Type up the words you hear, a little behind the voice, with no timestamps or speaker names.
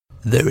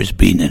There has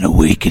been an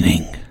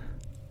awakening.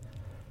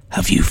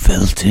 Have you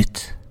felt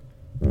it?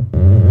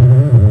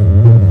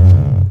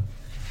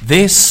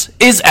 This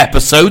is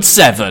episode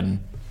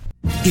 7.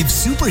 If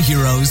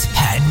superheroes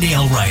had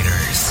nail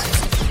writers,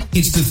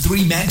 it's the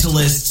three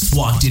mentalists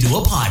walked into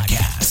a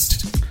podcast.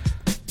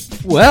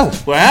 Well,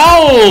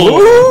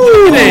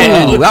 Ooh,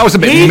 that was a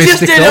bit he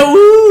mystical. just did a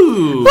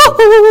woo.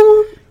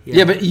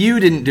 Yeah, but you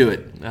didn't do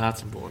it. No,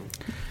 that's important.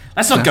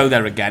 Let's not go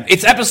there again.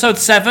 It's episode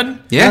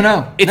 7. Yeah,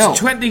 No. It's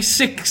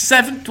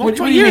 26-7. What What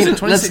do you year is mean? it?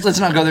 26? Let's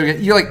not go there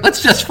again. You're like,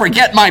 let's just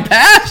forget my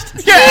past.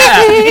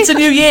 Yeah, it's a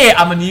new year.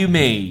 I'm a new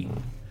me.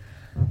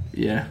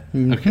 Yeah.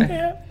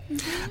 Okay.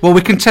 Well,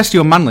 we can test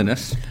your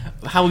manliness.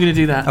 How are we going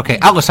to do that? Okay,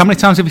 Atlas, how many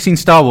times have you seen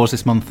Star Wars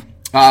this month?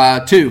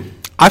 2.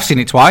 I've seen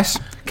it twice.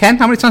 Ken,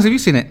 how many times have you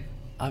seen it?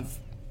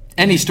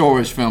 Any Star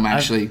Wars film,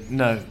 actually.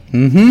 No.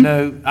 Mm-hmm.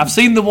 No. I've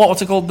seen the,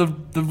 what's it called?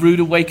 The Rude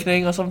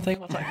Awakening or something?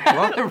 What's that?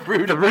 What? The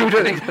Rude.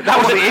 That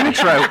was the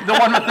intro. The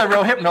one with the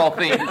real hypnol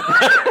theme.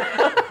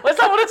 What's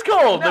that what it's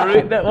called? The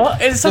Rude...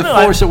 What? It's The something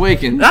Force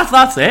Awakens.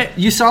 That's it.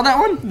 You saw that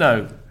one?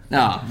 No.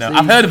 No. No. See?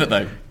 I've heard of it,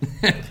 though.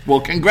 Well,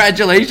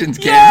 congratulations,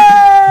 Ken.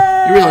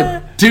 Yay! You're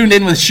really tuned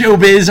in with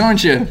showbiz,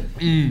 aren't you?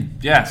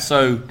 Yeah,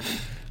 so...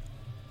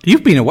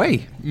 You've been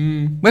away.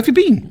 Where have you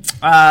been?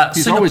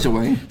 He's always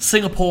away.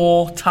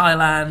 Singapore,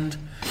 Thailand,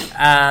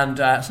 and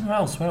somewhere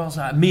else. Where else?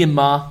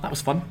 Myanmar. That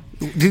was fun.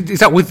 Is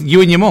that with you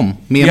and your mum?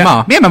 Yeah.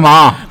 Myanmar.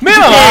 Myanmar.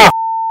 Myanmar!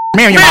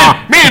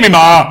 Myanmar.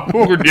 Myanmar!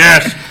 Oh,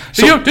 yes.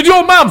 Did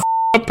your mum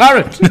a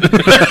parrot?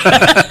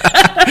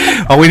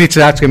 Oh, we need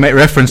to actually make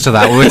reference to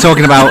that. We were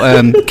talking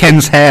about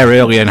Ken's hair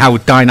earlier and how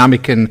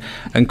dynamic and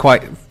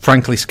quite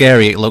frankly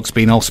scary it looks,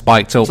 being all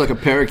spiked up. It's like a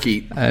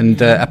parakeet.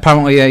 And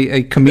apparently a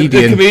The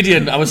comedian.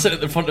 comedian. I was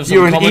sitting in front of some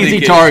You're an comedy easy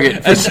gig,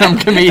 target for some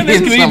comedian And this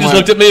comedian just somewhere.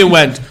 looked at me and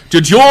went,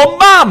 "Did your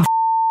mum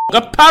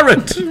a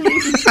parrot?"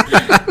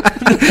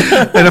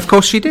 And of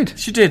course she did.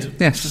 She did.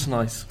 Yes. Which is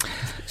nice.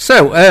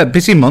 So,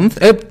 busy month.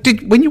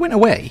 When you went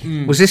away,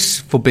 was this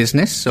for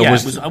business? Or Yeah,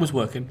 I was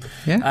working.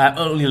 Yeah?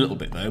 Only a little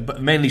bit though,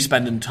 but mainly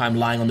spending time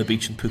lying on the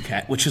beach in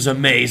Phuket, which is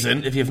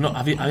amazing. If you've not,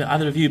 have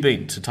either of you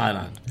been to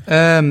Thailand?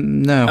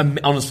 No.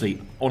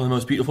 Honestly, one of the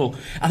most beautiful.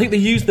 I think they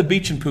used the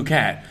beach in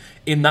Phuket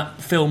in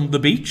that film, The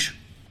Beach.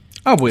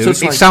 Oh, well, So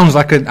it's it like- sounds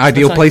like an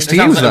ideal place to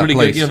use that really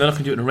place. Good, they're not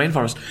going to do it in a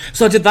rainforest.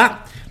 So I did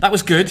that. That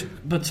was good.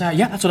 But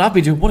yeah, that's what I've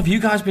been doing. What have you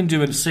guys been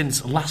doing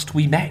since last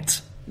we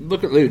met?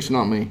 Look at Luch,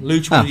 not me.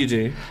 Luch, what did you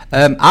do?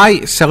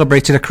 I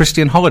celebrated a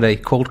Christian holiday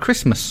called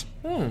Christmas.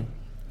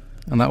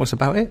 And that was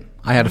about it.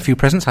 I had a few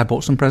presents. I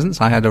bought some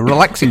presents. I had a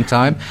relaxing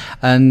time.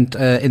 And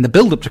in the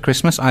build-up to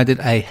Christmas, I did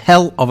a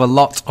hell of a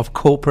lot of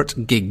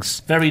corporate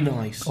gigs. Very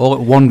nice. All at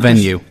one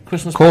venue.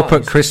 Christmas corporate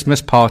parties.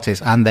 Christmas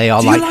parties. And they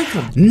are Do you like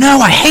them? No,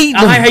 I hate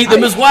them. I hate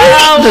them as hate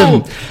well.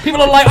 them.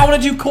 People are like, I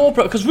want to do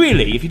corporate. Because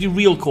really, if you do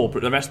real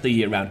corporate the rest of the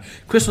year round,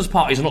 Christmas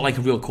parties are not like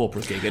a real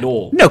corporate gig at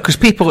all. No, because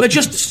people... They're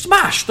just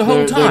smashed the whole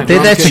They're time.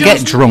 They're there to Just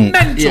get drunk.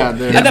 Mental. Yeah, and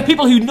they're- they're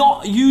people who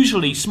not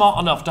usually smart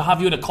enough to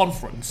have you in a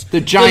conference.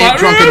 The giant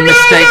They're like, drunken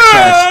mistake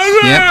fest.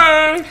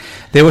 Yep.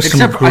 There was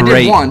Except some for I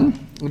great... did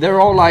one.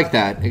 They're all like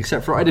that.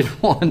 Except for I did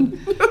one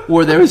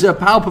where there was a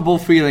palpable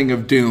feeling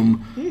of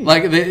doom.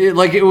 Like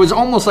it was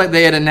almost like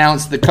they had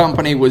announced the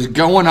company was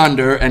going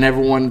under and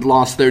everyone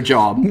lost their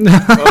job. And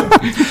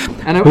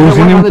I went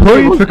around the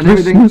tables and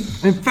everything.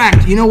 In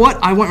fact, you know what?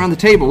 I went around the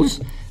tables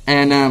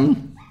and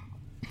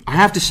I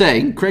have to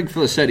say, Craig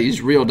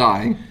Felicetti's Real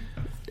Die,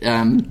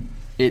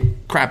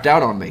 it crapped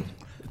out on me.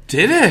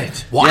 Did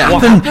it? What Yeah.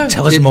 happened?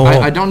 Tell us more.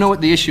 I don't know what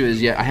the issue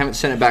is yet. I haven't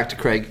sent it back to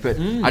Craig, but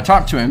I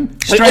talked to him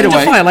Like, straight under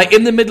away. fire, like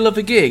in the middle of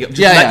a gig,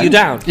 just let you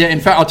down. Yeah, in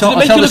fact, I'll tell Did it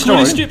make the you look story.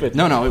 really stupid?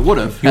 No, it would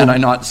have had I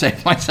not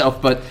saved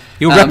myself. But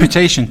Your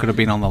reputation could have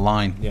been on the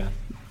line. Yeah.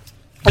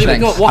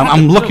 Thanks.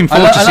 I'm looking I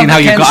forward to love seeing how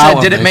you Ken got said, out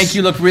of did this. it make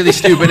you look really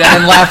stupid?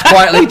 And then laughed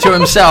quietly to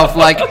himself,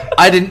 like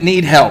I didn't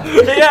need help.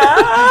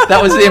 Yeah. That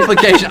was the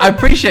implication. I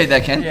appreciate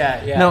that, Ken.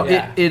 Yeah, No,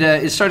 yeah.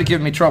 it started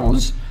giving me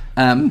troubles,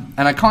 and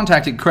I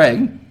contacted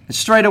Craig. And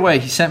straight away,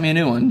 he sent me a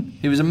new one.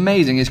 He was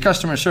amazing. His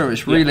customer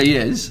service really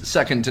is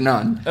second to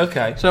none.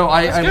 Okay. So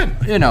That's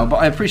good. but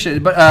I appreciate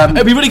it. But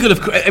It'd be really good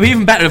if it'd be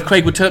even better if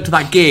Craig would turn up to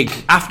that gig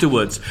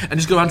afterwards and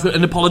just go around to it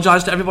and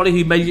apologise to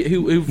everybody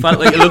who felt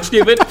like it looked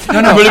stupid. No,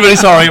 I'm really, really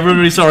sorry. I'm really,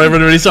 really sorry. I'm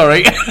really, really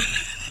sorry.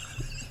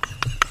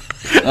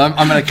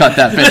 I'm going to cut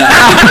that bit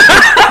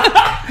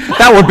out.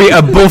 That would be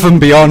above and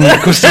beyond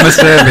customer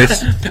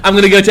service. I'm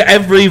going to go to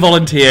every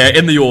volunteer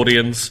in the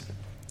audience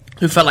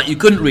who felt like you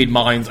couldn't read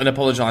minds and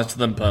apologise to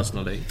them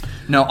personally.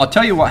 No, I'll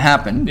tell you what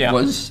happened Yeah.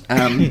 was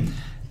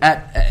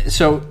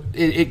so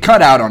it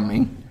cut out on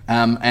me,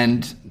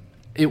 and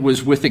it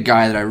was with a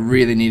guy that I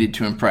really needed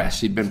to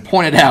impress. He'd been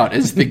pointed out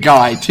as the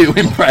guy to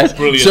impress.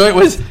 Brilliant. So it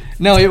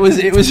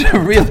was a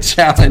real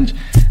challenge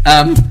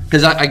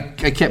because I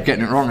kept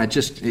getting it wrong.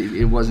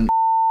 It wasn't.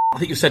 I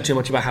think you said too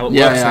much about how it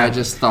Yeah, works. I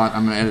just thought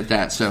I'm going to edit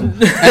that. So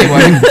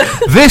anyway,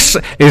 This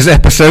is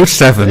episode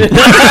 7.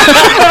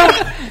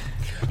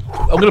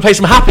 I'm going to play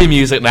some happy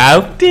music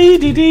now. Dee,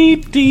 dee, dee,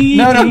 dee,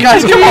 no, dee,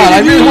 guys, dee, come on! I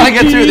really dee, want to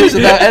get through this dee.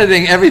 without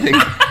editing everything.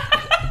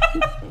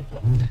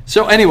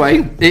 So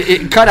anyway,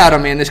 it cut out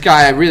on me, and this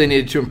guy I really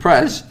needed to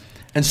impress.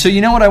 And so you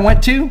know what I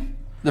went to?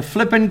 The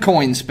flippin'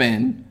 coin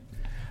spin.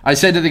 I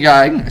said to the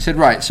guy,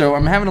 right, so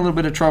I'm having a little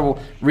bit of trouble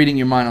reading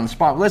your mind on the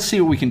spot. Let's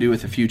see what we can do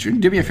with the future.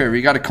 Do me a favor.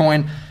 You got a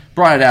coin,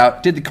 brought it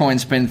out, did the coin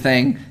spin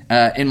thing.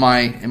 In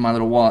my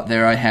little wallet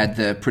there, I had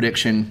the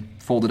prediction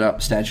folded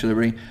up, Statue of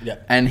Liberty.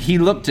 Yep. And he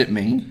looked at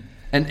me,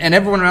 and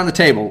everyone around the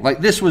table, like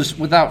this was,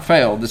 without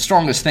fail, the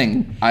strongest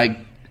thing I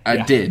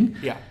did.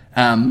 Yeah.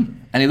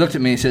 And he looked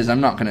at me and says, I'm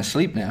not going to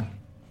sleep now.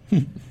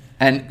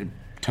 And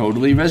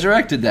totally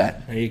resurrected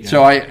that. There you go.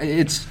 So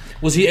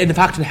Was he in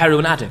fact a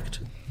heroin addict?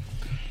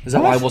 Is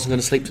that why I wasn't going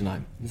to sleep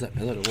tonight? Is that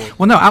what it was?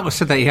 Well, no, Atlas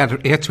said that he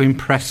had to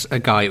impress a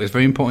guy. It was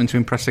very important to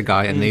impress a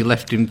guy, and they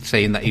left him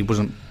saying that he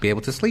wasn't be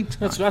able to sleep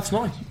tonight. That's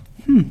nice.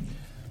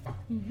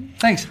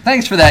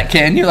 Thanks for that,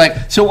 Ken. You're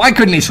like, so why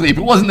couldn't he sleep?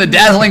 It wasn't the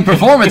dazzling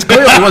performance,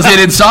 clearly. Was it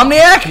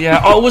insomniac?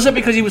 Yeah. Or was it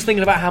because he was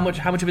thinking about how much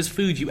of his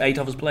food you ate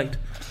off his plate?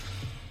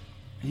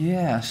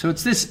 Yeah, so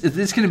is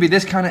this going to be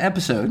this kind of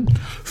episode?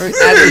 Very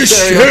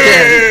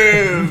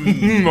adversarial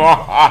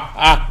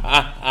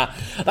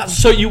Ken.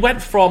 So you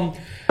went from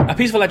a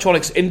piece of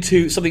electronics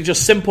into something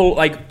just simple,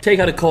 like take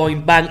out a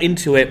coin, bang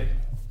into it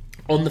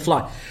on the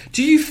fly.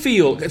 Do you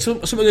feel,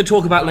 something we're going to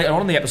talk about later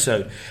on in the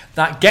episode,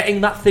 that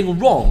getting that thing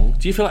wrong,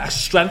 do you feel like it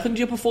strengthened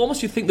your performance?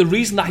 Do you think the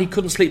reason that he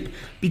couldn't sleep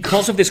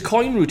because of this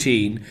coin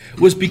routine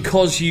was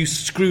because you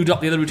screwed up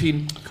the other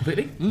routine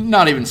completely?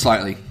 Not even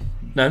slightly.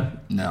 No?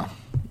 No.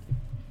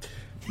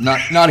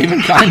 Not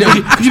even kind of.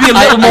 Could you be a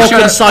little more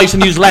concise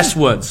and use less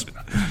words?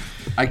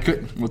 I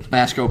could, with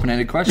ask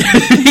open-ended questions.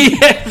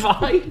 Yeah,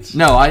 right.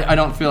 No, I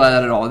don't feel like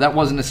that at all. That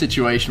wasn't a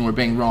situation where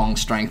being wrong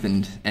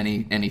strengthened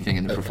anything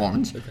in the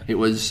performance. Okay. It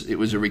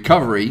was a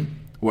recovery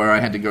where I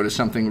had to go to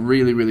something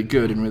really, really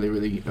good and really,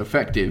 really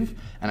effective,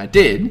 and I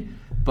did.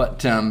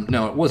 But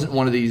no, it wasn't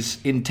one of these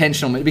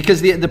intentional...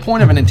 Because the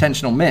point of an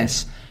intentional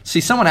miss... See,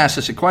 someone asked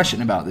us a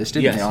question about this,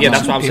 didn't they? Yeah,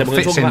 that's what I'm saying.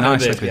 We're going to talk about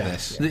nicely it.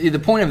 This. The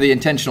point of the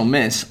intentional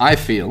miss, I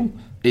feel,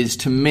 is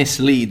to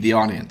mislead the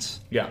audience.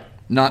 Yeah.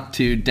 Not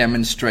to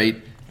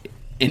demonstrate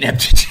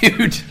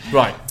ineptitude.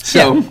 Right.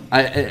 So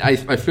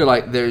I feel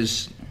like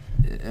there's...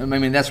 I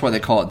mean, that's why they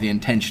call it the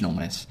intentional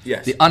miss.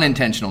 Yes. The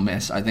unintentional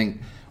miss, I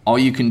think all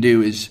you can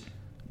do is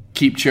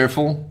keep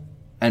cheerful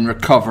and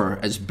recover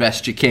as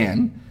best you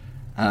can.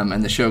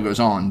 And the show goes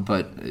on,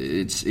 but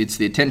it's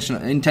the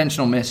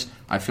intentional miss,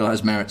 I feel,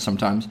 has merit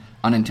sometimes.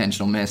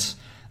 Unintentional miss,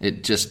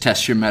 it just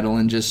tests your mettle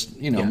and just,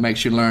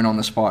 makes you learn on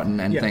the spot and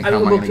think, how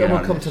am I going to get out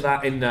of this? We'll come to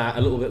that in a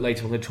little bit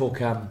later. We're going to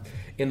talk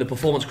in the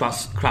performance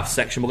craft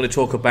section. We're going to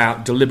talk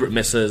about deliberate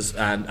misses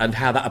and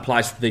how that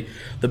applies to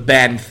the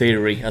band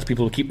theory, as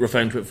people keep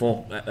referring to it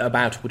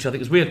about, which I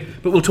think is weird.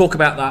 But we'll talk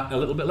about that a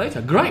little bit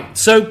later. Great.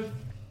 So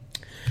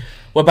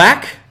we're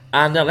back.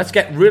 And let's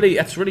really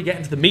get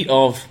into the meat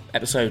of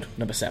episode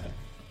number 7.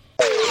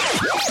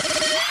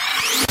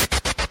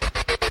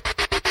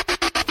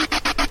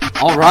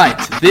 All right,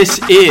 this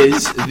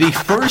is the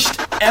first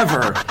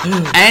ever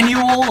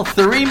annual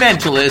Three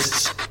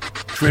Mentalists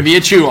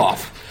Trivia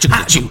Chew-Off.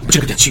 Wow,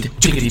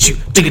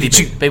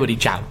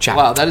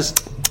 that is...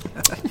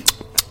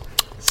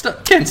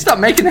 Ken, stop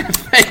making that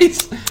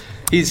face.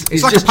 He's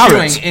like just a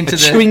parrot, chewing into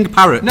chewing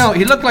parrot. No,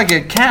 he looked like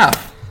a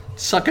calf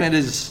sucking at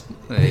his...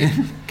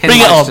 Bring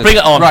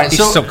it on. Right, He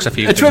so sucks a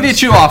few a trivia things.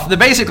 chew-off.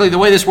 Basically, the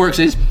way this works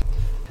is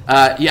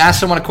you ask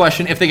someone a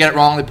question. If they get it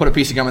wrong, they put a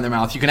piece of gum in their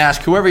mouth. You can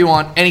ask whoever you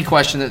want, any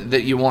question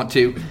that you want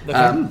to,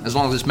 as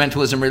long as it's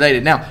mentalism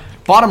related. Now,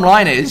 bottom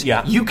line is,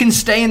 you can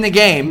stay in the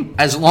game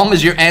as long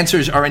as your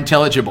answers are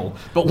intelligible.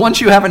 But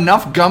once you have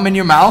enough gum in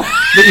your mouth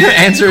that your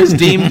answer is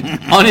deemed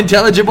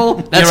unintelligible,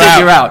 that's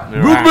you're out.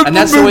 And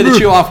that's the way the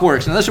chew-off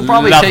works. Now, this will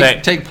probably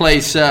take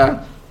place...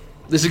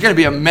 this is going to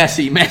be a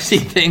messy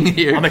thing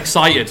here. I'm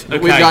excited.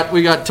 Okay.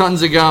 We got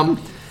tons of gum.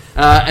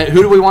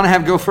 Who do we want to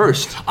have go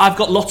first? I've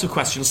got lots of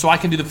questions, so I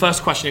can do the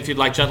first question if you'd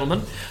like,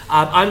 gentlemen.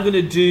 I'm going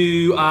to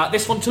do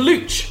this one to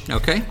Luch.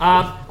 Okay.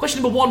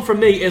 Question number 1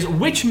 from me is,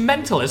 which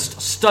mentalist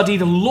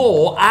studied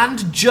law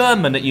and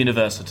German at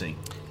university?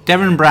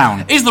 Darren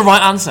Brown. Is the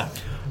right answer.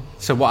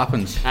 So what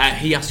happens?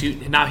 He asks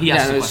you. Now he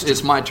asks the question.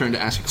 It's my turn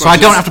to ask a question. So I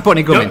don't have to put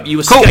any gum in?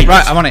 You cool, escaped.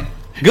 right, I'm on it.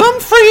 Gum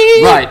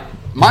free! Right.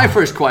 My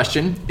first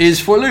question is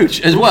for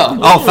Luch as well.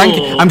 Oh, thank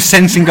you. I'm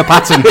sensing a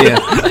pattern here.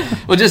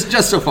 Well, just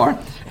so far.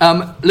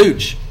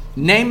 Luch,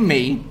 name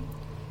me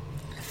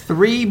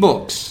 3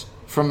 books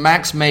from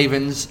Max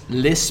Maven's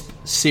Lisp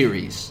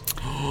series.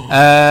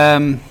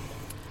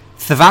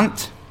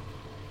 Thevant.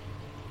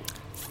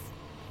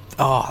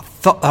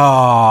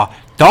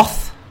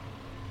 Doth.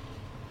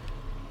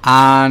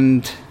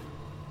 And...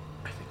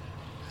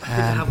 I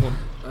have one.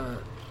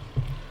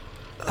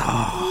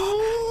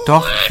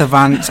 Doth,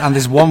 Thevant, and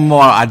there's one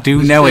more. I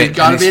do know it. There's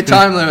got to be a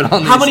time limit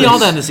on this. How many are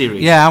there in the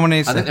series? Yeah, how many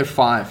is I think there are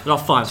 5. There are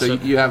 5. So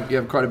you have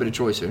quite a bit of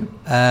choice here.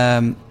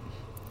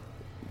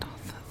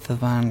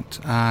 Thevant,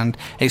 and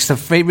it's the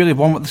really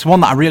one. It's one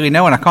that I really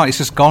know, and I can't. It's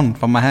just gone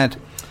from my head.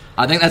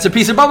 I think that's a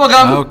piece of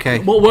bubblegum. Okay.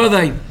 What were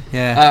they?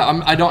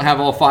 Yeah. I don't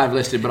have all 5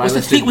 listed, but Was I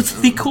listed... was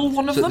Thecal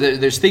one of So them?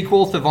 there's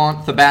Thequal,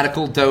 Thevant,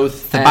 Thebatical,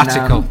 Doth,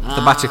 Thebatical. and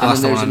Thebatical, that's the then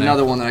there's one I know.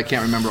 another one that I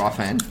can't remember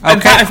offhand.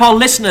 In fact, if our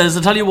listeners,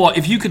 I'll tell you what,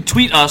 if you could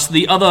tweet us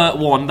the other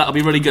one, that would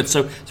be really good.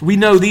 So we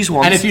know these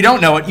ones. And if you don't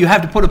know it, you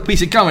have to put a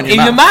piece of gum in your in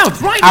mouth. your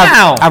mouth right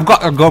now. I've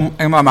got a gum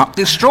in my mouth.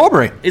 It's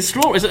strawberry. It's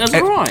straw. Is it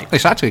right?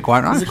 It's actually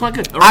quite nice. Is it quite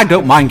good? All I right.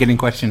 don't mind getting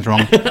questions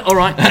wrong. All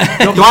right. Do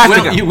I have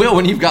to go? You will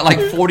when you've got like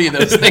 40 of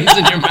those things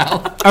in your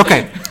mouth.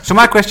 Okay, so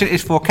my question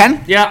is for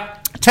Ken. Yeah.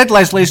 Ted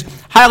Leslie's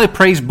highly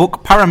praised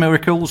book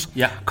Paramiracles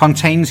Yeah.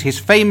 contains his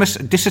famous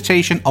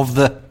dissertation of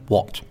the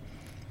what?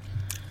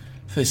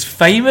 For his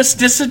famous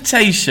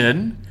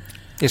dissertation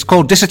It's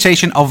called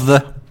Dissertation of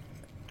the...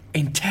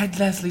 in Ted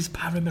Leslie's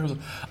Paramiracle.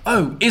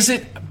 Oh, is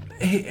it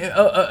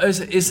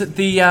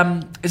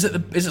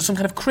some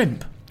kind of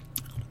crimp?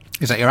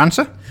 Is that your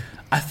answer?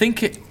 I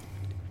think it.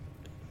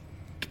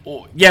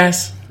 Oh,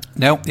 yes.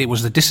 No, it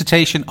was the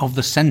Dissertation of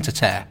the Centre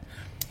Tear.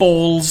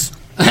 Balls.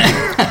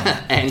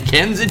 And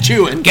Ken's a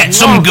chewing. Get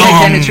some Okay, gum.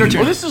 Ken, it's your Oh,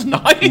 turn. this is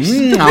nice.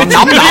 Nom,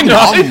 nom, nom,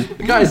 nom.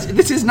 Guys,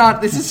 this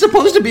is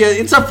supposed to be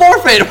it's a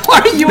forfeit. Why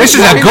are you This is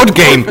a enjoying good the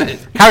game. forfeit?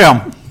 Carry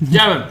on.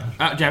 Darren.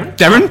 Darren?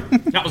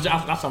 Darren? That was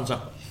that answer.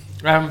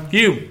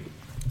 You.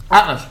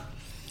 Atlas.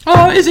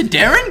 Oh, is it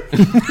Darren?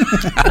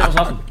 That was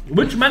awesome.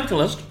 Which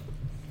mentalist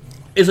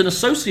is an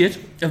associate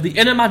of the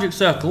Inner Magic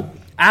Circle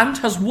and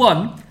has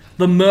won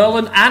the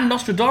Merlin and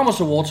Nostradamus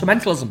Awards for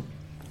mentalism?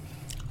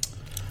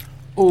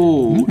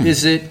 Oh,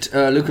 is it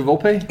Luca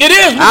Volpe? It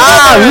is!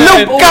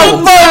 Luca Look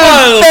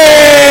Volpe!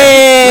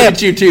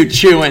 at you two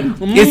chewing.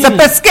 It's a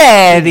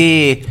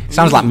pescari.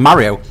 Sounds like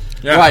Mario.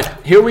 Yeah. Right,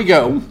 here we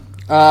go.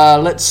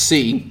 Let's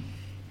see.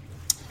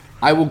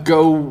 I will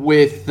go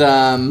with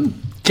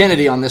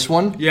Kennedy on this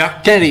one. Yeah.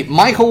 Kennedy,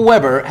 Michael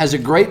Weber has a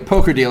great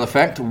poker deal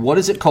effect. What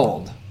is it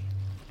called?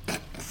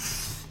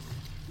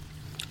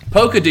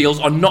 Poker deals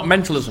are not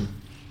mentalism.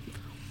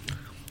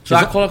 So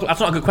that's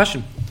not a good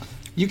question.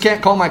 You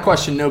can't call my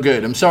question no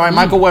good. I'm sorry.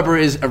 Michael Weber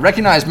is a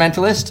recognized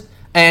mentalist,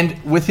 and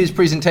with his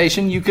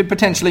presentation, you could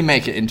potentially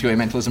make it into a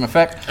mentalism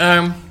effect.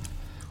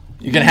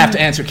 You're going to have to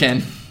answer,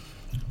 Ken.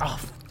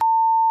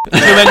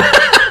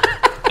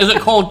 Is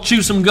it called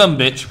Chew Some Gum,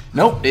 bitch?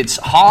 Nope, it's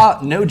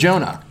Ha No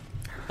Jonah.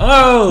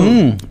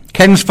 Oh!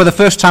 Ken's, for the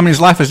first time in his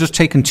life, has just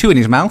taken 2 in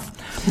his mouth.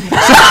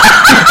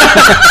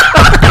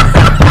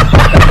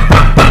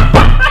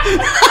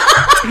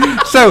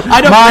 So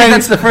I don't think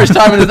that's the first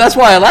time, and that's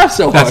why I laughed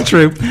so hard. That's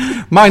true.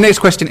 My next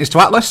question is to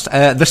Atlas.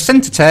 The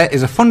centre tear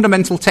is a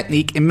fundamental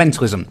technique in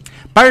mentalism.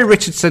 Barry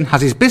Richardson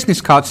has his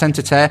business card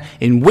centre tear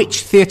in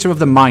which theatre of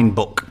the mind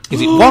book?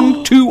 Is it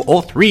 1, 2,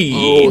 or 3?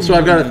 Oh, so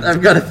I've got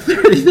a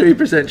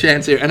 33%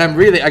 chance here, and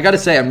I got to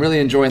say, I'm really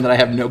enjoying that I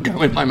have no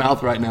gum in my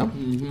mouth right now.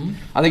 Mm-hmm.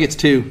 I think it's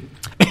 2.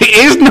 It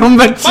is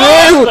number 2.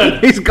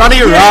 Bastard! He's got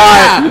it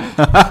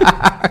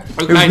right.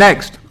 Who's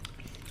next?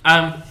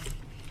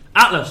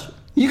 Atlas.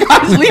 You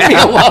guys leave me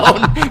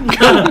alone.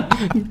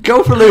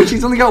 Go for Luch.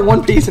 He's only got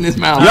 1 piece in his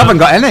mouth. You haven't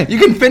got any. You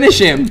can finish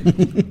him.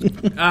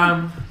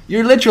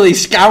 You're literally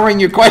scouring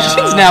your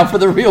questions now for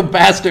the real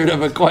bastard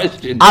of a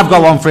question. I've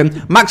got one for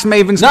him. Max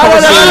Maven's No, you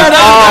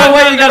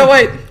gotta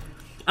wait.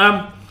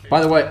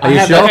 By the way, I you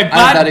have sure?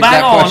 that exact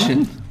Bang on.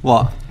 question.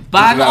 What?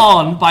 Bang about-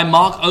 On by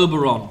Mark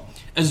Oberon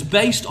is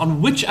based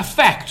on which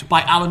effect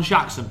by Alan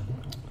Jackson?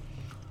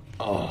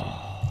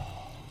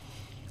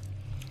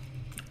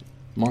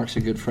 Mark's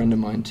a good friend of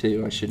mine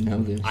too. I should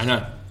know this. I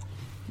know.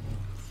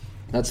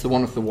 That's the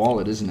one with the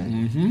wallet, isn't it?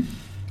 Mm-hmm.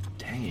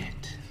 Dang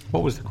it.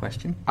 What was the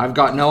question? I've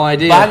got no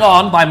idea. Bang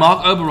On by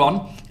Mark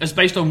Oberon is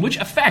based on which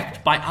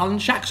effect by Alan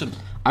Jackson?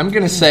 I'm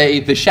gonna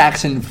say the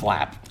Shaxson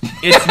flap.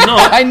 It's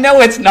not. I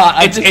know it's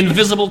not. It's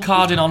invisible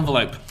card in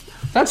envelope.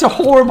 That's a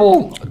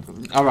horrible.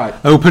 All right.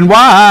 Open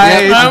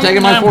wide. Yeah, I'm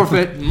taking my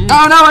forfeit.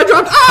 Oh no, I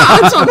dropped.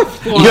 It's on the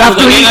floor. You have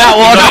to eat that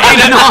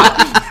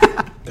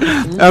one.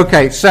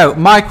 Okay, so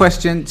my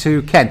question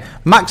to Ken.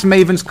 Max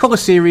Maven's Colour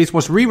series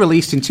was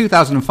re-released in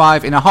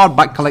 2005 in a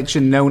hardback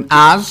collection known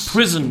as...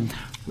 Prison.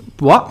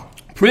 What?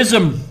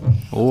 Prism.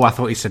 Oh, I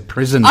thought you said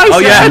prison. I said,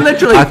 yeah.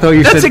 literally. I thought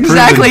you that's said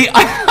exactly.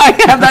 I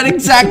have that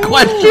exact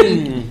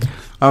question.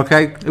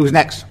 Okay, who's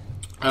next?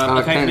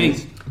 Okay, me.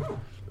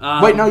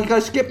 Wait, no, you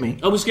guys skipped me.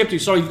 Oh, we skipped you.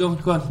 Sorry, go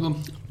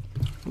on.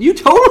 You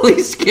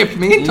totally skipped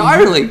me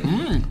entirely.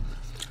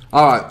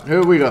 All right,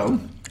 here we go.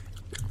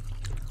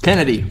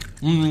 Kennedy.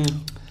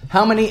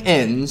 How many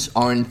N's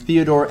are in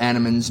Theodore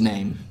Animan's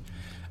name?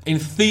 In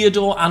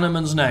Theodore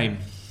Animan's name.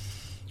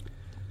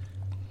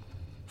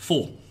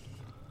 4.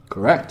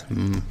 Correct.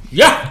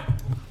 Yeah!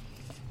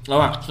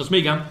 Alright, so it's me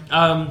again.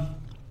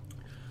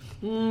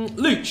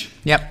 Luch.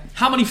 Yep.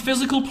 How many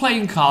physical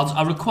playing cards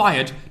are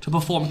required to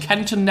perform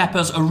Kenton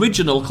Nepper's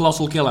original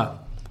Colossal Killer?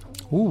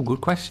 Ooh,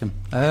 good question.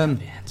 I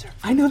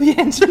know the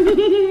answer.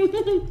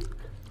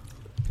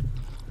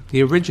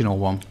 The original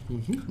one.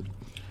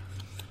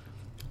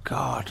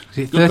 God. Is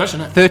it Good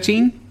question, isn't it?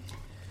 13?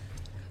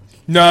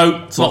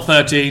 No, it's not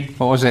 13.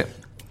 What was it?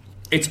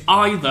 It's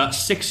either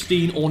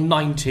 16 or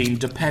 19,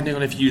 depending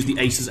on if you use the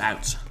aces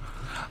out.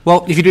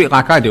 Well, if you do it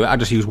like I do it, I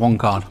just use one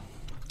card.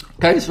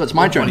 Okay, so it's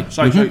my turn. 20.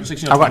 Sorry,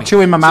 16 or I've 20. got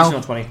 2 in my mouth. 16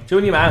 or 20. 2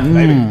 in your mouth,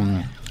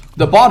 baby.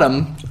 The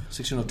bottom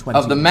 16 or 20.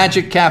 of the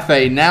Magic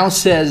Cafe now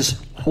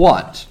says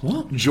what?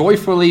 What?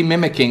 Joyfully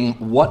mimicking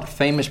what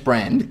famous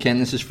brand? Ken,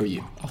 this is for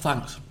you. Oh,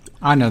 thanks.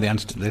 I know the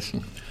answer to this.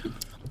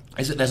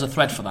 There's a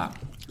thread for that?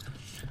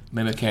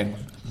 Mimicking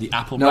the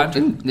Apple No,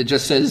 brand? it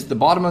just says the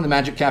bottom of the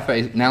Magic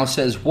Cafe now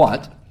says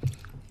what?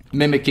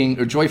 Mimicking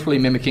or joyfully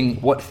mimicking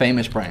what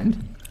famous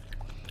brand?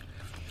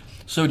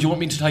 So do you want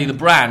me to tell you the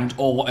brand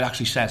or what it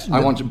actually says? I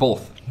want it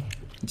both.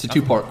 It's a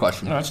two-part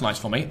question. Oh, that's nice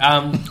for me.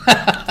 I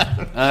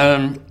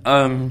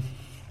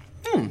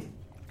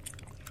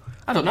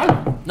don't know.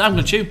 Now I'm going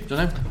to chew. Don't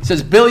know. It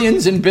says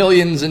billions and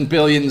billions and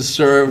billions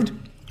served,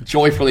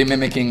 joyfully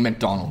mimicking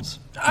McDonald's.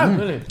 Oh,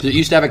 really? 'Cause it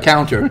used to have a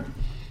counter,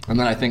 and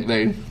then I think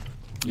they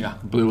Yeah.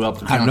 blew up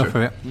the Had counter. enough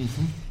of it.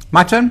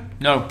 My turn?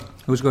 No.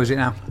 Whose goes it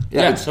now?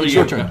 Yeah, Yeah, it's, so it's you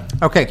your go. turn.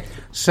 Okay,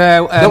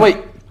 so... No, wait.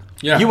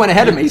 Yeah. You went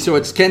ahead of me, so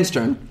it's Ken's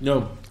turn.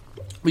 No.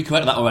 We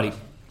corrected that already.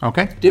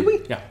 Okay. Did we?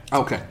 Yeah.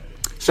 Okay.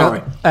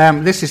 So,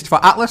 Sorry. this is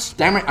for Atlas.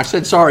 Damn it, I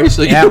said sorry,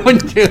 so Yeah. you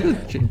wouldn't do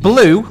it.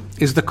 Blue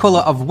is the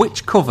colour of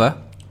which cover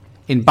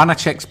in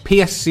Banachek's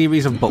PS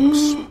series of books?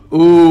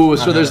 Ooh,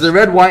 so there's the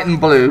red, white, and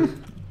blue.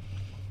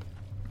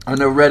 I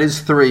know red is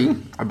 3.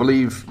 I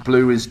believe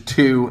blue is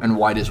 2, and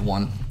white is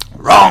 1.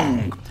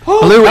 Wrong.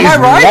 Blue Am is I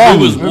right? wrong.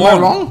 Blue is Am I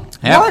one. wrong?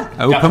 Yep. What?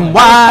 Open I was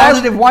wide.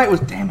 positive white was,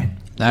 damn it.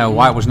 No,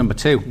 white was number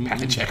 2.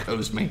 Panacek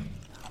owes me.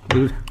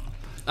 Blue.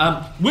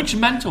 Which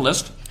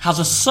mentalist has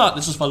a son?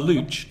 This is for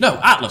Luch. No,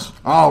 Atlas.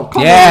 Oh,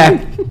 come Yeah.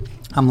 on.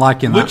 I'm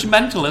liking that. Which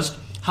mentalist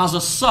has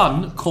a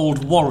son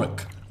called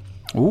Warwick?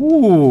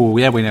 Oh. Ooh,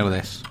 yeah, we know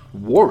this.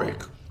 Warwick.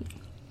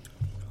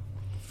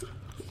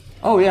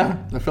 Oh, yeah.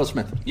 Phil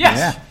Smith. Yes.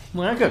 Yeah.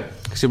 Well, good.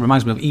 Because it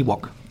reminds me of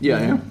Ewok.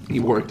 Yeah. He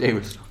Warwick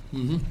Davis.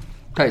 Mm-hmm.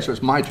 Okay, so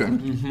it's my turn.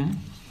 Mm-hmm.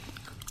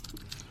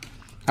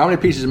 How many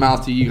pieces of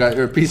mouth do you guys,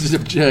 or pieces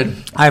of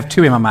I have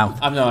 2 in my mouth.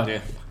 I have no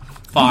idea.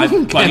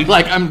 5. 20.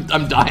 like I'm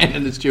dying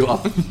in this chew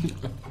up.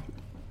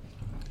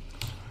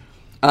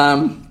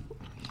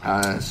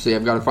 See,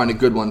 I've got to find a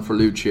good one for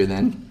Luch here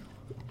then.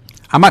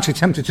 I'm actually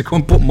tempted to go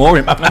and put more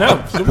in my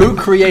mouth. Who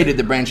created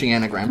the branching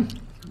anagram?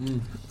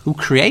 Who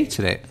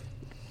created it?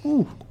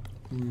 Ooh.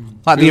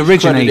 Like the Who's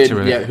originator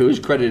of credited, it. Yeah, who is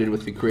credited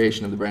with the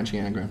creation of the branching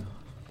anagram?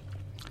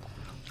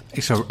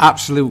 It's an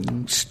absolute,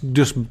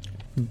 just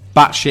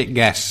batshit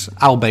guess.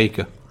 Al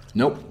Baker.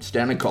 Nope,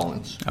 Stanley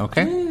Collins.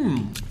 Okay.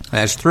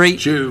 There's 3.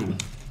 Chew.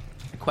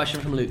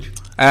 Question from Luch.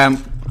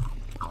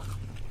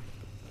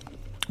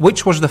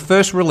 Which was the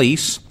first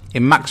release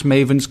in Max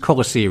Maven's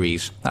Colour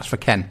series? That's for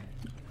Ken.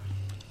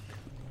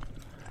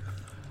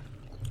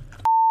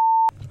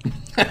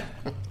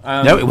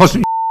 No, it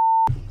wasn't.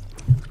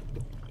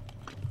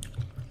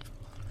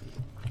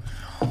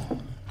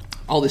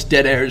 All this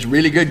dead air is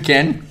really good,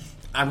 Ken.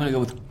 I'm going to go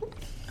with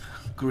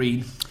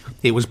green.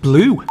 It was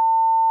blue.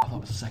 I thought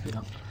it was the second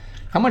one.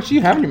 How much do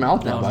you have in your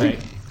mouth now, Oh, buddy?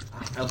 great.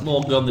 That's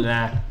more gum than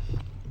air.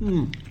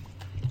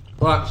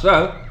 Right,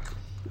 so.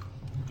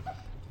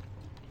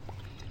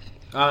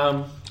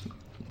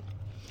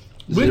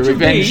 This is a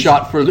revenge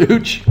shot for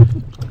Luch.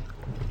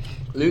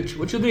 Luch,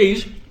 which of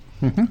these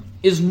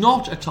is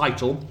not a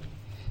title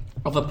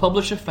of a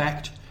published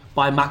effect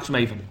by Max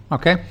Maven?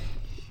 Okay.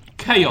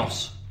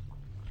 Chaos,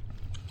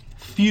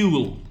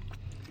 Fuel,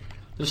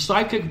 The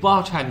Psychic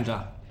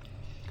Bartender,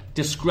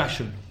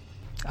 Discretion.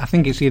 I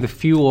think it's either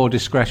fuel or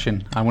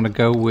discretion. I want to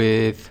go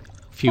with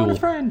fuel. What a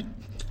friend.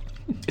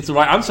 It's the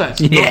right answer.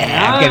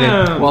 Yeah, get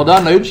it. Well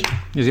done, Luch.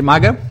 Is it my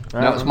go?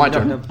 No, it's my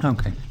turn.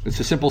 Okay. It's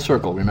a simple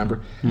circle,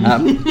 remember?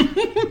 I'm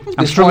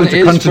This struggling one to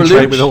is for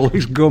concentrate Luch. with all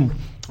this gum.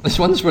 This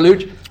one's for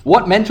Luch.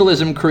 What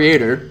mentalism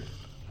creator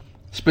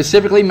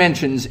specifically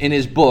mentions in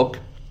his book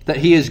that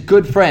he is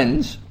good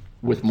friends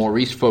with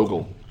Maurice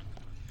Fogel?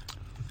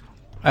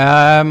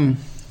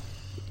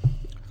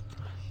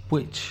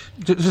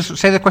 Just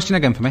say the question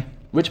again for me.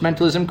 Which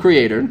mentalism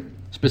creator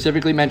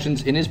specifically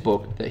mentions in his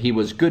book that he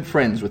was good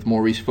friends with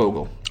Maurice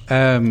Fogel?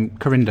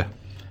 Corinda.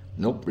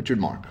 Nope, Richard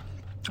Mark.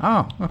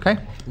 Oh, okay.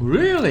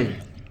 Really?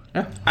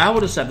 Yeah. I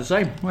would have said the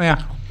same. Well,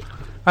 yeah.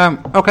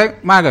 Okay,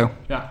 my go.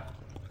 Yeah.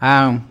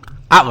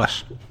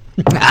 Atlas.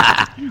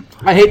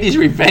 I hate these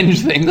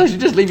revenge things. I should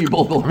just leave you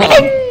both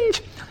alone.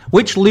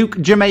 Which Luke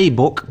Jamay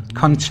book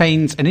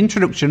contains an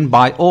introduction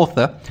by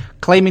author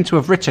claiming to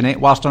have written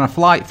it whilst on a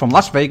flight from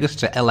Las Vegas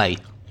to LA?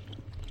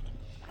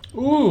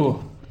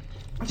 Ooh.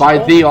 By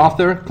the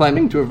author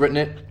claiming to have written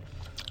it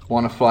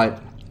on a flight.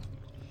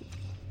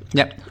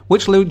 Yep.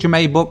 Which Luke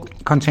Jamay book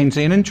contains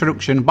an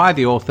introduction by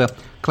the author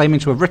claiming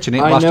to have written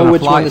it I whilst know on a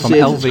which one flight this from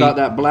is. LV? It's got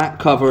that black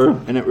cover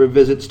and it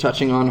revisits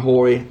touching on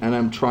Hori, and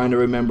I'm trying to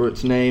remember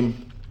its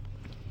name.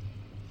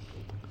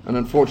 And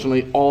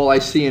unfortunately, all I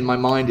see in my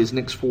mind is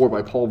Nyx 4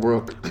 by Paul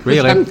Brook.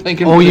 Really? I'm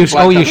thinking all of you the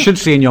black all you cover. should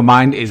see in your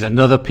mind is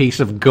another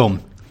piece of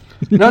gum.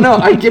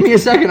 No, give me a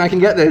second. I can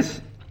get this.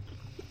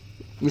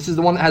 This is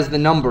the one that has the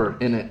number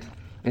in it,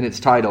 in its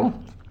title.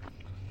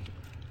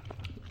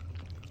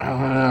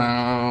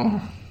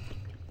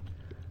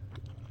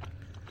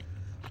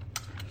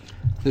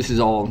 This is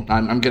all.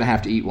 I'm going to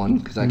have to eat one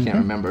because I can't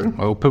remember.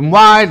 Open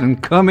wide and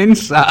come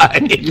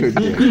inside.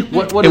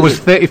 What It is was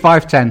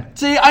 3510.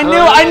 See, I knew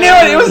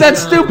it. It was that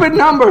stupid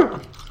number.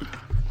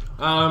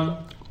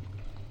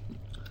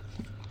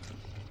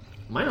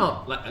 Might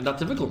not that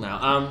difficult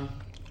now.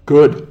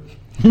 Good.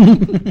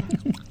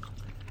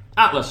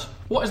 Atlas,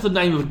 what is the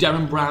name of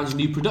Darren Brown's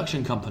new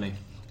production company?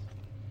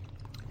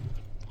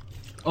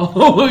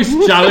 Oh, he's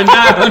chowing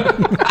down.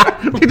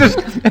 He just...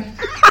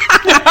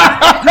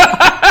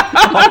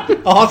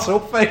 Also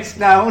face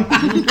down.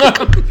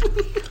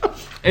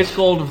 It's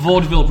called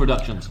Vaudeville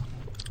Productions.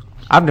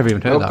 I've never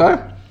even heard Okay.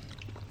 that.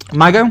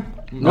 Mago?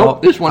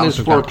 Nope. This one is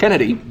Alice for O'Connor.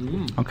 Kennedy.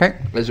 Okay.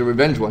 As a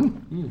revenge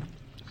one.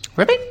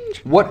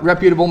 Revenge. What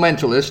reputable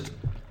mentalist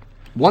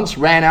once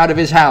ran out of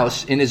his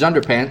house in his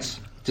underpants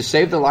to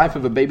save the life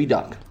of a baby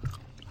duck?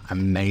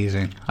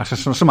 Amazing. That's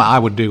just something I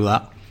would do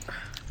that.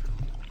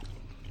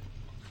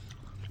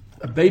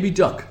 A baby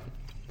duck.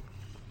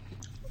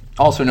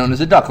 Also known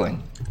as a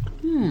duckling.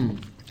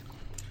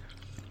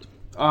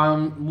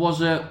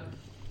 Was it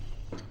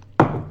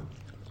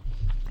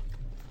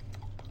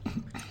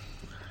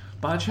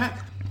Belichick?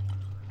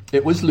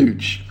 It was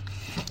Luch.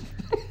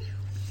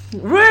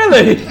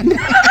 Really?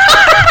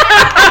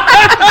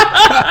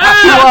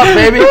 What,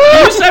 baby?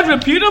 You said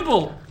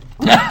reputable.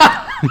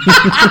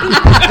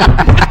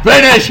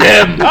 Finish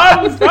him!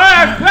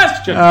 Unfair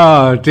question.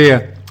 Oh,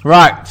 dear.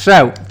 Right,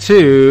 so,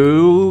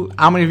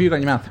 how many have you got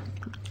in your mouth?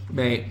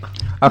 Mate.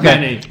 Okay,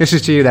 Many. this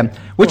is to you then.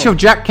 Which of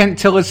Jack Kent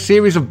Tiller's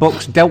series of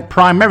books dealt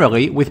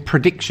primarily with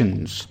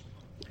predictions?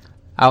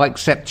 I'll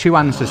accept 2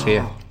 answers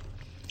here.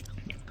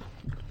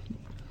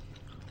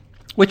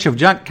 Which of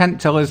Jack Kent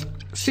Tiller's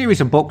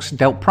series of books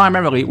dealt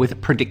primarily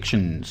with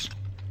predictions?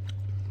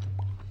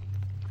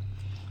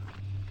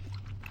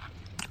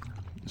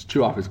 This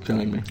chew off is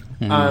killing me.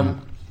 Let's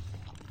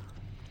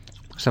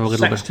have a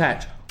little bit.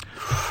 Sextet.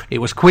 It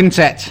was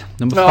Quintet,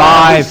 number Oh,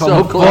 5. so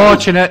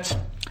Unfortunate.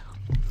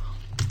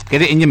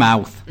 Get it in your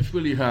mouth. It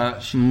really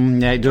hurts.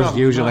 Yeah, it does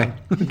usually.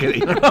 Get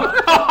it.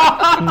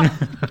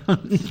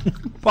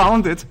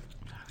 Found it.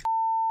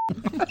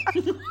 Well,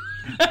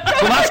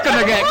 that's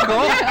gonna get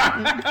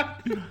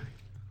caught.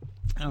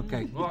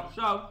 Okay. Right,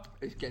 so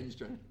It's Ken's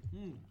turn.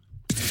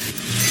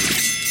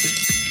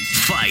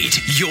 Fight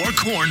your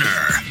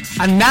corner.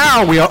 And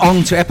now we are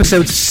on to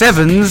episode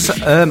 7's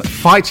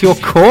Fight Your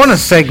Corner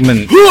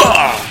segment.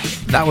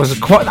 That was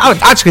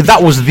that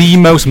was the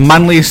most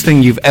manliest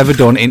thing you've ever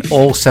done in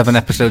all 7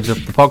 episodes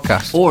of the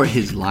podcast. Or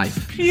his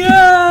life. He's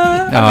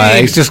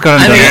just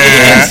gone and done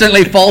it.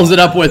 Instantly follows it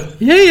up with,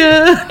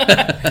 hello.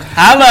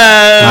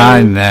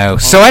 I know.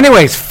 So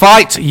anyways,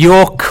 Fight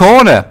Your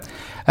Corner.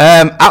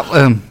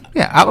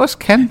 Atlas,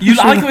 Ken. You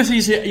like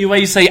the way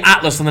you say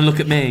Atlas and then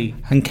look at me.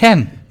 And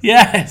Ken.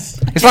 Yes.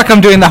 It's like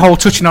I'm doing the whole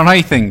touching on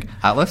eye thing,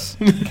 Atlas.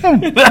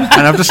 Ken. And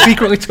I've just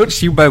secretly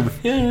touched you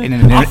both. In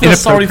an I feel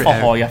sorry for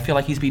inappropriate area. Hoy. I feel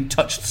like he's been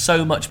touched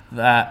so much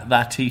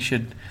that he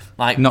should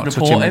Not touch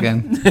report him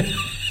again.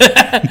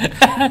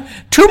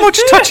 Too much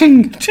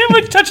touching. Too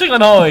much touching on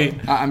Hoy.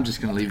 I'm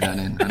just going to leave that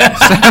in.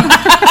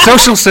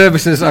 Social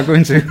services are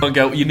going to. And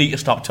go, you need to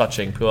stop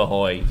touching, poor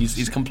Hoy.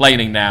 He's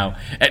complaining now.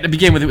 At the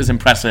beginning with it was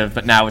impressive,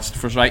 but now it's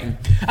frustrating.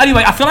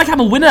 Anyway, I feel like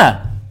I'm a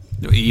winner.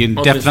 You're On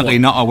definitely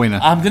this one. not a winner.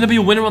 I'm going to be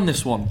a winner on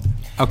this one.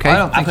 Okay. I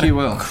don't think you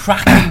will.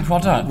 Cracking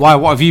product. Why?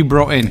 What have you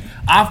brought in?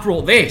 I've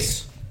brought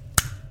this.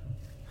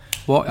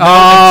 What?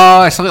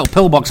 Oh, it's a little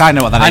pillbox. I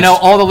know what that is. I know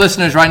all the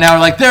listeners right now are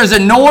like, there's a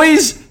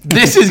noise.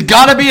 This has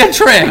got to be a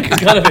trick.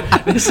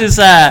 This is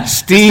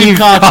Steve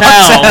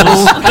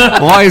Cartell's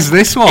Cartell. What is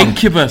this one?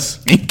 Incubus.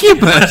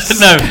 Incubus.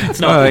 No, it's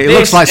not. Oh, it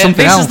looks like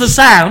something this else. This is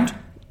the sound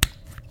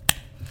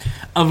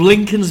of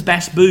Lincoln's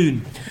Best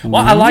Boon.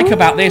 What I like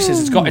about this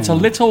is it's a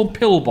little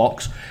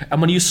pillbox,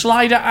 and when you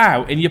slide it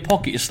out in your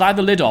pocket, you slide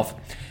the lid off.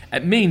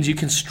 It means you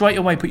can straight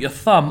away put your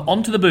thumb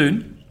onto the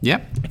boon.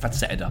 Yep. If I'd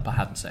set it up, I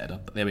hadn't set it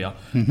up, but there we are.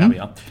 There we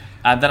are.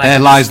 And then There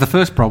lies the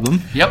first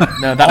problem. Yep.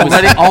 No, that was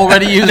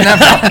already using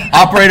that.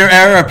 Operator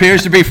error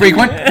appears to be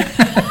frequent.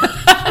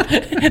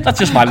 That's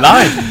just my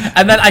life.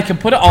 And then I can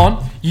put it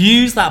on,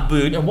 use that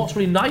boon, and what's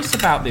really nice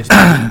about this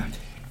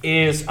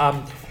is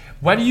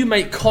when you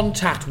make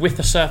contact with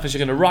the surface you're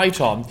going to write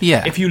on,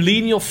 if you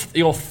lean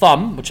your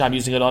thumb, which I'm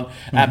using it on,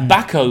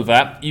 back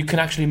over, you can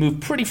actually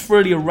move pretty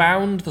freely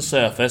around the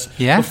surface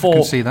before I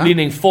can see that.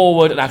 leaning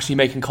forward and actually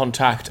making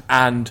contact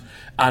and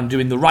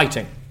doing the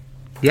writing.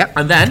 Yep.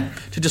 And then,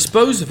 to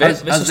dispose of it,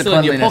 this How's is the still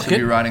in your cleanliness of pocket.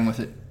 your writing with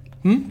it?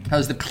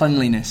 How's the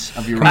cleanliness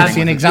of your Can I writing?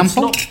 see an with it?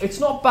 example? It's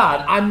not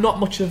bad. I'm not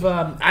much of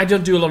I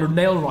don't do a lot of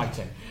nail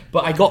writing,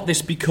 but I got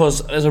this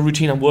because there's a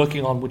routine I'm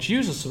working on which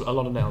uses a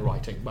lot of nail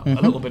writing, but a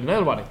little bit of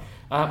nail writing.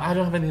 I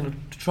don't have anything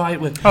to try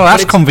it with. Oh,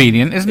 that's But it's-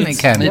 convenient, isn't it,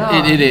 Ken?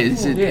 It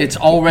is. It's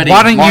already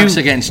Why don't marks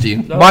you- against you.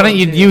 Why don't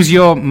you use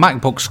your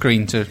MacBook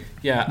screen to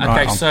Yeah.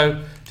 write Okay. on? So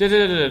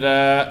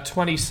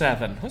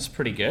 27. That's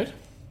pretty good.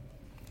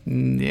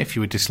 If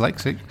you were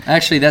dyslexic.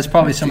 Actually, that's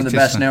probably some of the It is,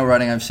 best sir. nail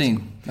writing I've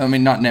seen. I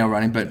mean, not nail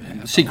writing, but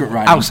secret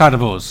writing. Outside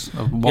of us,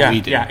 of what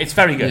we do. Yeah. It's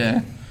very good.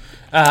 Yeah.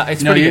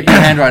 It's No, pretty your good.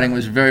 handwriting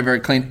was very, very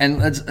clean. And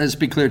let's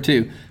be clear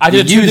too. I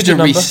did you a used a 2-digit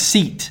number.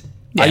 receipt.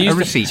 I used a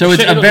receipt. So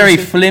it's shitty a little very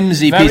receipt.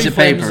 flimsy Very piece of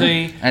paper,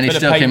 flimsy and he bit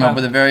of still came up paper.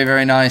 with a very,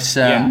 very nice,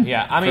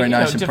 Yeah. I mean, very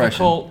nice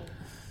impression.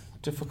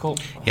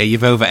 difficult. Yeah,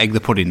 you've over-egged the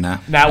pudding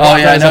now. Now, Oh what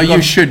yeah, I've no, done is you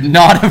I've should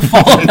not have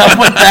followed up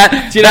with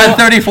that. Do you know That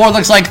what? 34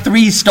 looks like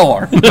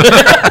 3-star.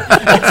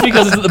 It's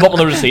because it's at the bottom of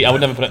the receipt. I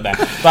would never put it there.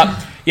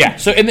 But yeah,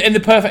 so in the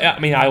perfect, I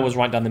mean, I always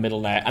write down the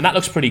middle there, and that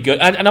looks pretty good.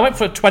 And I went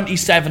for a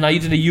 27. I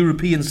did a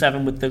European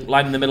 7 with the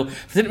line in the middle.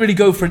 I didn't really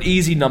go for an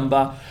easy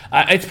number.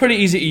 It's pretty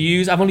easy to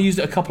use. I've only used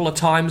it a couple of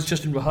times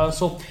just in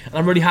rehearsal, and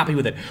I'm really happy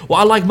with it. What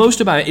I like most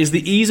about it is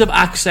the ease of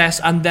access,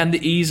 and then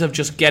the ease of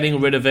just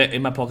getting rid of it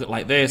in my pocket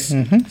like this.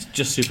 It's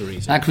just super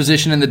easy.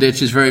 Acquisition in the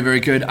ditch is very, very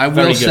good. I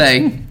Very will good.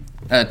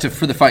 say,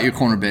 for the Fight Your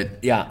Corner bit,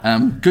 Yeah.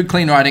 good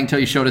clean writing till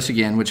you showed us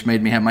again, which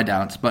made me have my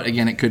doubts. But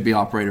again, it could be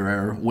operator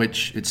error,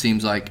 which it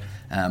seems like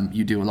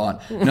you do a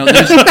lot. No,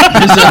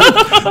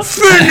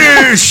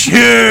 Finish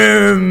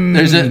him!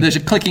 there's a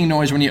clicking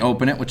noise when you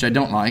open it, which I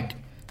don't like.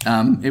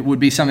 It would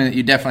be something that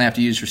you definitely have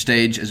to use for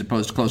stage as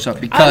opposed to close up I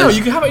because don't know,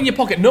 you can have it in your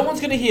pocket. No one's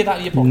going to hear that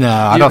in your pocket. No,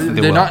 I don't think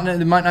they will.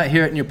 They might not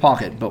hear it in your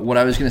pocket, but what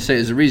I was going to say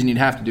is the reason you'd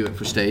have to do it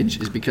for stage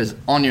is because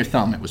on your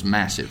thumb it was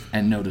massive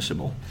and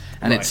noticeable,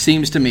 and Right. it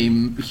seems to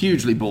me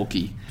hugely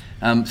bulky.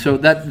 So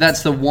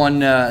that's the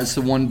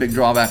one big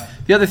drawback.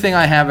 The other thing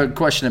I have a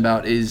question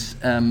about is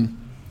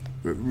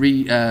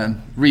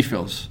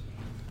refills.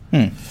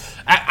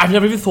 I've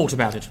never even thought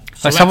about it.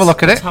 So Let's have a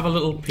look at let's it. have a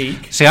little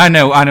peek. See, I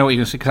know what you're going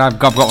to say, because I've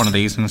got one of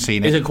these and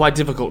seen Is it. it quite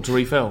difficult to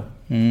refill?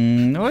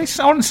 Well,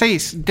 I wouldn't say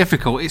it's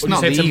difficult. It's Would you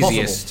not say the it's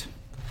impossible? easiest.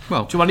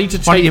 Well, Do I need to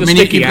Well, take I the mean,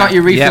 sticky you've got out?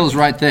 your refills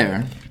right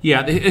there.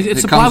 Yeah, it's It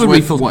supply comes with with,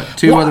 refills. what,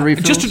 two other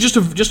refills?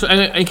 Just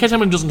in case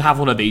anyone doesn't have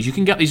one of these, you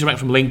can get these direct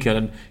from Lincoln,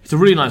 and he's a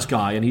really nice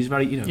guy, and he's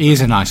very, he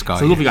is a nice guy.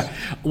 he's a lovely guy.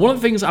 One of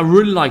the things I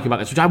really like about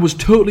this, which I was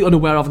totally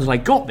unaware of until I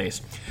got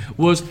this,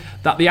 was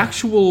that the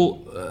actual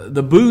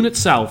the boon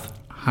itself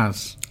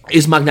Has.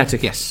 is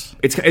magnetic. Yes.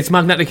 It's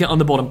magnetic on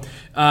the bottom,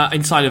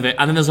 inside of it,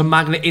 and then there's a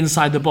magnet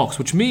inside the box,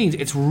 which means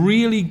it's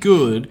really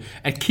good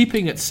at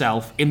keeping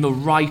itself in the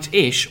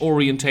right-ish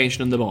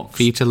orientation in the box.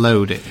 For you to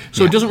load it.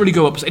 So it doesn't really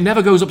go up. It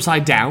never goes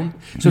upside down.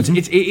 So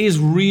it is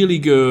really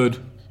good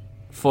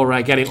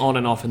for getting on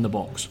and off in the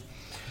box.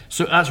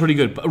 So that's really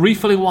good. But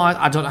refilling wise,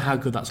 I don't know how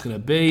good that's going to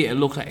be. It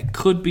looks like it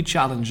could be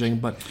challenging,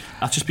 but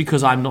that's just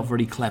because I'm not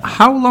very clever.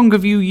 How long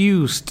have you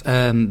used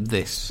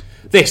this?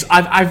 This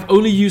I've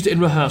only used it in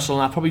rehearsal,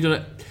 and I've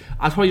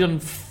probably done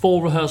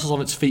 4 rehearsals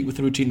on its feet with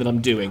the routine that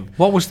I'm doing.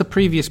 What was the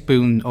previous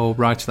boon or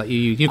writer that you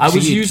used? I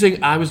was using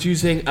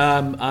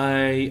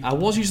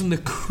the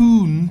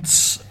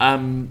Kuntz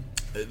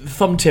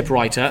thumb tip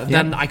writer.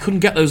 Then I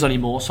couldn't get those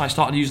anymore, so I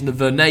started using the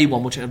Vernet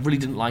one, which I really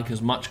didn't like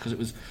as much because it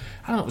was,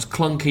 I don't know, it was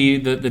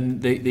clunky.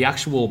 The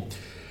actual,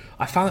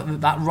 I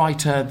found that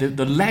writer,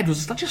 the lead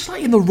was just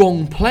like in the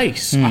wrong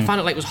place. I found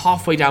it like it was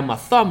halfway down my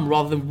thumb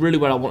rather than really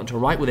where I wanted to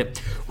write with it.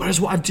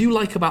 Whereas what I do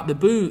like about the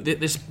boom,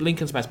 this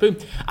Lincoln's Best boom,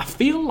 I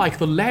feel like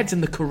the lead's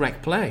in the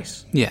correct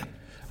place. Yeah.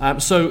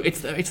 So it's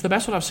the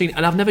best one I've seen,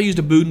 and I've never used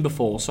a boon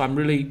before, so I'm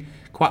really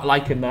quite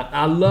liking that.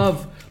 I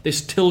love this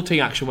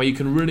tilting action where you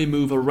can really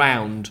move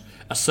around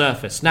a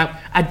surface. Now,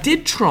 I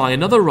did try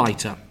another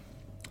writer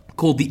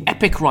called the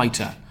Epic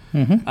Writer.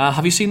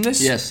 Have you seen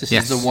this? Yes, this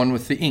Yes. is the one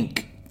with the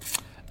ink.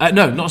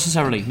 No, not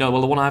necessarily. No, well,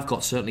 the one I've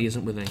got certainly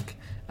isn't with ink.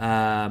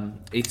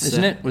 It's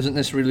Isn't it? Wasn't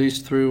this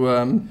released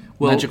through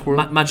Magic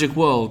World? Magic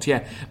World,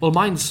 yeah. Well,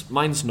 mine's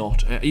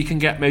not. Maybe you can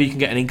get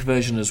an ink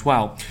version as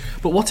well.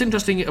 But what's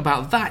interesting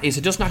about that is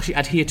it doesn't actually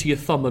adhere to your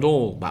thumb at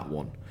all.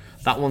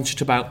 That one's just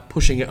about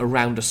pushing it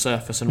around a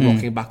surface and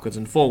rocking backwards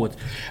and forwards.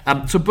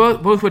 So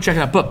both we're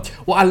checking out. But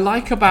what I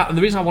like about, and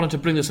the reason I wanted to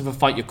bring this up for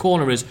Fight Your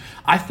Corner is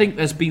I think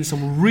there's been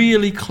some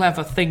really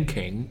clever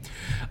thinking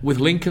with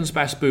Lincoln's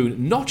Best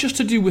Boon, not just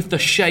to do with the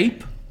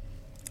shape,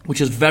 which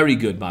is very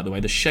good, by the way.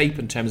 The shape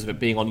in terms of it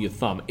being on your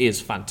thumb is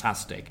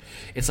fantastic.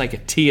 It's like a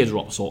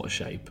teardrop sort of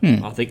shape,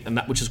 I think, and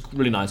which is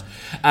really nice.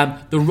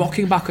 The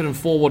rocking backward and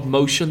forward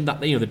motion,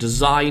 that the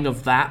design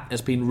of that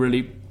has been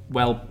really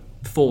well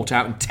thought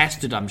out and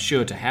tested, I'm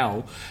sure, to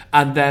hell.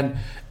 And then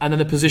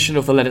the position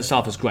of the lead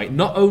itself is great.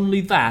 Not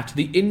only that,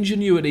 the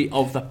ingenuity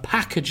of the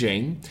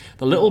packaging,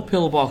 the little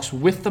pillbox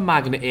with the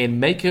magnet in,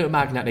 making it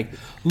magnetic,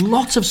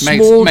 lots of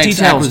small makes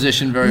details.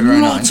 acquisition very,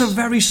 very lots nice. of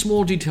very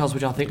small details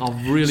which I think are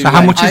really. So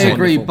how much I is it?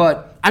 agree, wonderful.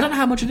 but I don't know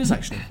how much it is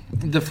actually.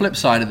 the flip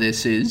side of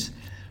this is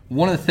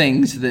one of the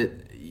things that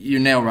your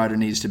nail writer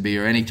needs to be,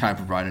 or any type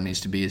of writer needs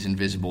to be, is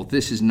invisible.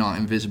 This is not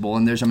invisible,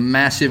 and there's a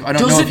massive. I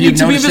don't Does know it if you've need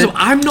to be noticed invisible?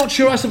 it. I'm not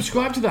sure I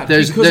subscribe to that.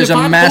 There's because if a I'm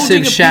holding massive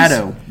a piece-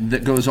 shadow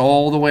that goes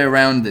all the way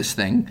around this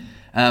thing,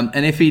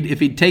 and if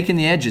he'd taken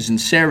the edges and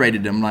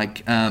serrated them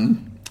like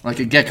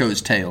a gecko's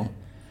tail,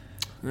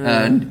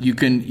 you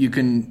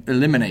can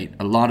eliminate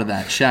a lot of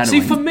that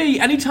shadowing. See, for me,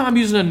 anytime I'm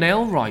using a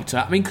nail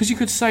writer, I mean, because you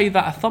could say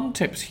that a thumb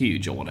tip's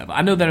huge or whatever.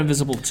 I know they're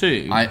invisible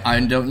too.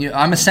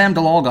 I'm a Sam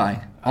DeLaw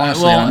guy.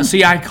 Honestly,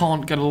 see, I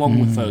can't get along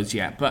with those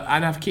yet, but I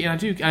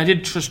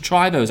did just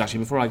try those actually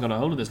before I got a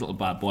hold of this little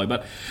bad boy.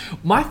 But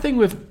my thing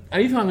with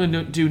anything I'm going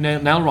to do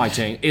nail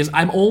writing is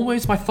my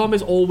thumb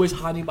is always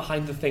hiding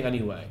behind the thing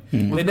anyway.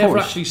 They never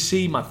actually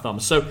see my thumb,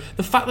 so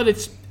the fact that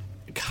it's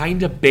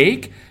kind of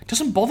big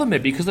doesn't bother me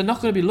because they're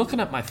not going to be looking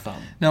at my thumb.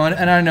 No,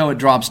 and I know it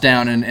drops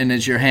down, and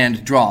as your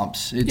hand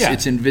drops,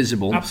 it's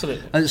invisible.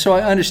 Absolutely. So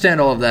I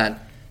understand all of that.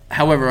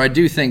 However, I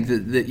do think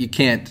that you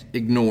can't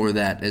ignore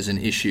that as an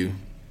issue.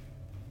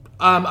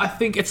 I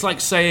think it's like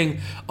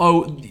saying,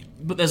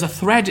 but there's a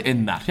thread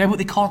in that. Yeah, but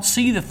they can't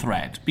see the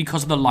thread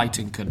because of the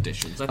lighting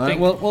conditions. I think.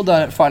 Well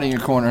done at Fighting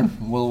Your Corner.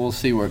 We'll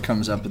see where it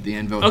comes up at the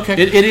end vote.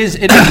 Okay. It is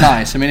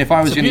nice. I mean, if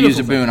I was going to use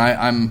a boon,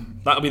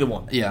 that'll be the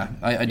one. Yeah,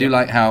 I do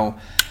like how.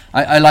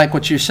 I like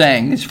what you're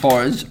saying as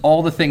far as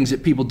all the things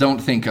that people don't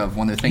think of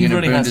when they're thinking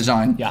of boon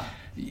design. Yeah.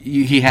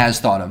 He has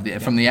thought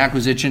of from the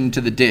acquisition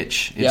to the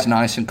ditch. It's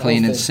nice and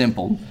clean and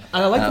simple.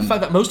 And I like the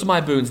fact that most of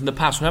my boons in the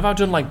past, whenever I've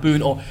done like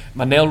boon or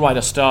my nail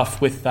writer stuff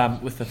with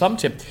the thumb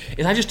tip,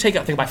 is I just take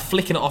that thing by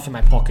flicking it off in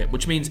my pocket,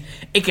 which means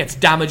it gets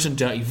damaged and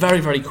dirty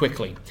very, very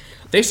quickly.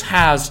 This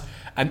has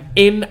an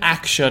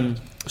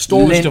in-action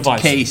storage lint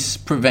device. Case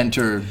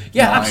preventer.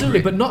 Yeah,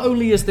 absolutely. But not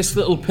only is this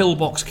little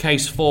pillbox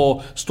case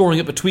for storing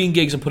it between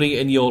gigs and putting it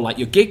in your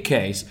gig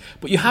case,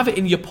 but you have it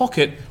in your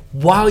pocket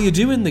while you're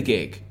doing the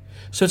gig.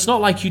 So it's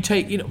not like you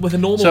take, with a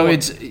normal. So I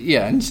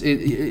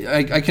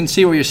can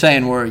see what you're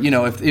saying. Where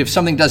if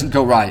something doesn't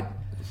go right,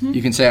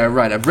 you can say, all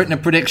right, I've written a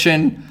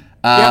prediction,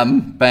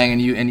 bang,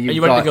 and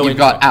you've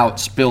got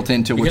outs built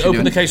into what you're doing. You can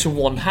open the case with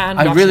one hand.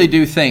 I really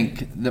do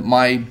think that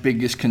my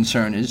biggest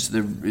concern is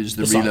the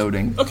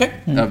reloading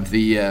of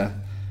the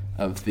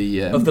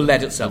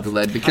lead itself. Of the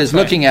lead, because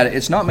looking at it,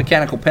 it's not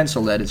mechanical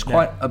pencil lead. It's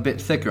quite a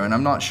bit thicker, and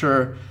I'm not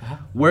sure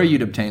where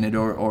you'd obtain it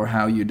or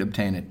how you'd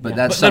obtain it. But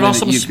that's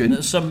something that you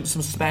could. Some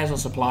spares are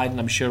supplied, and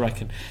I'm sure I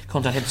can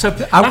contact him. So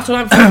that's what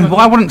I'm thinking. Well,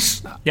 I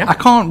wouldn't. Yeah? I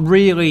can't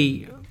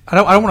really. I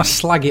don't want to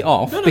slag it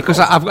off because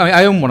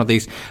I own one of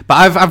these, but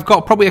I've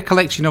got probably a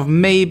collection of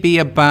maybe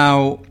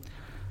about,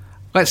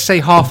 let's say,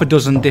 half a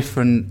dozen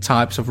different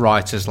types of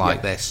writers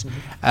like this.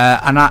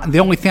 And the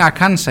only thing I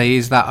can say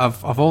is that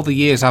of all the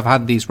years I've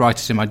had these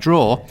writers in my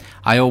drawer,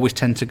 I always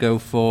tend to go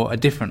for a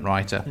different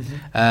writer.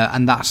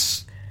 And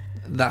that's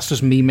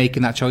just me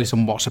making that choice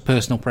on what's a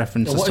personal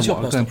preference. What is your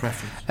personal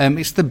preference?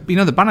 It's the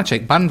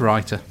Banachek band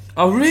writer.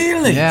 Oh,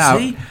 really? Yeah.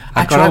 See,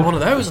 I tried one of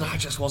those and I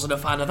just wasn't a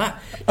fan of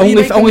that.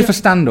 Only for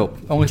stand-up.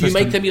 Do you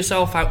make them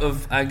yourself out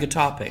of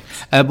guitar picks?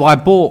 Well, I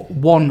bought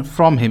one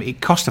from him.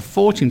 It cost a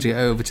fortune to get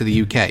over to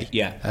the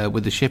UK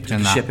with the shipping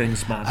and that.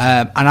 Shipping's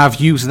mad. And I've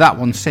used that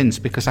one since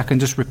because I can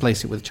just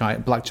replace it with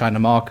black China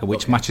marker,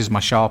 which matches my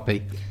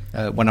Sharpie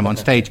when I'm on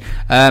stage.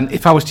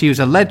 If I was to use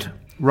a lead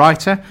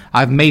writer,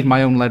 I've made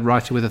my own lead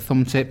writer with a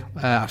thumb tip.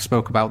 I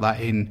spoke about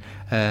that in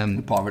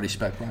the Poverty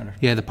Spec Writer.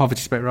 Yeah, the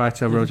Poverty Spec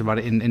Writer. I wrote about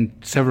it in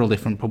several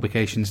different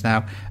publications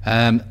now.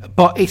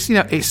 But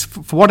it's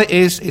for what it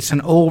is. It's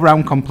an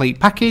all-round complete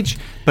package,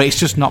 but it's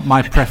just not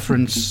my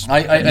preference.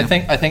 I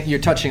think you're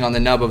touching on the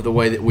nub of the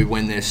way that we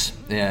win this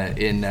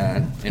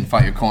in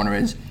Fight Your Corner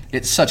is.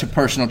 It's such a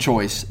personal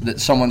choice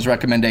that someone's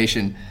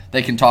recommendation,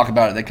 they can talk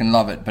about it, they can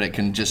love it, but it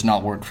can just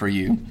not work for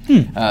you.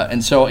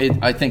 And so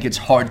I think it's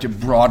hard to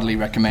broadly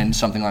recommend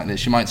something like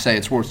this. You might say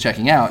it's worth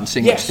checking out and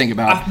seeing what you think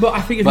about it. But I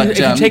think if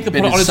you take the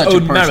product on its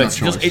own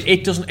merits,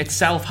 it doesn't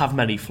itself have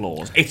many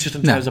flaws. It's just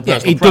in terms of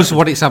personal preference. Does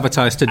what it's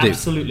advertised to do.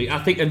 Absolutely. I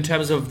think in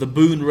terms of the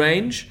boon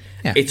range,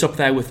 it's up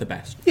there with the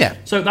best. Yeah.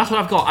 So that's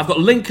what I've got. I've got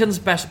Lincoln's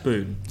best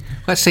boon.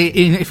 Let's say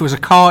if it was a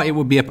car, it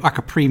would be like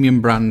a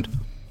premium brand.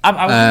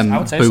 I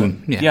would say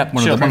boon. So. Yeah,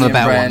 one of the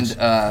better ones.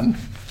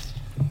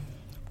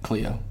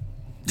 Clio.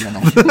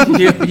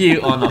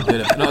 You are not a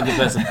good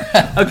person.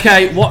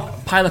 Okay,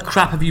 what pile of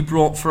crap have you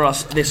brought for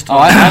us this time?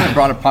 I haven't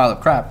brought a pile of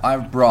crap.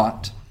 I've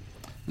brought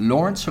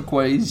Lawrence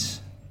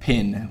Hauquet's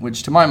Pin,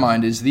 which to my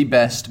mind is the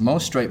best,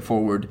 most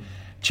straightforward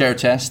chair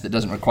test that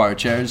doesn't require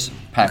chairs,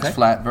 packs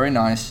flat, very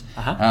nice,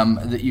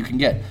 that you can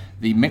get.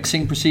 The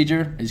mixing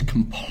procedure is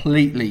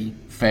completely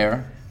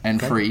fair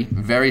and free,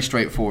 very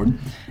straightforward,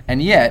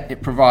 and yet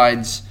it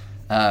provides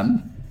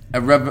a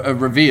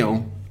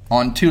reveal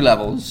on two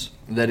levels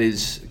that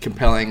is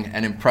compelling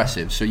and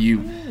impressive. So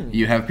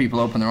you have people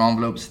open their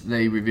envelopes,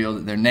 they reveal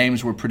that their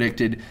names were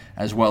predicted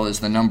as well as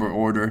the number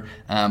order,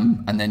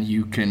 and then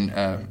you can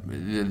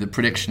the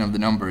prediction of the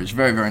number is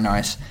very, very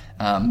nice.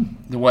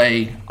 The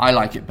way I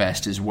like it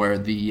best is where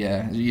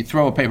you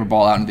throw a paper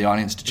ball out into the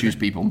audience to choose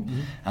people,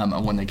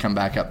 and when they come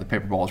back up, the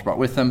paper ball is brought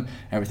with them,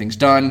 everything's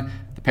done,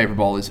 the paper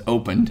ball is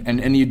opened,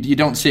 and you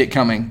don't see it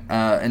coming,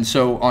 and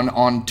so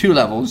on two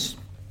levels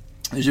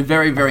there's a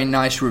very, very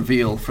nice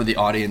reveal for the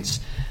audience.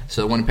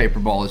 So when a paper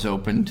ball is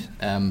opened,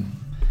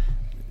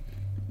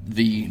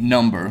 the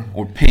number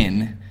or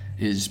pin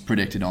is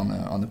predicted on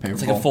the paper ball.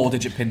 It's like a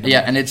 4-digit pin number.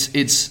 Yeah, and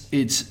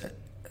it's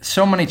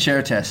so many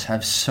chair tests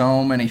have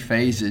so many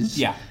phases.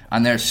 Yeah.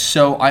 And they're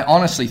so, I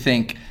honestly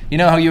think, you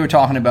know how you were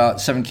talking about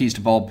 7 keys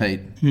to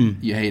Baldpate?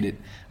 You hate it.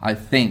 I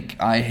think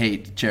I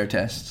hate chair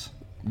tests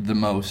the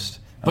most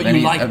But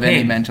you like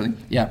Pin. mentally.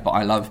 Yeah, but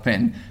I love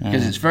Pin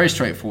because it's very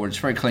straightforward. It's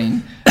very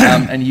clean,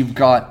 and you've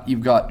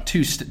got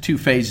two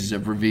phases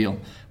of reveal,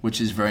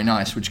 which is very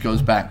nice. Which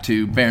goes back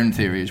to Bairn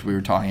theory, as we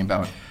were talking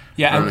about.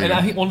 Yeah, and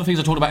I think one of the things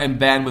I talked about in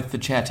Bairn with the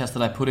chair test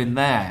that I put in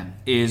there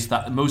is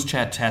that most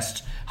chair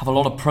tests have a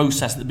lot of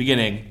process at the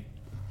beginning.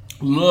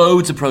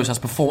 Loads of process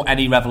before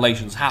any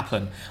revelations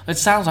happen. It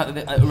sounds like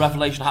a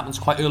revelation happens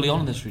quite early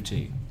on in this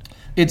routine.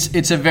 It's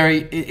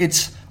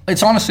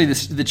honestly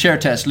the chair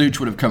test Luch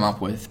would have come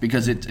up with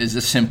because it is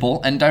a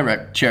simple and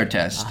direct chair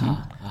test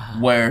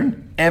where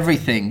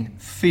everything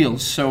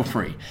feels so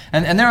free.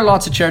 And there are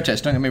lots of chair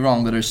tests, don't get me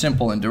wrong, that are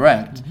simple and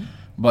direct,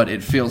 but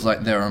it feels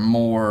like there are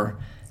more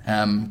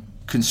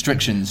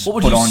constrictions put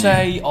on you. What would you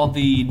say are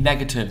the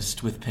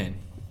negatives with Pin?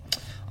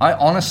 I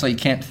honestly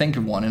can't think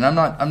of one, and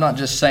I'm not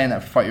just saying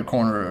that for Fight Your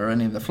Corner or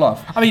any of the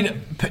fluff. I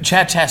mean,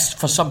 chair tests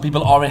for some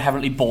people are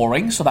inherently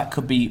boring, so that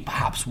could be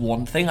perhaps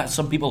one thing. Like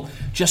some people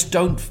just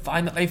don't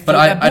find that they feel. But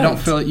I don't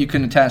feel that you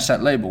can attach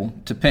that label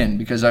to Pin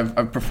because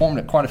I've performed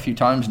it quite a few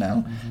times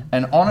now,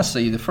 and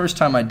honestly, the first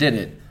time I did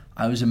it,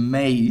 I was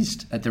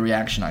amazed at the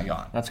reaction I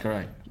got. That's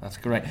great. That's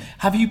great.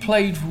 Have you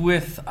played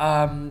with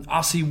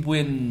RC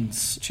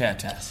Wynn's chair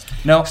test?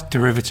 No. It's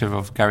derivative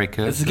of Gary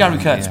Kurtz. It's the Gary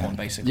Kurtz one,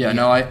 basically. Yeah,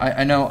 no,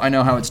 I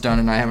know how it's done,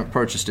 and I haven't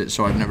purchased it,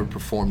 so I've never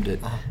performed it.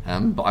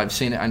 But I've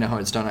seen it. I know how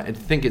it's done. I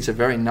think it's a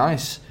very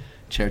nice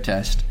chair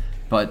test,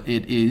 but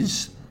it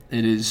is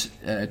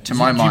to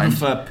my mind.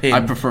 Prefer Pin?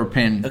 I prefer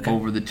Pin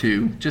over the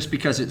two, just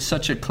because it's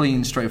such a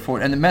clean,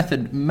 straightforward, and the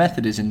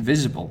method is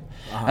invisible,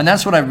 and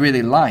that's what I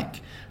really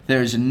like.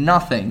 There's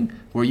nothing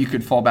where you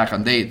could fall back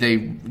on.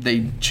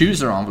 They choose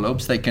their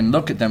envelopes. They can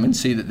look at them and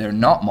see that they're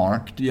not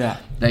marked. Yeah.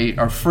 They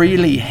are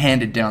freely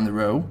handed down the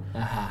row.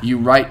 You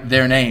write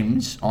their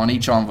names on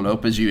each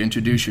envelope as you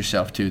introduce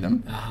yourself to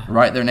them.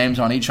 Write their names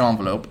on each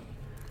envelope,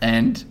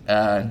 and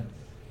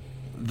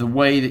the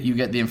way that you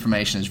get the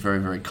information is very,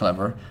 very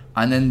clever.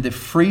 And then the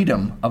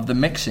freedom of the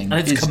mixing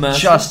is commercial.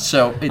 just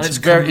so. It's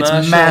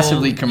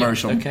massively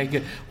commercial. Okay,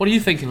 good. What are you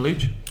thinking,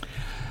 Luch?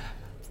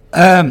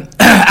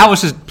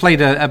 Alice has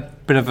played a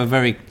bit of a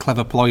very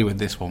clever ploy with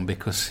this one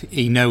because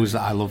he knows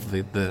that I love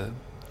the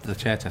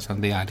chair test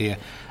and the idea.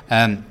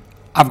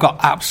 I've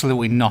got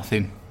absolutely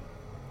nothing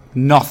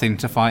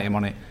to fight him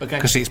on it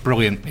because it's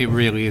brilliant. It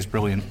really is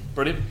brilliant.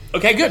 Brilliant.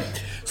 Okay, good.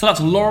 So that's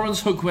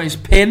Lawrence Hookway's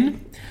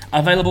Pin.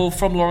 Available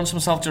from Lawrence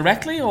himself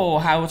directly, or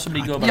how would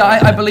somebody go about it?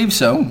 Yeah, I believe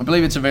so. I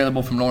believe it's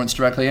available from Lawrence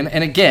directly. And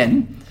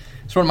again,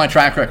 sort of my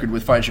track record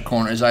with Fight Your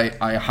Corner is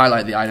I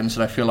highlight the items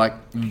that I feel like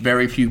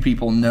very few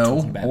people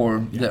know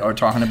that are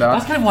talking about.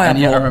 That's kind of why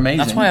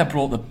I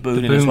brought the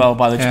boon in as well,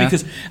 by the way,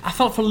 because I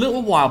felt for a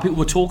little while people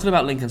were talking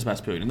about Lincoln's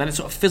best boon, and then it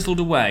sort of fizzled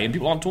away, and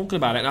people aren't talking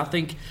about it, and I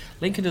think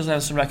Lincoln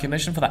deserves some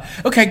recognition for that.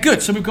 Okay,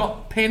 good. So we've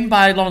got Pin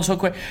by Lawrence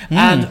Hookway,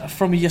 and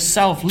from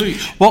yourself,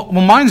 Luch. Well,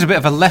 mine's a bit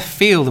of a left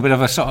field, a bit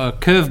of a sort of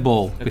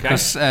curveball,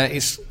 because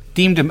it's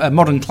deemed a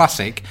modern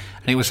classic,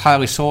 and it was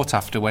highly sought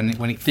after when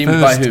it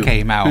first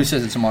came out. Who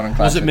says it's a modern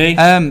classic? Was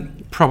it me?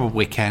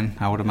 Probably Ken,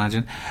 I would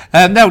imagine.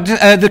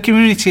 The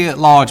community at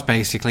large,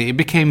 basically, it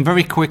became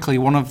very quickly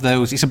one of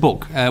those. It's a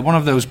book, one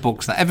of those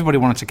books that everybody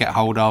wanted to get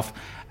hold of,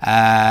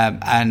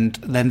 and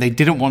then they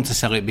didn't want to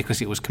sell it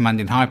because it was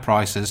commanding high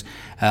prices.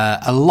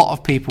 A lot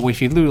of people,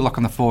 if you look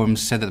on the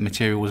forums, said that the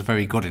material was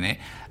very good in it,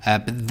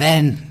 but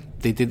then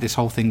they did this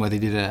whole thing where they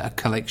did a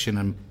collection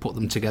and put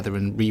them together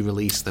and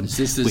re-released them. Is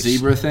this the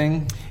zebra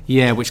thing?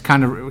 Yeah, which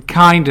kind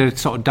of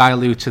sort of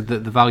diluted the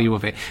value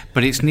of it.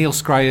 But it's Neil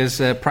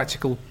Scryer's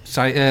Practical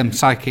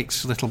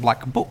Psychics little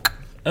black book.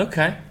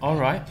 Okay, all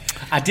right.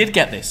 I did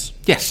get this.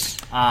 Yes,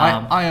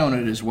 I own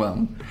it as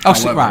well.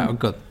 Right,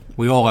 good.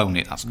 We all own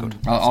it. That's good.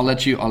 I'll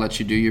let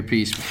you do your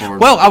piece before.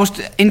 Well,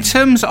 in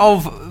terms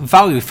of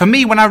value for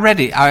me when I read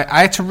it,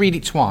 I had to read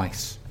it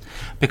twice.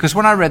 Because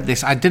when I read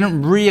this, I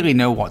didn't really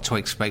know what to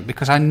expect,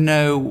 because I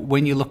know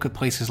when you look at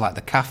places like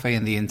the cafe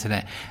and the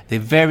internet, they're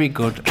very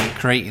good at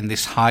creating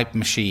this hype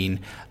machine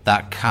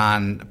that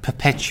can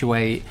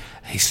perpetuate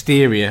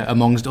hysteria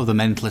amongst other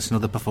mentalists and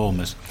other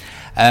performers.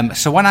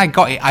 So when I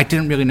got it, I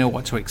didn't really know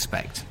what to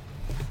expect.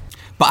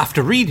 But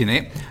after reading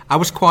it, I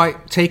was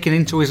quite taken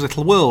into his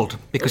little world,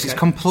 because it's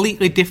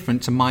completely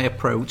different to my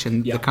approach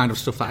and the kind of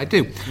stuff that I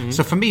do. Mm-hmm.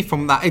 So for me,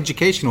 from that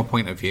educational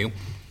point of view,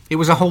 it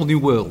was a whole new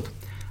world.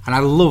 And I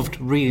loved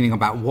reading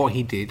about what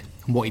he did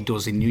and what he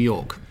does in New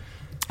York.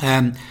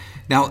 Now,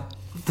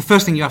 the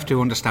first thing you have to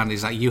understand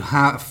is that you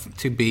have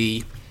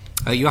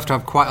to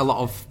have quite a lot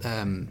of,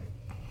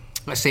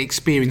 let's say,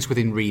 experience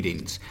within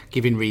readings,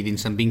 giving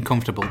readings and being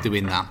comfortable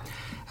doing that.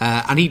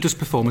 And he does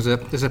perform as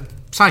a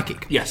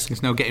psychic. Yes.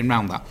 There's no getting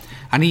around that.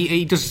 And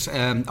he does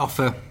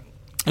offer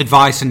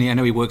advice, and I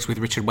know he works with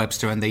Richard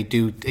Webster, and they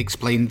do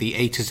explain the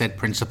A to Z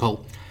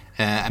principle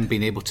and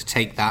being able to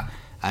take that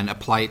and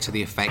apply it to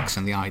the effects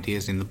and the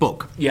ideas in the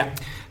book. Yeah.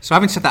 So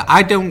having said that,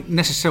 I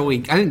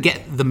didn't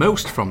get the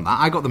most from that.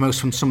 I got the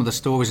most from some of the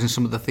stories and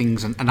some of the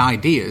things and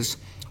ideas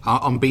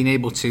on being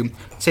able to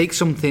take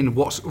something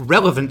what's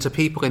relevant to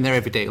people in their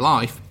everyday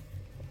life,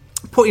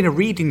 putting a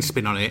reading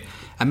spin on it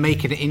and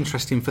making it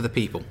interesting for the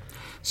people.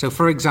 So,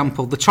 for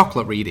example, the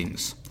chocolate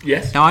readings.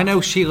 Yes. Now, I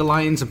know Sheila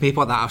Lyons and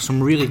people like that have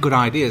some really good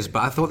ideas,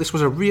 but I thought this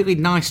was a really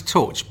nice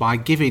touch by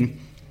giving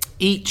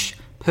each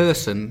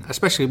person,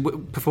 especially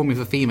performing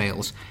for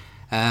females,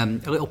 a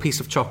little piece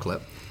of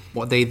chocolate,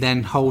 what they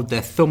then hold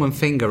their thumb and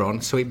finger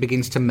on so it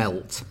begins to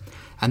melt,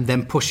 and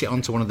then push it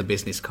onto one of the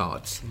business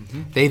cards.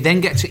 Mm-hmm. They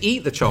then get to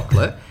eat the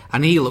chocolate,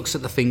 and he looks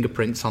at the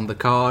fingerprints on the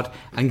card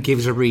and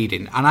gives a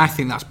reading, and I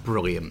think that's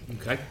brilliant.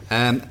 Okay.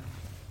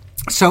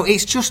 So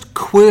it's just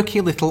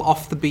quirky little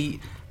off-the-beat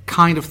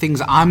kind of things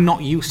that I'm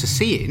not used to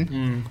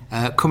seeing,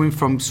 coming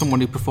from someone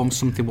who performs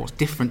something what's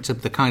different to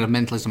the kind of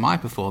mentalism I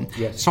perform.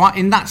 Yes. So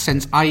in that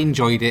sense, I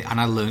enjoyed it,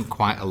 and I learned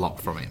quite a lot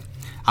from it.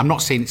 I'm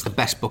not saying it's the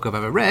best book I've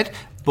ever read,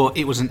 but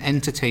it was an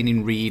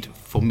entertaining read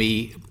for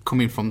me,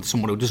 coming from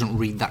someone who doesn't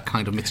read that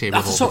kind of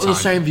material. That's sort of the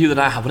same view that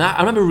I have. I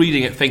remember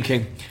reading it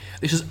thinking,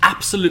 this is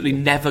absolutely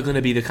never going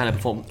to be the kind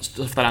of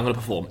stuff that I'm going to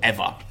perform,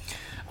 ever.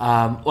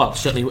 Well,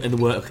 certainly in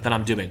the work that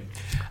I'm doing.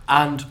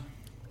 And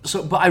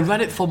so, but I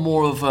read it for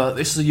more of a,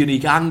 this is a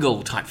unique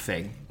angle type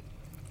thing.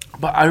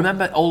 But I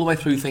remember all the way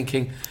through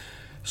thinking,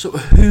 so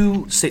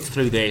who sits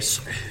through this?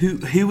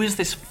 Who is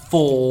this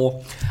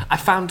for? I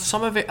found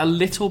some of it a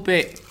little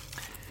bit,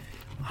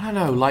 I don't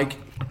know, like,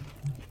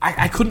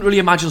 I couldn't really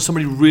imagine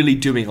somebody really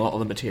doing a lot of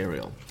the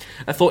material.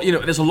 I thought,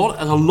 there's a lot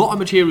of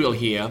material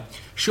here.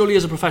 Surely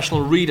as a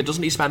professional reader,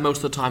 doesn't he spend most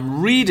of the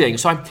time reading?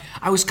 So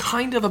I was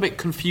kind of a bit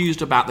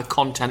confused about the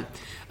content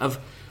of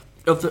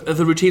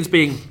the routines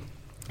being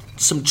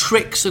some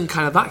tricks and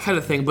kind of that kind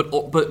of thing,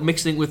 but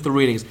mixing with the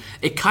readings.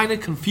 It kind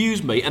of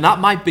confused me, and that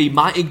might be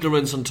my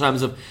ignorance in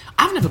terms of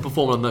I've never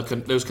performed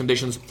on those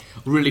conditions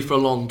really for a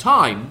long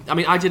time. I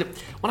mean, I did it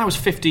when I was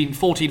 15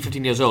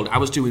 years old. I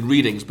was doing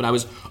readings, but I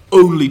was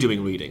only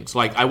doing readings.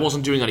 Like, I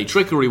wasn't doing any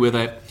trickery with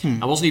it.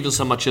 I wasn't even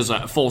so much as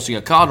forcing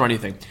a card or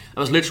anything. I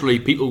was literally,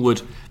 people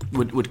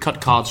would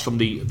cut cards from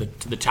the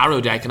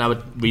tarot deck, and I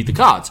would read the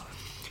cards.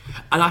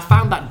 And I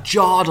found that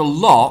jarred a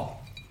lot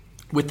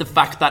with the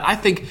fact that I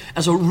think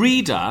as a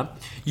reader,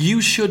 you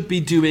should be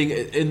doing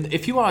it,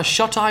 if you are a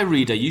shut-eye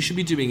reader, you should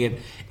be doing it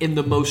in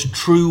the most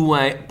true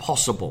way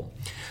possible.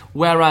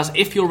 Whereas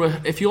if you're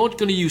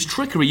going to use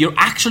trickery, you're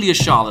actually a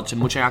charlatan,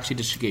 which I actually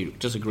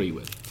disagree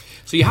with.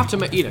 So you have to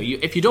make,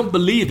 if you don't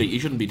believe it, you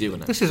shouldn't be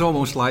doing it. This is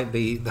almost like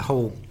the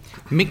whole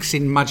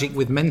mixing magic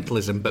with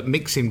mentalism, but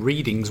mixing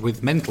readings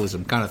with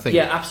mentalism kind of thing.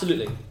 Yeah,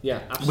 absolutely.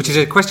 Which is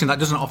a question that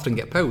doesn't often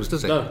get posed,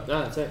 does it? No,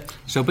 that's it.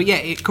 So, but yeah,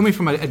 it's coming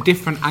from a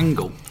different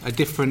angle, a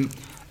different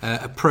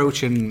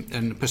approach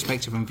and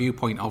perspective and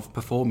viewpoint of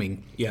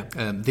performing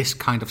this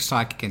kind of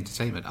psychic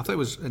entertainment. I thought it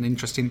was an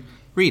interesting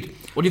read.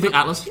 What do you think,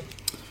 Atlas?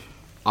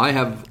 I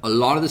have a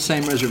lot of the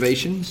same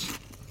reservations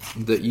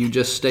that you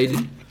just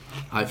stated.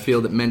 I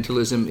feel that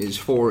mentalism is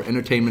for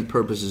entertainment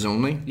purposes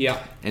only.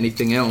 Yeah.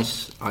 Anything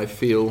else, I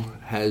feel,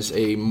 has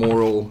a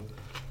moral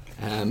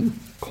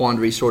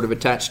quandary sort of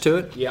attached to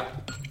it. Yeah.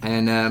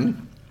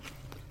 And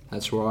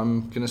that's where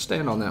I'm going to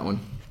stand on that one.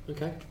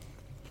 Okay.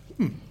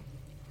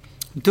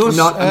 I'm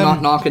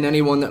not knocking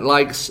anyone that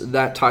likes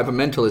that type of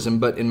mentalism,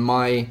 but in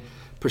my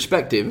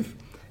perspective,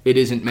 it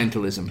isn't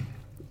mentalism.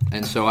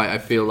 And so I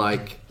feel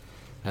like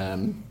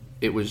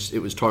it was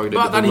targeted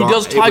but at the then wrong... he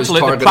does title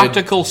it the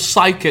Practical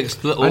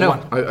Psychics Little I know.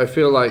 One. I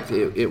feel like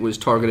it was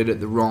targeted at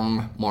the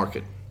wrong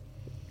market.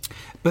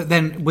 But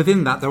then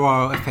within that, there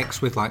are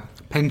effects with like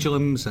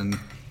pendulums and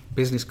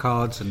business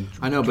cards and...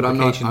 I know, but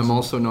I'm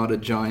also not a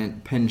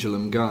giant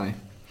pendulum guy.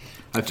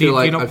 I Do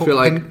feel you not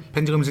like put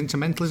pendulums into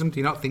mentalism? Do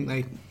you not think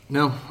they...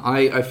 No,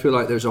 I feel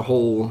like there's a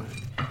whole...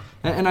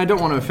 And I don't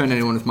want to offend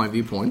anyone with my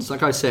viewpoints.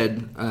 Like I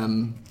said,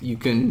 you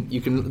can.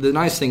 The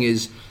nice thing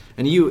is,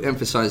 and you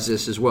emphasize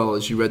this as well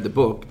as you read the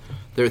book,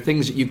 there are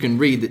things that you can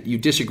read that you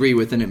disagree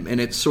with,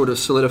 and it sort of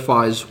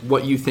solidifies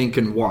what you think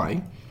and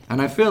why.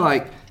 And I feel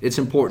like it's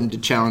important to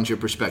challenge your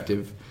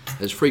perspective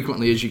as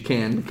frequently as you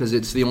can, because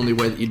it's the only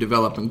way that you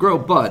develop and grow.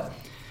 But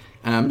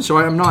so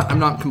I'm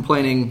not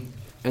complaining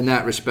in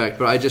that respect,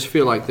 but I just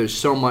feel like there's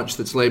so much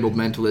that's labeled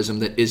mentalism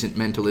that isn't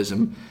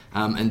mentalism,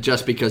 and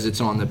just because it's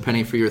on the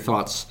Penny for Your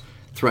Thoughts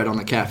thread on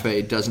the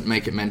cafe doesn't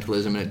make it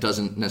mentalism, and it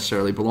doesn't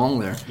necessarily belong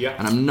there. Yeah.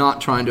 And I'm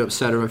not trying to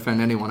upset or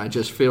offend anyone. I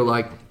just feel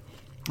like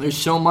there's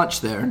so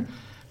much there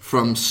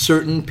from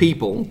certain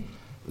people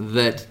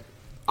that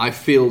I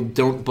feel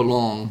don't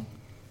belong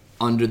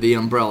under the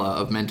umbrella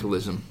of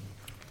mentalism.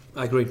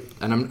 I agree.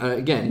 And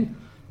I'm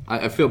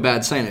I feel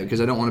bad saying it because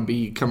I don't want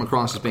to come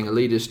across as being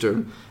elitist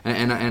or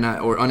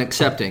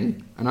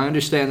unaccepting. And I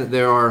understand that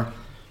there are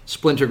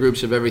splinter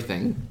groups of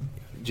everything.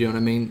 Do you know what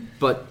I mean?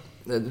 But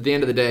at the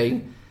end of the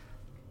day,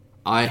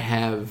 I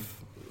have,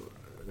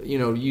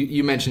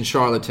 you mentioned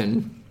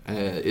charlatanism,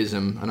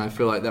 and I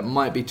feel like that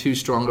might be too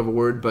strong of a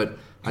word, but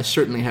I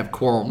certainly have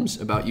qualms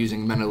about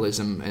using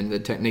mentalism and the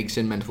techniques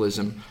in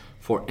mentalism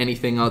for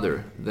anything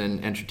other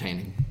than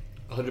entertaining.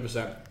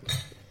 100%.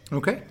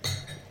 Okay.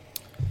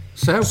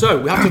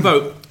 So we have to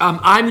vote.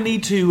 I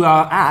need to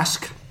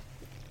ask,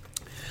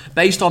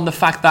 based on the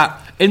fact that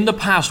in the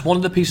past, one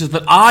of the pieces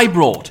that I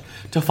brought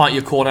to Fight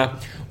Your Corner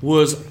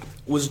was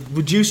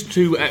reduced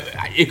to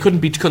it couldn't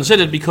be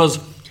considered because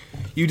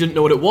you didn't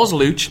know what it was,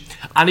 Luch.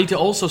 I need to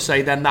also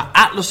say then that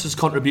Atlas's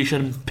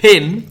contribution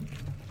pin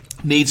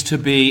needs to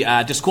be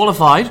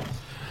disqualified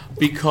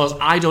because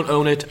I don't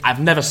own it, I've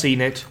never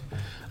seen it,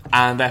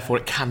 and therefore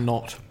it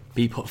cannot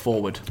be put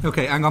forward.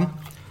 Okay, hang on.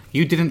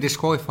 You didn't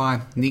disqualify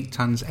Nick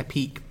Tan's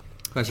Epique.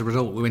 As a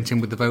result, we went in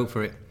with the vote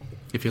for it.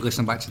 If you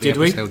listen back to the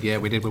episode, yeah,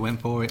 we did. We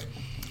went for it.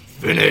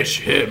 Finish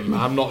him.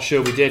 I'm not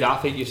sure we did. I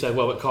think you said,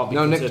 well, it can't be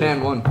No, Nick considered.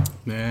 Tan won.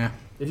 Yeah.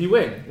 Did you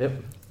win? Yep.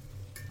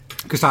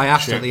 Because I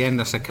asked at the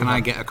end, I said, can I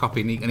get a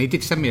copy, Nick? And he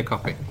did send me a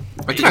copy.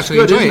 I did It's actually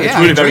good, enjoy isn't it. it? Yeah, It's I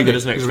really enjoyed very it. good,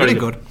 isn't it? It was It's really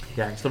very good.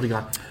 Yeah, it's lovely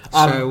guy.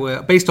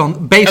 So based on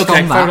okay, that,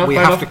 fair enough, we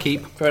fair have enough. to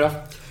keep. Fair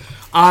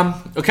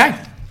enough. Okay.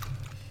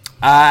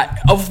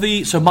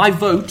 So my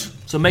vote.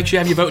 So make sure you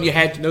have your vote in your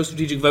head. No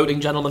strategic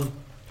voting, gentlemen.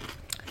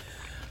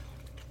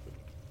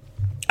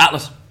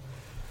 Atlas.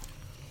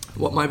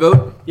 What, my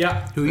vote?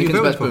 Yeah. Who are you Lincoln's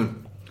voting best for?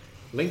 boon.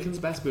 Lincoln's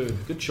best boon.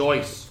 Good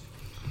choice.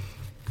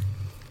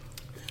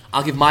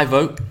 I'll give my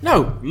vote.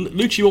 No,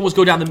 Lucci always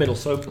go down the middle.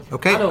 So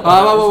Okay. I don't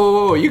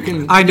Whoa. You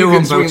can. I know you who can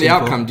I'm swing the voting for.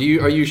 outcome.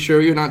 Are you sure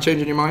you're not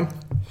changing your mind?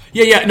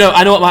 Yeah. No,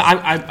 I know what my.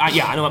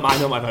 I know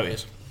what my vote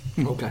is.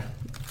 Okay.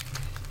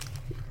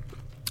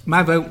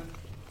 My vote,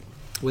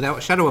 without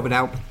a shadow of a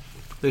doubt,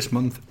 this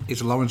month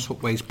is Lawrence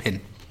Hookway's pin.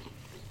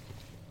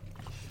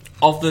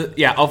 Of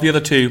the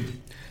other two,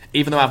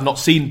 even though I've not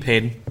seen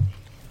Pin,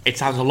 it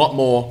sounds a lot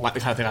more like the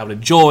kind of thing I would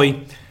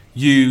enjoy,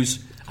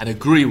 use, and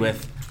agree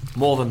with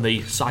more than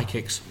the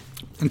psychics.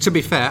 And to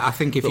be fair, I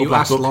think if Little you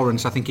black asked book.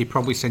 Lawrence, I think he'd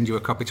probably send you a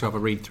copy to have a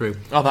read through.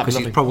 Oh, that'd be because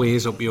lovely. it probably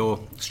is up your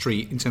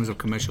street in terms of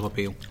commercial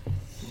appeal.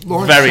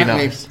 Lawrence Very sent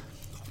nice.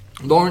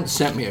 Lawrence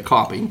sent me a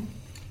copy,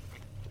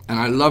 and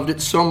I loved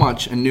it so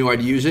much and knew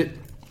I'd use it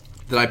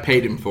that I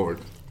paid him for it.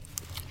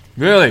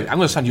 Really, I'm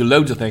going to send you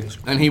loads of things.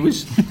 And he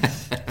was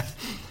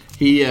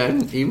he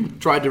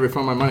tried to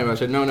refund my money, but I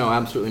said no,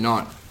 absolutely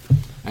not.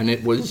 And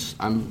it was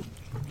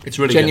It's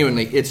really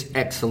genuinely it's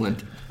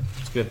excellent.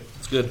 good.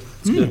 It's good.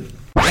 It's good.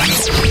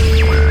 It's good.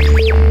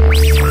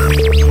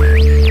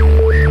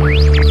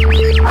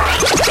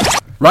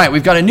 Right,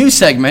 we've got a new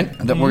segment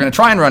that we're going to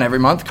try and run every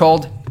month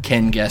called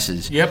Ken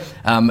Guesses. Yep.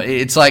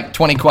 It's like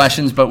 20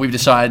 questions, but we've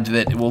decided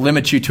that we'll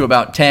limit you to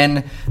about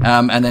 10,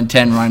 and then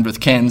 10 rhymed with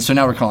Ken. So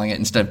now we're calling it,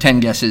 instead of 10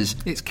 guesses,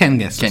 It's Ken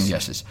Guesses. Ken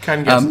Guesses.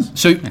 Ken Guesses.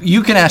 So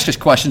you can ask us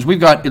questions. We've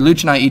got,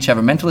 Luch and I each have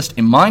a mentalist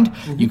in mind.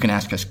 You can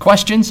ask us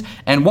questions,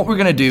 and what we're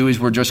going to do is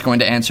we're just going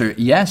to answer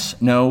yes,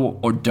 no,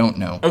 or don't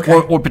know. Okay.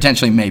 Or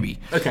potentially maybe.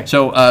 Okay.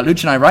 So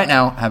Luch and I right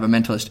now have a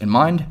mentalist in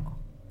mind.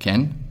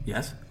 Ken,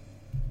 Yes.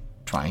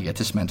 try and get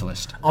this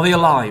mentalist. Are they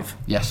alive?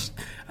 Yes.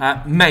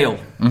 Male.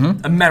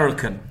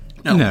 American.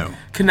 No.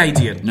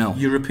 Canadian. No.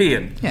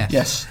 European. Yes.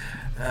 Yes.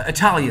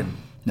 Italian.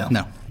 No.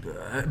 No.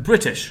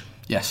 British.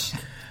 Yes.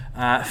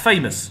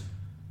 Famous.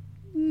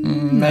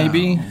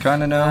 Maybe.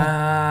 Kind of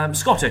no.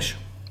 Scottish.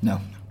 No.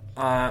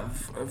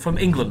 From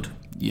England.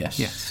 Yes.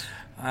 Yes.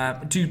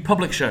 Do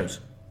public shows.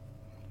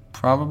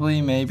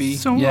 Probably. Maybe.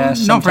 So,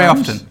 yes. not very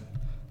sometimes.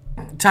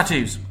 often.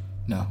 Tattoos.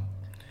 No.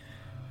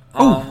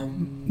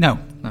 No.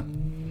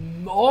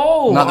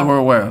 Oh. Not that we're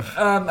aware of.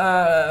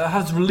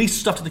 Has released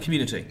stuff to the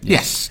community.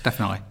 Yes,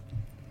 definitely.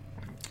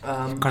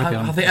 Gotta be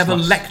on Have they this ever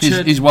list.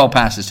 lectured? He's well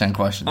past his 10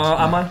 questions.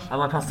 Am I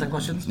past 10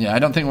 questions? Yeah, I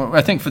don't think.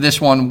 I think for this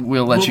one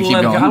we'll let you keep let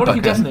it going. go. I want to but,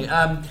 keep guessing it.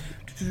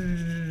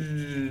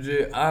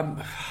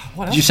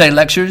 What else? did you say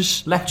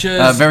lectures?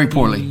 Lectures. Very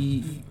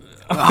poorly.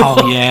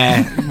 Oh,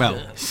 yeah.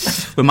 Well,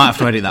 we might have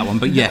to edit that one,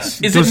 but yes.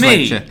 Is does it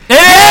me? lecture.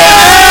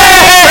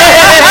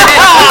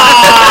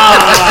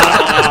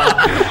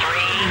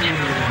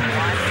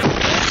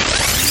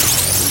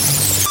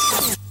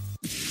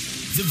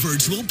 The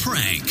virtual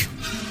prank.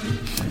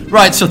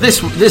 Right. So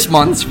this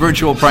month's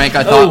virtual prank,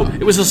 I Oh, thought.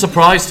 it was a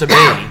surprise to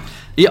me.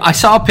 Yeah, I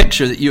saw a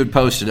picture that you had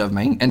posted of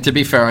me, and to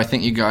be fair, I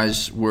think you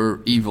guys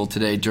were evil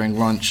today during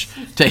lunch,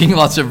 taking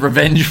lots of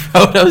revenge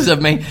photos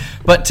of me.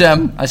 But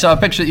I saw a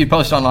picture that you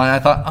posted online, and I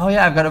thought, oh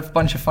yeah, I've got a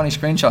bunch of funny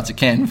screenshots of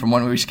Ken from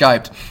when we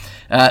Skyped.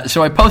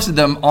 So I posted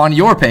them on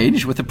your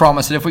page with the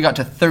promise that if we got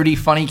to 30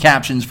 funny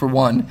captions for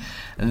one,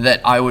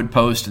 that I would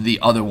post the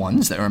other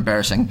ones that were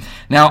embarrassing.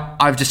 Now,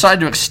 I've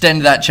decided to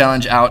extend that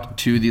challenge out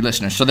to the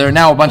listeners. So there are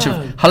now a bunch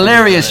of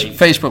hilarious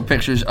Facebook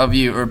pictures of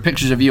you, or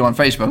pictures of you on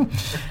Facebook.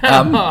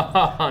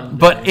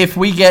 But if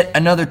we get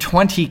another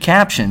 20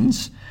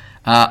 captions,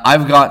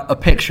 I've got a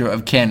picture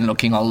of Ken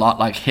looking a lot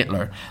like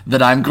Hitler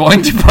that I'm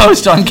going to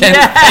post on Ken's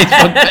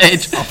Facebook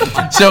page.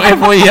 So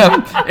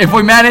if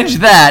we manage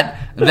that,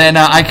 then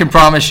I can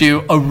promise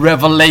you a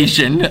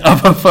revelation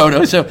of a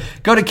photo. So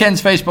go to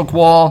Ken's Facebook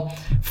wall,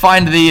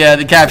 find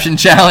the caption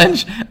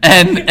challenge,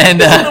 and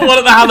The one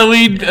at the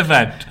Halloween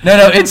event.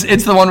 no,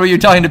 it's the one where you're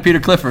talking to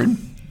Peter Clifford,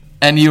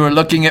 and you were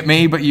looking at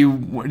me, but you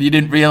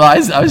didn't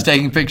realize I was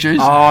taking pictures.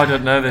 Oh, I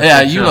don't know this.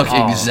 Yeah, picture. you look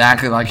Oh.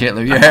 exactly like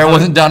Hitler. Your hair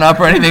wasn't done up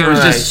or anything; it was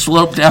Right. just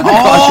sloped down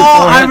across your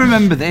Oh, forehead. I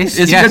remember this.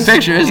 It's a Yes. good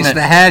picture, isn't It's it?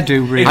 the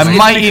hairdo, really. I It's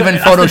might because- even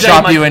that's the day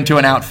Photoshop my- you into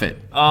an outfit.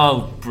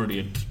 Oh,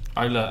 brilliant!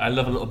 I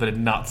love a little bit of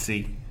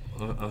Nazi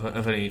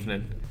of an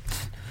evening.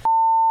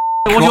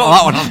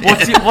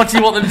 What do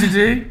you want them to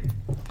do?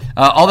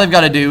 All they've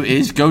got to do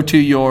is go to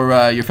your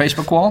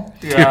Facebook wall,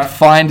 Yeah.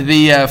 find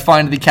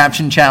the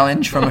caption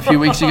challenge from a few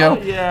weeks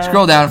ago, Yeah.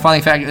 scroll down,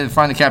 find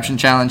the caption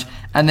challenge,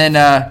 and then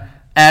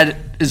add.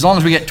 As long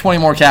as we get 20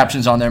 more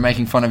captions on there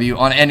making fun of you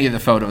on any of the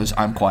photos,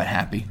 I'm quite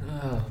happy.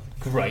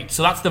 Great.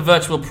 So that's the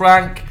virtual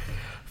prank.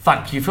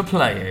 Thank you for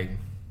playing.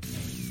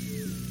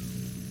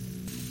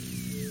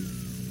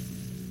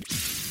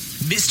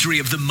 Mystery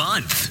of the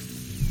month.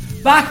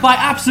 Back by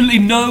absolutely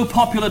no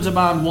popular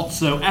demand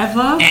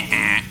whatsoever.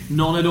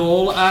 None at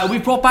all.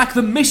 We've brought back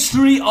the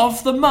mystery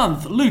of the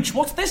month. Luch,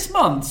 what's this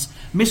month's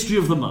mystery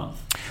of the month?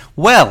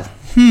 Well,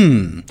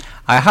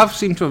 I have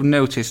seemed to have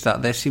noticed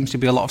that there seems to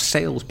be a lot of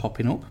sales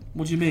popping up.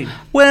 What do you mean?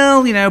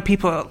 Well,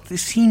 people, there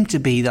seem to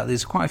be that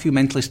there's quite a few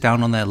mentalists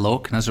down on their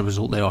luck, and as a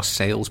result there are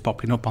sales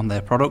popping up on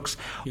their products,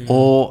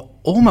 or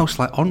almost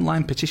like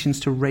online petitions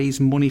to raise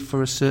money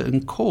for a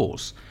certain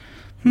cause.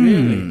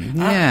 Really?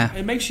 Yeah.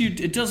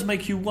 It does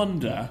make you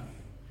wonder.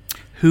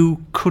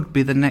 Who could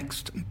be the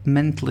next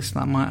mentalist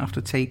that might have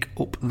to take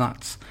up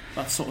that?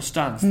 That sort of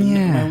stance.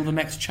 Yeah. Where will the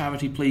next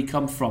charity plea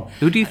come from?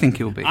 Who do you think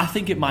it will be? I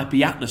think it might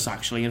be Atlas,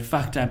 actually. In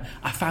fact,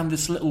 I found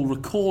this little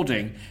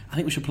recording. I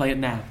think we should play it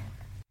now.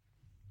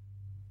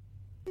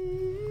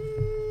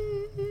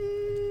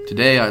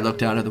 Today I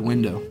looked out of the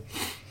window.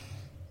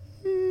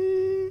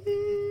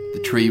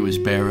 The tree was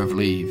bare of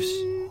leaves.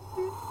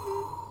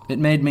 It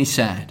made me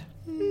sad.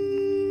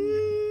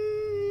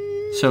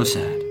 So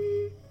sad.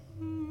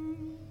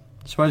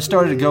 So I've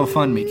started a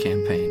GoFundMe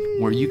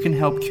campaign where you can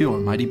help cure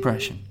my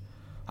depression.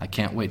 I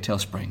can't wait till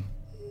spring.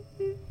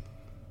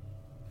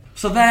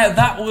 So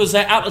that was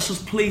Atlas's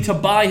plea to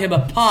buy him a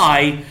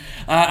pie,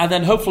 and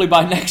then hopefully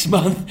by next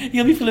month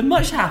he'll be feeling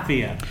much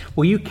happier.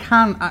 Well, you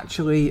can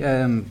actually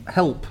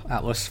help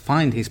Atlas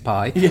find his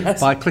pie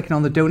by clicking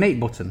on the donate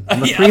button on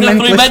the Yeah, Three the Three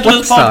Mentalist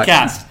Mentalist website.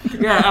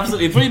 podcast. Yeah,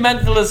 absolutely.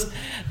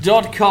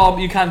 ThreeMentalist.com.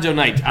 You can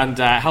donate and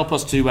help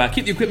us to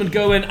keep the equipment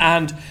going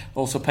and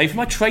also pay for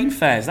my train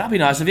fares. That'd be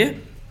nice of you.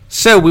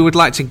 So we would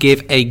like to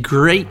give a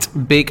great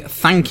big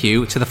thank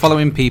you to the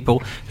following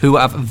people who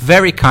have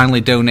very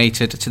kindly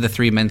donated to the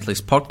Three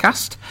Mentalist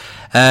podcast.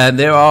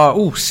 There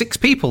are 6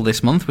 people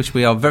this month, which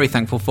we are very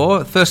thankful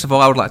for. First of all,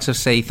 I would like to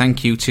say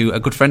thank you to a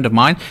good friend of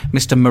mine,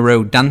 Mr.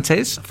 Moreau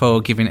Dantes, for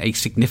giving a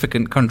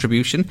significant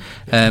contribution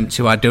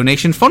to our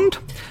donation fund.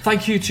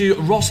 Thank you to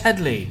Ross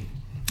Headley,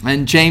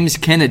 And James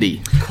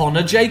Kennedy.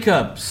 Connor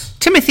Jacobs,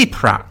 Timothy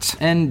Pratt.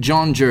 And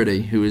John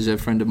Jurdy, who is a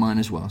friend of mine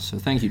as well. So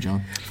thank you,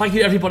 John. Thank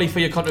you everybody for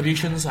your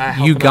contributions.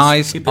 Helping You us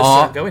guys keep this,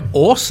 are going.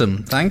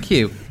 awesome. Thank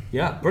you.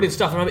 Yeah, brilliant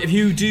stuff. And if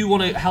you do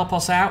want to help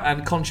us out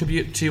and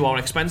contribute to our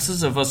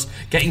expenses of us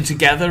getting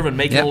together and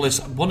making all this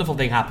wonderful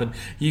thing happen,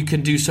 you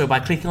can do so by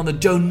clicking on the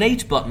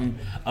donate button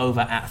over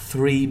at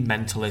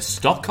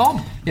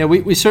 3mentalists.com. Yeah,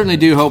 we certainly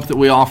do hope that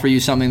we offer you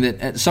something that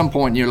at some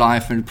point in your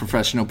life and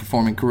professional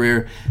performing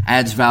career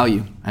adds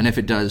value. And if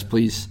it does,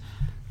 please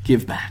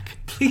give back.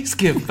 Please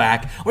give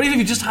back. Or even if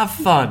you just have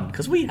fun,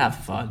 because we have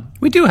fun.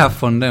 We do have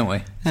fun, don't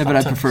we? Yeah, but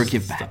I prefer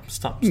give back.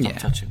 Stop Yeah.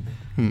 touching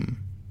me.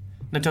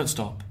 No, don't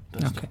stop.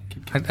 Don't Okay. stop.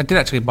 Keep- I did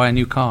actually buy a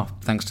new car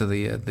thanks to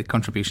the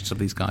contributions of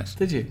these guys.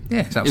 Did you?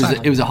 Yeah, it's It was,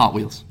 outside. it was a Hot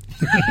Wheels.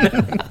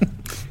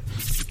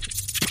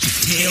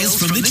 Tales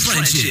from the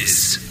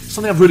trenches.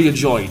 Something I've really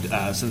enjoyed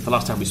since the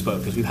last time we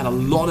spoke is we've had a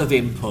lot of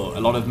input, a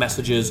lot of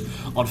messages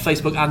on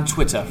Facebook and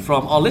Twitter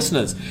from our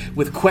listeners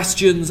with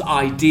questions,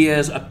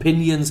 ideas,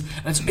 opinions.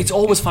 And it's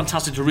always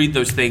fantastic to read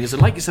those things.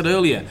 And like you said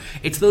earlier,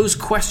 it's those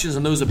questions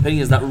and those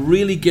opinions that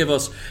really give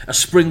us a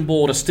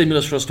springboard, a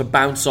stimulus for us to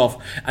bounce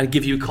off and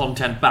give you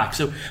content back.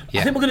 So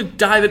I think we're going to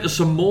dive into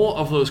some more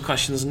of those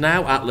questions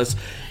now, Atlas.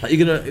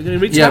 You're going to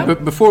read Yeah, some?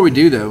 but before we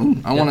do, though,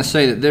 I want to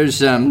say that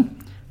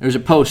there's a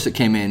post that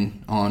came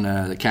in on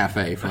the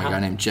cafe from a guy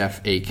named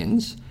Jeff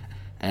Akins,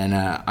 and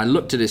I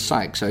looked at his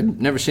site because I'd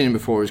never seen him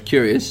before. I was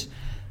curious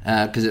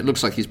because it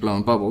looks like he's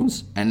blowing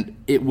bubbles, and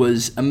it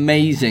was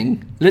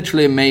amazing,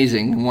 literally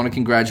amazing. I want to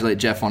congratulate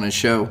Jeff on his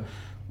show.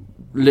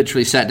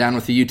 Literally sat down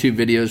with the YouTube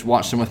videos,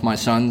 watched them with my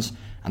sons,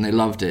 and they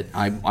loved it.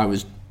 I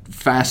was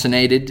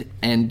fascinated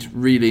and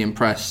really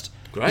impressed.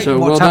 Great. So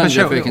What well type done, of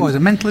show? Jeff Akins. What, is it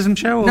a mentalism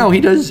show? Or? No,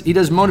 he does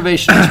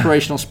motivational,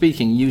 inspirational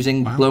speaking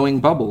using blowing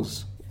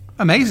bubbles.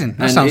 Amazing.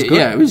 That And sounds good.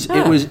 Yeah,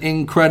 it was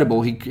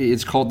incredible.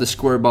 It's called The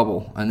Square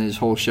Bubble, and his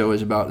whole show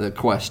is about the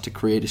quest to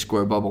create a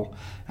square bubble,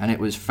 and it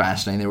was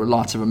fascinating. There were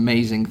lots of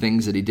amazing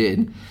things that he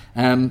did.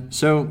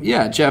 So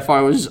yeah, Jeff,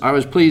 I was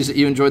pleased that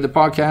you enjoyed the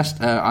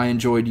podcast. I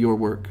enjoyed your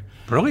work.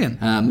 Brilliant.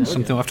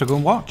 Something we'll have to go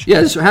and watch.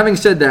 Yeah. So having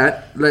said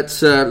that,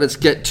 let's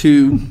get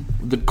to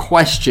the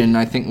question.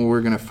 I think what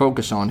we're going to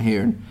focus on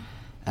here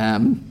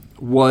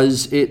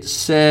it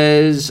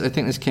says, I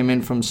think this came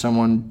in from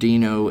someone,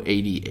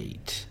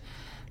 Dino88.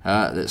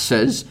 That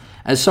says,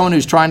 as someone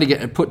who's trying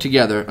to put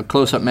together a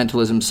close-up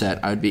mentalism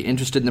set, I would be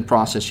interested in the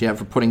process you have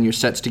for putting your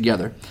sets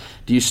together.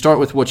 Do you start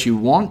with what you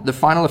want the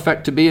final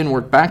effect to be and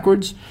work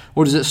backwards,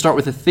 or does it start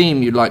with a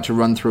theme you'd like to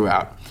run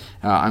throughout?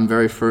 I'm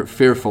very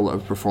fearful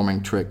of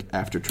performing trick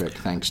after trick.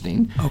 Thanks,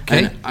 Dean.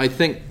 Okay. And I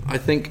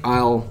think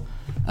I'll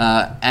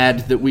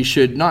add that we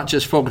should not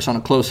just focus on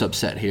a close-up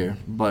set here,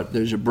 but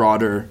there's a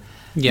broader,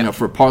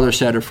 for a parlor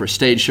set or for a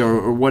stage show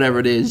or whatever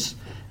it is,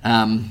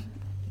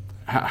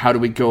 how do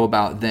we go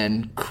about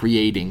then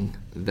creating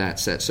that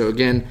set? So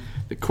again,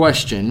 the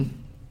question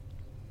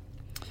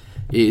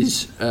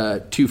is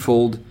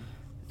twofold.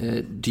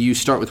 Do you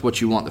start with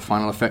what you want the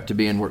final effect to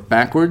be and work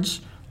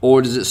backwards,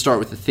 or does it start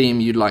with the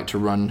theme you'd like to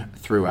run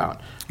throughout?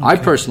 Okay. I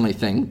personally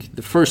think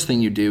the first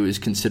thing you do is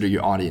consider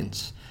your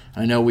audience.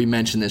 I know we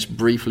mentioned this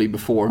briefly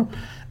before,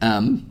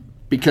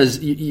 because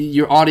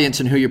your audience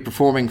and who you're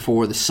performing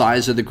for, the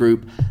size of the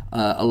group,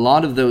 a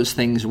lot of those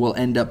things will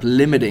end up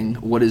limiting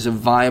what is a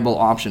viable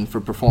option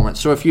for performance.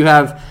 So if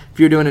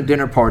you're doing a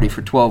dinner party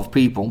for 12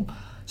 people,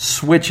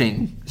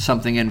 switching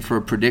something in for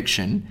a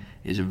prediction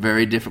is a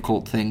very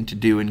difficult thing to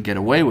do and get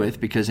away with,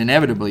 because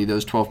inevitably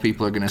those 12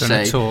 people are going to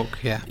say, talk,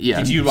 yeah.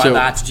 Did you write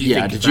that? Did you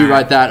think did you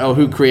write that? Oh,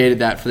 who created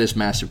that for this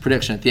massive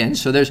prediction at the end?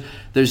 So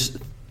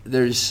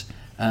there's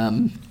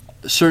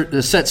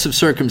sets of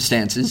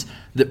circumstances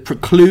that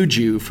preclude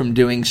you from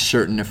doing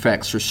certain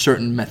effects or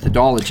certain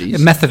methodologies.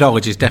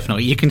 Methodologies,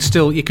 definitely. You can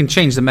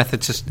change the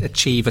method to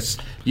achieve the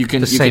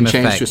same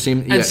effect.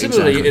 And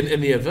similarly, in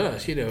the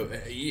averse,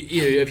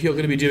 if you're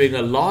going to be doing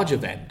a large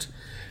event,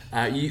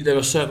 there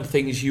are certain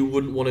things you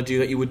wouldn't want to do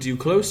that you would do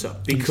closer,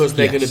 because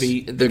they're going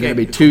to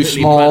be too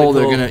small.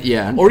 They're going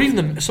to or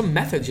even some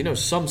methods,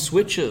 some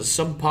switches,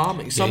 some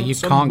palming. You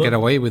can't get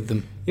away with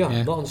them.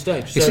 Not on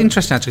stage. It's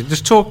interesting actually.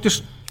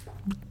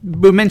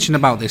 We mentioned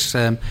about this.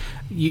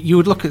 You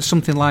would look at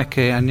something like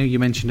I know you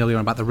mentioned earlier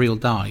about the real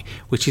die,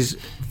 which is,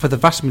 for the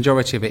vast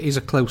majority of it, is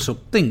a close-up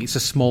thing. It's a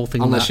small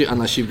thing,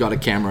 unless you've got a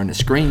camera and a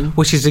screen.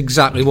 Which is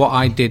exactly what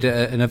I did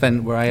at an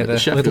event where I had a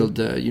Sheffield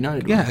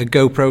United. Yeah, a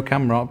GoPro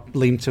camera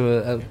linked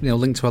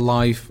to a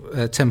live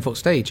 10-foot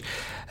stage.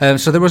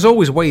 So there was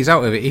always ways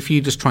out of it if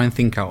you just try and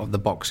think out of the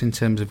box in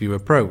terms of your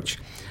approach.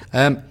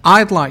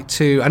 I'd like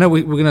to. I know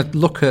we're going to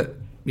look at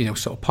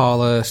sort of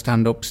parlour,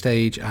 stand-up,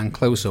 stage, and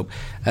close-up.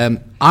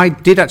 I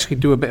did actually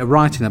do a bit of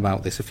writing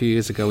about this a few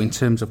years ago in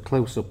terms of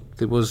close-up.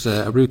 There was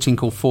a routine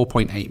called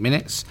 4.8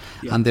 minutes,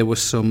 and there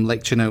was some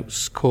lecture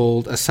notes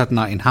called A Sad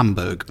Night in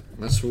Hamburg.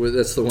 That's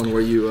the one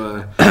where you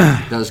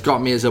that's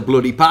got me as a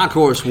bloody pack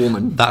horse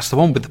woman. That's the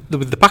one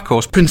with the pack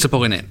horse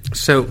principle in it.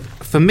 So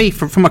for me,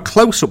 from a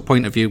close-up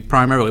point of view,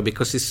 primarily,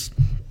 because this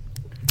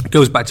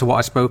goes back to what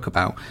I spoke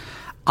about,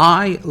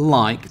 I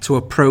like to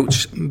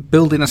approach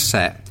building a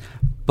set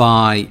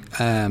by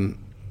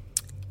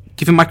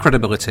giving my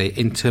credibility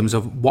in terms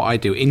of what I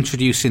do,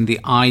 introducing the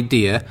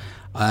idea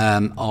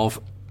of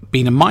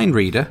being a mind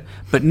reader,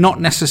 but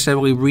not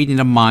necessarily reading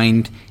a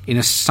mind in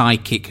a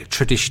psychic,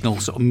 traditional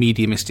sort of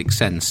mediumistic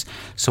sense.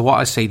 So what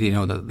I say,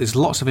 that there's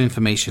lots of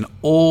information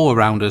all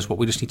around us, what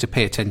we just need to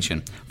pay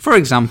attention. For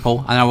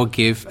example, and I will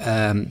give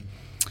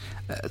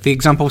the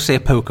example, say a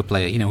poker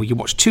player. You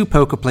watch two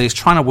poker players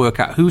trying to work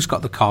out who's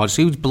got the cards,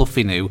 who's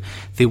bluffing who.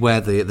 They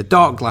wear the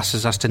dark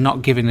glasses as to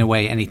not giving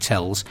away any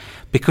tells,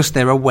 because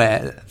they're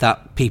aware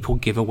that people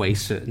give away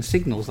certain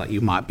signals that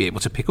you might be able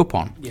to pick up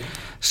on. Yeah.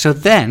 So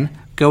then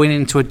going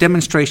into a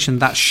demonstration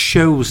that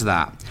shows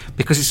that,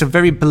 because it's a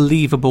very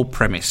believable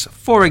premise.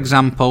 For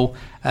example,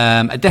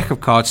 a deck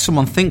of cards,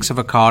 someone thinks of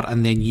a card,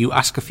 and then you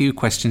ask a few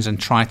questions and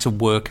try to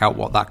work out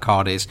what that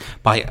card is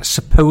by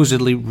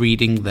supposedly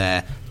reading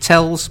their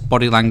tells,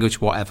 body language,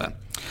 whatever.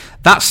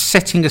 That's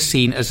setting a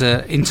scene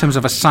in terms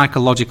of a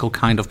psychological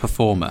kind of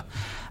performer.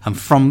 And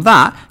from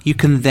that, you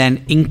can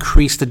then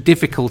increase the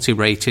difficulty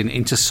rating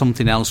into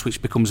something else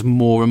which becomes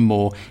more and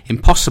more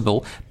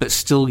impossible, but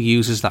still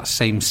uses that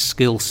same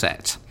skill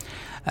set.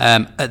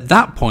 At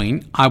that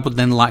point, I would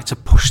then like to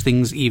push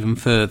things even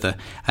further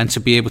and to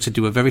be able to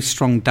do a very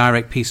strong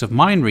direct piece of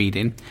mind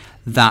reading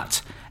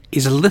that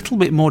is a little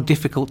bit more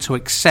difficult to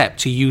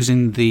accept to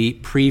using the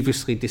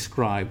previously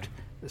described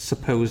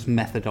supposed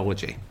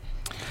methodology.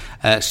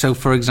 So,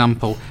 for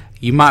example,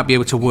 you might be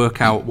able to work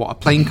out what a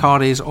playing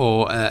card is,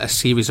 or a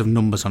series of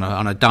numbers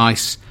on a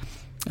dice,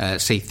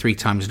 say 3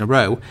 times in a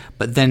row,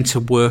 but then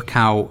to work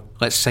out,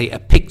 let's say, a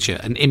picture,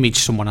 an image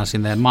someone has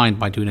in their mind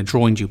by doing a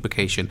drawing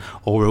duplication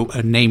or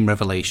a name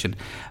revelation,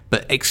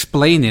 but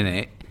explaining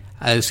it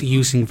as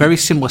using very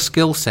similar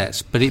skill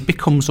sets, but it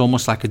becomes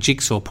almost like a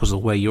jigsaw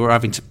puzzle where you're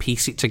having to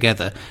piece it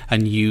together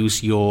and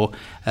use your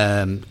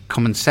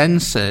common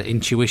sense,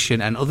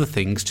 intuition, and other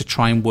things to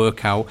try and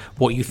work out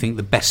what you think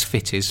the best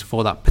fit is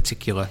for that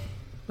particular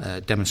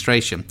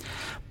demonstration.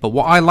 But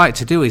what I like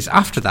to do is,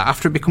 after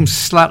it becomes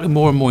slightly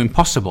more and more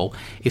impossible,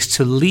 is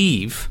to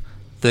leave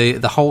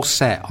the whole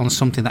set on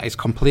something that is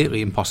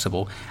completely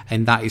impossible,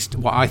 and that is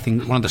what I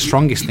think one of the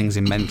strongest things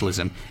in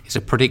mentalism is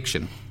a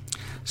prediction.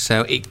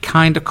 So it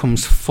kind of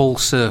comes full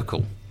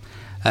circle.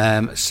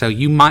 So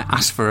you might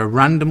ask for a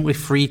randomly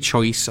free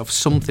choice of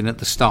something at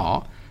the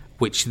start,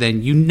 which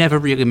then you never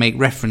really make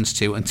reference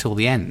to until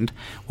the end,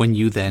 when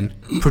you then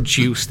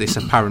produce this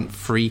apparent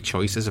free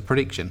choice as a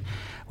prediction,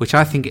 which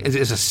I think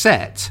as a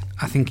set,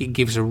 I think it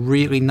gives a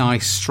really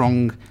nice,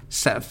 strong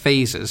set of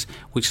phases,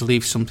 which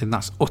leaves something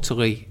that's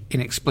utterly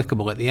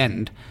inexplicable at the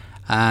end.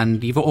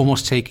 And you've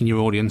almost taken your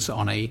audience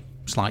on a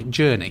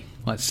journey,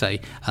 let's say,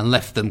 and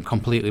left them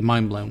completely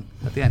mind blown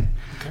at the end.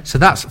 Okay. So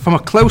that's, from a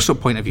close-up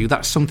point of view,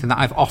 that's something that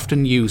I've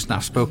often used and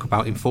I've spoke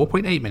about in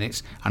 4.8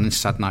 minutes and in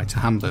Sad Night to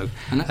Hamburg.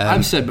 And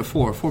I've said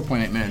before,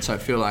 4.8 minutes I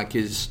feel like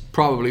is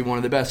probably one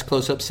of the best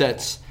close-up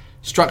sets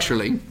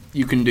structurally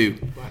you can do.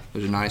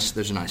 There's a nice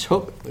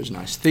hook, there's a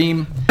nice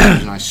theme,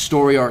 there's a nice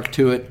story arc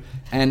to it,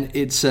 and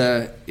it's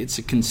a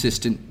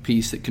consistent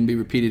piece that can be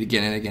repeated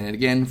again and again and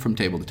again from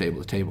table to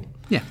table to table.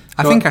 Yeah,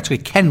 I think actually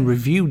Ken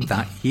reviewed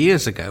that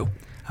years ago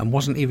and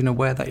wasn't even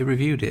aware that he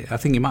reviewed it. I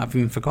think he might have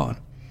even forgotten.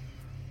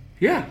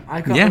 Yeah,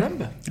 I can't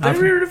remember. Did I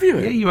review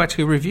it? Yeah, you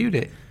actually reviewed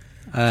it.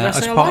 Did I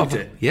say I liked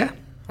it? Yeah.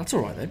 That's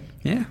all right then.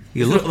 Yeah.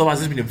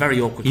 Otherwise, it's been a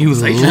very awkward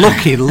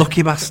conversation. You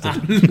lucky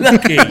bastard.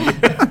 Lucky.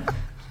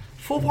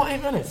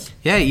 4.8 minutes.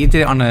 Yeah, you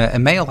did it on a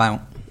mail out.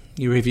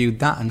 You reviewed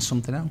that and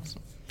something else.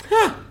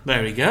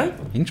 There we go.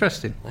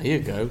 Interesting. There you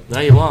go.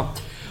 There you are.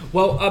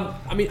 Well,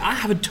 I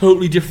have a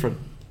totally different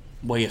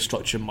way of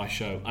structuring my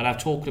show, and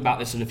I've talked about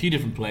this in a few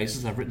different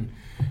places. I've written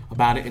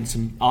about it in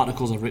some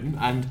articles I've written,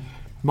 and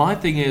my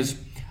thing is,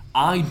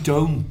 I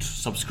don't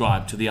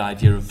subscribe to the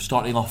idea of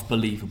starting off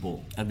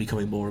believable and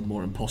becoming more and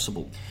more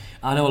impossible.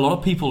 I know a lot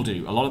of people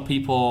do. A lot of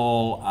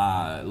people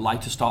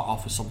like to start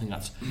off with something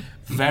that's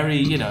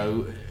very,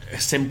 a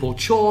simple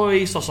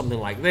choice or something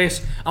like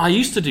this. I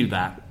used to do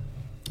that.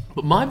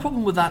 But my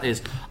problem with that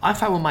is I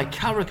found with my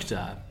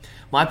character,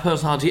 my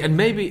personality,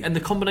 and the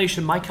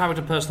combination of my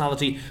character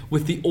personality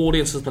with the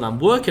audiences that I'm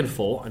working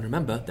for, and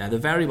remember, they're the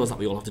variables that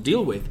we all have to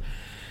deal with,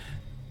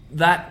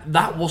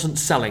 that wasn't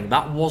selling,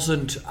 that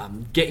wasn't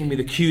getting me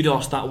the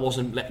kudos, that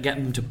wasn't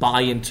getting them to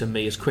buy into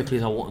me as quickly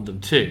as I wanted them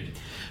to.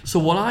 So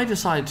what I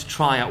decided to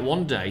try out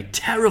one day,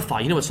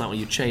 terrifying, it's like when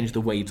you change the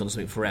waves on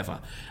something forever.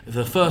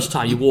 The first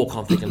time you walk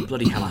on thinking,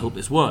 bloody hell, I hope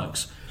this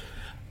works.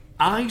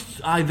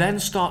 I then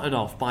started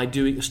off by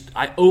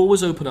I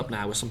always open up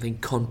now with something,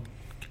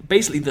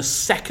 basically the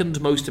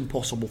second most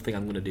impossible thing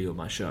I'm going to do on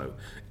my show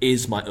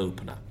is my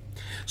opener.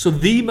 So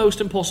the most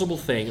impossible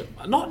thing,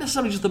 not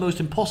necessarily just the most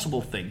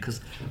impossible thing,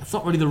 because that's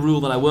not really the rule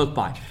that I work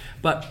by,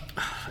 but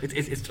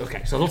it's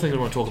okay, so I don't think I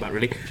want to talk about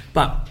really,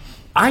 but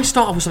I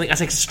start off with something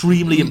that's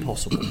extremely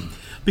impossible,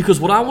 because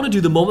what I want to do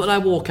the moment that I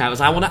walk out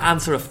is I want to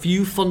answer a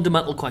few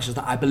fundamental questions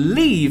that I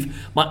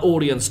believe my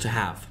audience to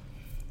have.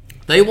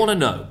 They want to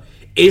know,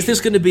 is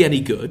this going to be any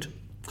good?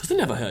 Because they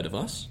never heard of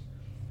us.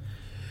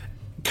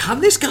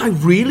 Can this guy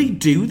really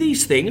do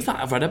these things that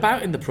I've read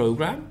about in the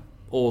program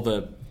or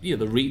the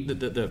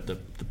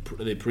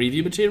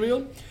preview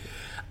material?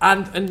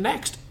 And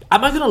next,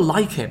 am I going to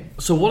like him?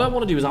 So what I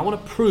want to do is I want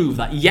to prove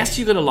that yes,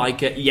 you're going to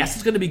like it, yes,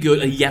 it's going to be good,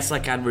 and yes, I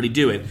can really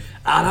do it.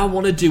 And I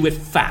want to do it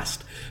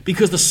fast.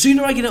 Because the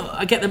sooner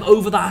I get them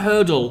over that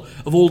hurdle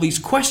of all these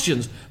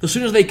questions, the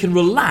sooner they can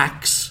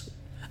relax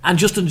and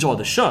just enjoy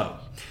the show.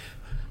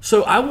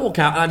 So I walk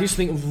out and I do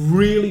something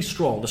really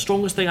strong, the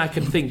strongest thing I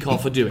can think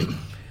of for doing.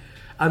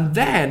 And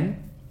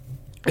then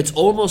it's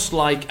almost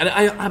like, and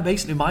I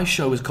basically, my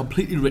show is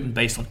completely written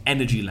based on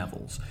energy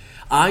levels.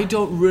 I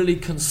don't really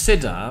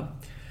consider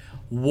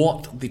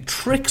what the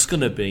trick's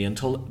going to be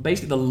until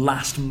basically the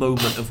last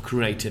moment of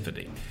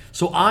creativity.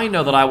 So I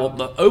know that I want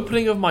the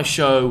opening of my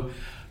show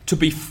to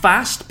be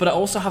fast, but I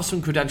also have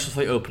some credentials for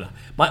the opener.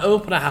 My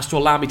opener has to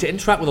allow me to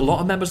interact with a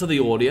lot of members of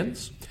the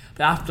audience.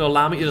 They have to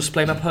allow me to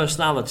display my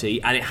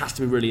personality, and it has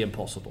to be really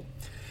impossible.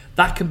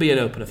 That can be an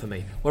opener for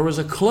me. Whereas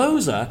a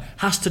closer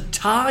has to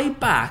tie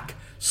back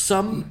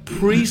some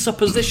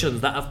presuppositions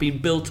that have been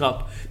built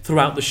up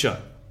throughout the show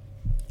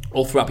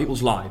or throughout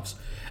people's lives.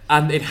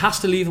 And it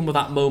has to leave them with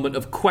that moment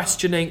of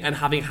questioning and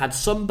having had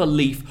some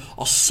belief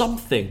or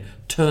something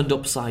turned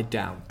upside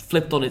down,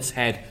 flipped on its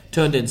head,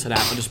 turned inside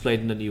out, and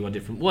displayed in a new and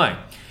different way.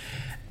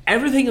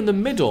 Everything in the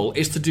middle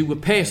is to do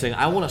with pacing.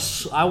 I want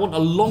a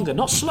longer,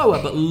 not slower,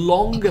 but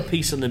longer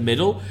piece in the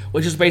middle,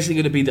 which is basically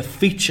going to be the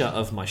feature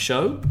of my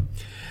show.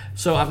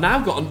 So I've now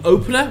got an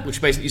opener,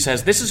 which basically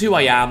says, this is who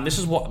I am, this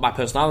is what my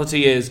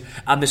personality is,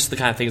 and this is the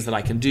kind of things that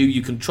I can do.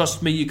 You can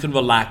trust me, you can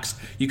relax,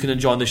 you can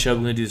enjoy the show,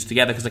 we're going to do this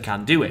together because I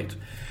can do it.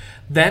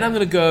 Then I'm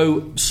going to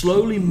go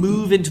slowly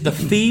move into the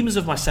themes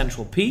of my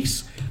central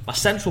piece. My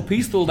central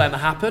piece will then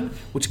happen,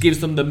 which gives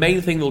them the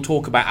main thing they'll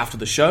talk about after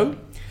the show.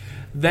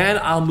 Then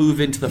I'll move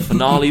into the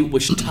finale,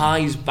 which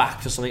ties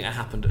back to something that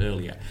happened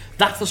earlier.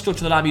 That's the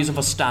structure that I'm using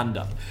for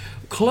stand-up.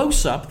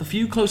 Close-up, the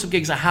few close-up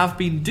gigs I have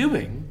been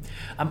doing,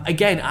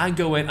 again, I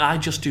go in and I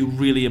just do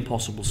really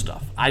impossible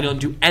stuff. I don't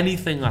do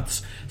anything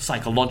that's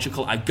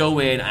psychological. I go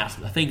in, I ask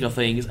them to think of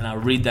things, and I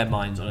read their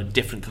minds under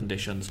different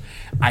conditions.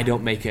 I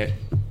don't make it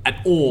at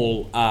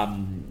all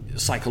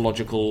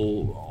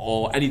psychological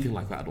or anything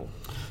like that at all.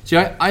 See,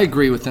 I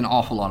agree with an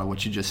awful lot of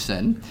what you just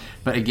said,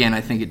 but again,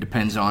 I think it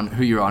depends on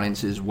who your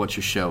audience is, what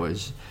your show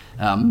is.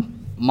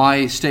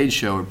 My stage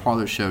show or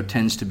parlor show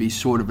tends to be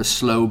sort of a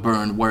slow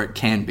burn where it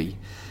can be.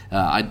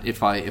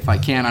 If I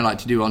can, I like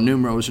to do El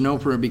Numero as an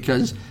opener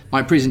because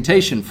my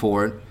presentation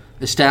for it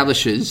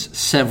establishes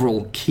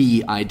several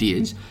key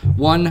ideas.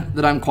 One,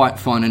 that I'm quite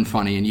fun and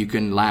funny and you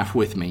can laugh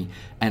with me,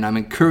 and I'm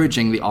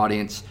encouraging the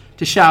audience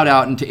shout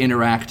out and to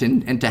interact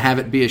and to have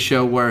it be a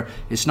show where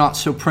it's not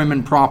so prim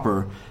and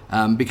proper,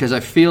 because I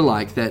feel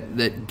like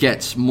that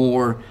gets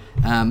more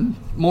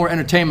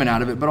entertainment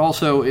out of it, but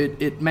also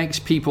it makes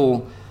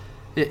people,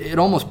 it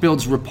almost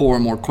builds rapport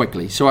more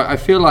quickly. So I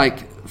feel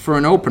like for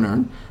an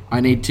opener, I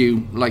need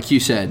to, like you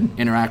said,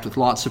 interact with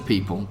lots of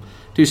people,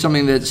 do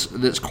something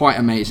that's quite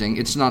amazing.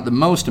 It's not the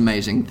most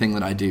amazing thing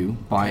that I do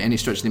by any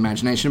stretch of the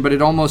imagination, but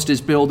it almost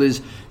is billed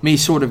as me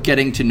sort of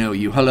getting to know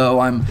you. Hello,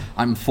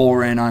 I'm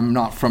foreign, I'm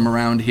not from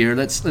around here.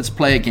 Let's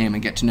play a game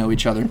and get to know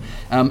each other.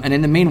 And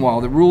in the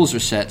meanwhile, the rules are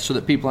set so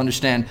that people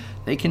understand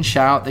they can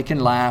shout, they can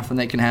laugh, and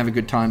they can have a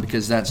good time,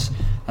 because that's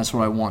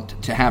what I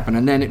want to happen.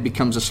 And then it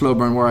becomes a slow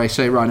burn where I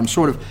say, right, I'm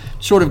sort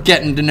of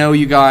getting to know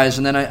you guys,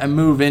 and then I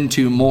move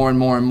into more and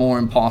more and more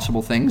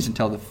impossible things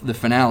until the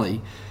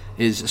finale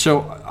is.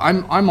 So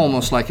I'm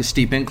almost like a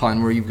steep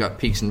incline where you've got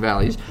peaks and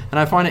valleys, and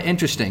I find it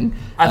interesting.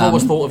 I've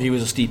always thought of you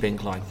as a steep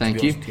incline.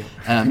 Thank you.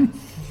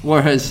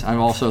 Whereas I've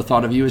also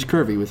thought of you as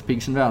curvy with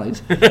peaks and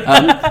valleys.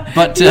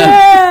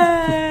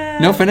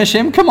 No, finish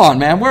him. Come on,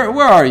 man. Where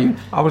are you?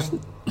 I was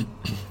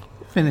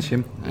finish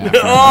him.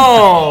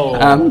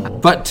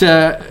 But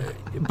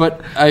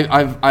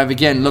I've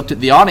again looked at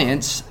the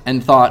audience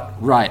and thought,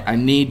 right, I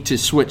need to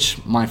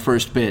switch my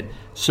first bit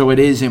so it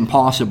is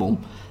impossible.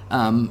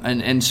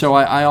 And so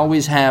I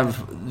always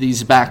have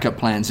these backup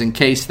plans in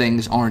case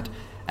things aren't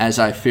as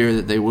I fear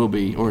that they will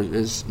be, or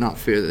as not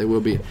fear that they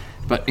will be,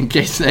 but in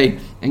case they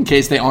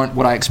aren't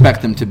what I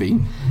expect them to be.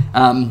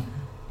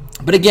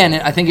 But again,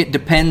 I think it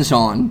depends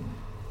on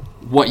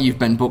what you've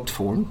been booked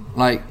for.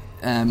 Like,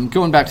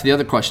 going back to the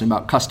other question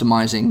about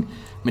customizing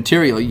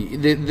material,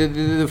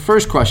 the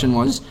first question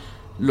was,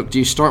 look, do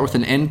you start with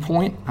an end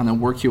point and then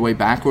work your way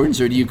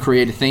backwards, or do you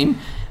create a theme?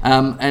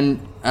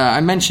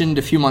 I mentioned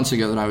a few months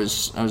ago that I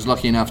was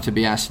lucky enough to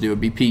be asked to do a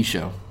BP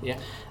show. Yeah.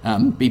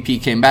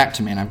 BP came back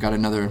to me, and I've got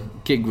another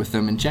gig with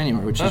them in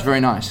January, which is very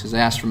nice because they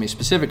asked for me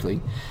specifically,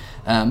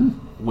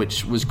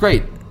 which was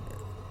great.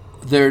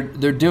 They're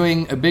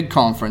doing a big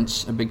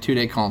conference, a big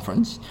 2-day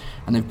conference,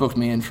 and they've booked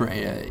me in for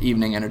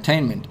evening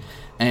entertainment.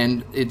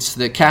 And it's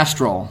the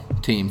Castrol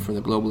team for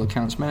the Global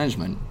Accounts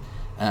Management,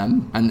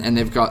 and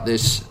they've got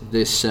this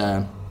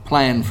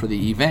plan for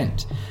the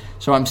event.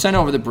 So I'm sent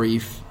over the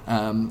brief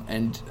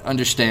and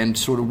understand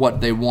sort of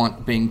what they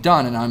want being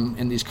done, and I'm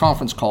in these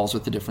conference calls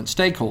with the different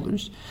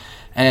stakeholders.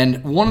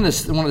 And one of the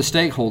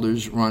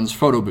stakeholders runs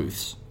photo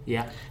booths.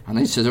 Yeah. And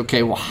he says,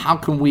 okay, well, how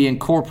can we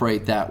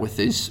incorporate that with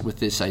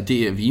this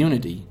idea of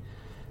unity?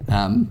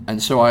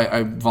 And so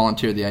I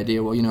volunteered the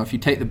idea, well, if you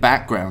take the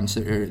backgrounds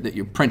that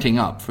you're printing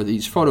up for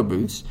these photo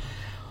booths,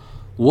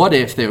 what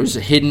if there was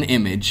a hidden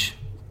image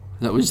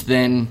that was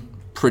then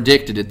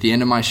predicted at the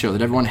end of my show,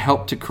 that everyone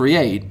helped to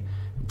create,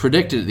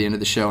 predicted at the end of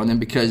the show, and then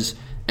because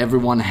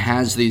everyone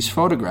has these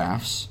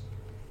photographs,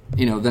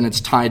 then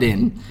it's tied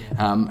in.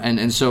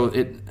 And so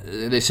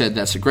they said,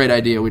 that's a great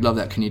idea, we'd love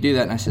that, can you do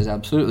that? And I said,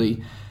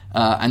 absolutely.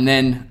 And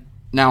then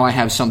now I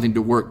have something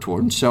to work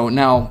toward. And so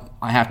now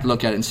I have to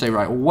look at it and say,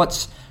 right, well,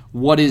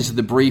 what is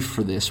the brief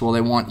for this? Well,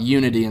 they want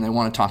unity and they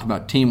want to talk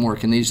about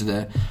teamwork, and these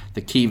are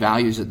the key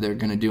values that they're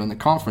going to do in the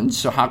conference.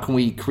 So how can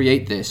we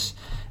create this?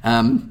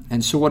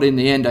 And so what in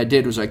the end I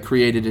did was I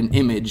created an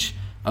image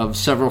of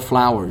several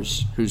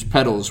flowers whose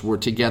petals were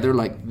together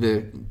like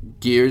the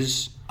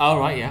gears. Oh,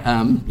 right,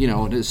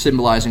 yeah.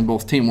 Symbolizing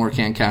both teamwork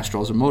and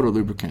Castrol as a motor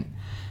lubricant.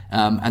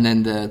 And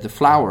then the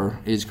flower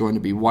is going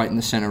to be white in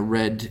the center,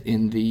 red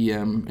in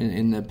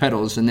the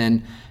petals, and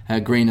then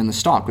green in the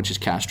stalk, which is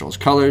Castrol's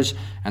colors.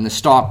 And the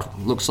stalk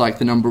looks like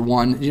the number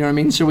 1. You know what I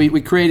mean? So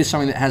we created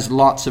something that has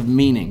lots of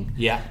meaning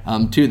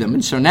to them.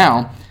 And so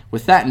now,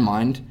 with that in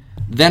mind,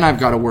 then I've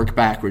got to work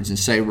backwards and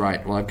say,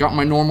 right, well, I've got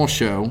my normal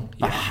show,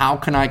 but how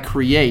can I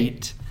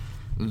create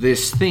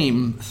this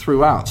theme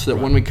throughout so that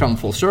when we come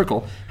full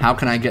circle, how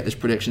can I get this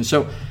prediction?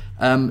 So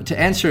to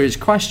answer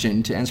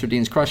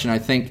Dean's question, I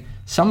think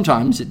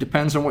sometimes it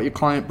depends on what your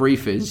client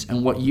brief is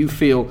and what you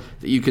feel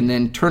that you can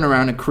then turn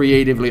around and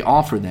creatively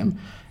offer them.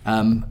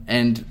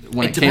 And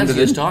when it depends came to on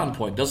your starting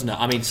point, doesn't it?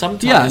 I mean,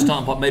 sometimes your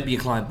starting point may be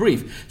your client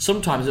brief.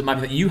 Sometimes it might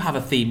be that you have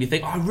a theme. You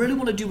think, I really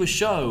want to do a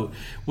show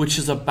which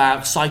is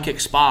about psychic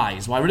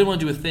spies, or I really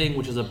want to do a thing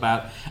which is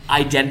about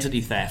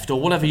identity theft,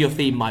 or whatever your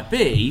theme might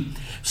be.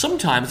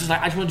 Sometimes it's like,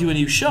 I just want to do a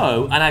new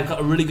show, and I've got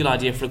a really good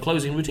idea for a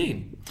closing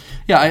routine.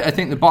 Yeah, I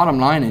think the bottom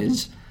line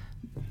is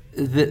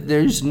that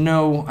there's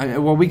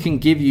we can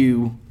give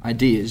you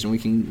ideas and we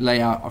can lay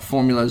out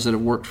formulas that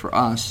have worked for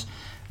us.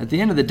 At the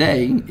end of the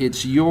day,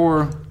 it's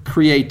your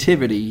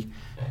creativity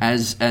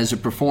as a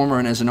performer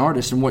and as an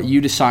artist, and what you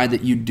decide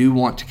that you do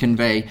want to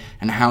convey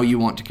and how you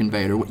want to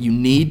convey it, or what you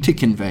need to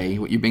convey,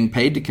 what you're being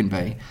paid to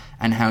convey,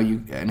 and how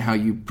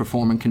you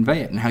perform and convey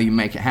it, and how you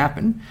make it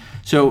happen.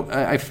 So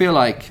I feel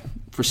like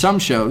for some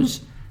shows,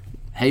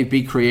 hey,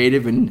 be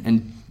creative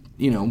and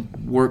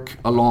work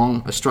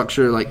along a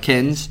structure like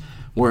Ken's,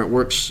 where it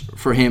works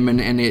for him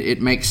and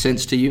it makes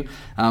sense to you.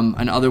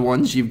 And other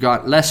ones, you've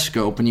got less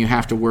scope and you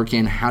have to work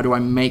in, how do I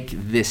make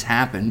this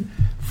happen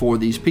for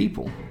these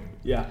people?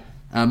 Yeah.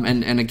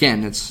 And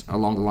again, it's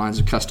along the lines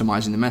of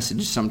customizing the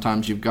message.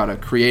 Sometimes you've got to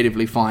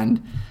creatively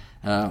find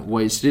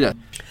ways to do that.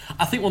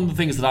 I think one of the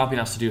things that I've been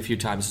asked to do a few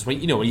times is when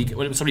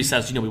somebody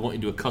says, we want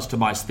you to do a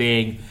customized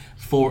thing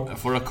for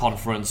a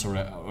conference or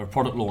a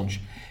product launch,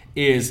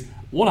 is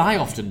what I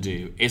often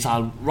do is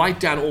I'll write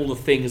down all the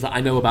things that I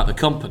know about the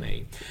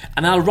company,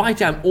 and I'll write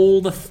down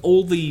all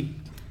the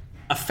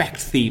effect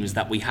themes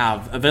that we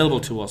have available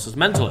to us as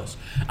mentalists,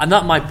 and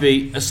that might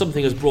be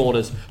something as broad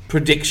as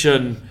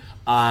prediction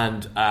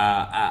and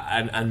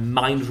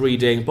mind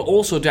reading, but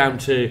also down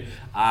to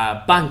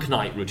bank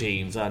night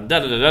routines and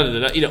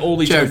all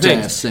these chair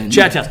different tests things.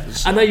 Chair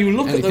tests. And then you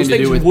look at those to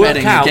things do and with work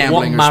betting or out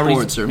gambling what or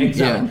marries sports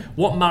or-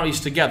 what marries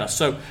together.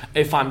 So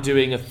if I'm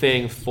doing a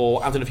thing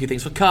I've done a few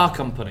things for car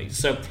companies.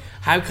 So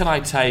how can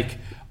I take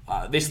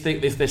this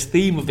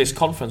theme of this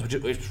conference,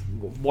 which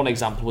one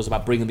example was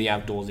about bringing the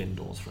outdoors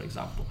indoors, for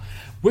example.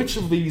 Which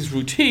of these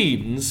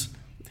routines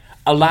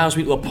allows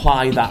me to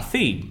apply that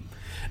theme?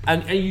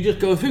 And you just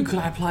go through, could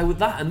I apply with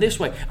that and this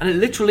way? And it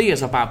literally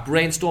is about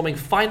brainstorming,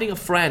 finding a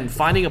friend,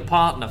 finding a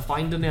partner,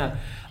 finding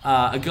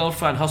a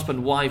girlfriend,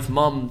 husband, wife,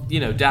 mum,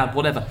 dad,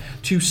 whatever,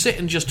 to sit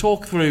and just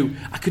talk through,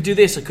 I could do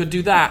this, I could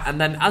do that.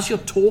 And then as you're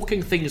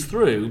talking things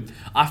through,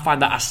 I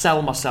find that I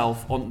sell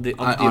myself on the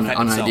event an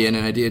itself. idea and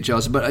an idea,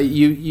 Charles. But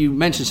you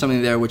mentioned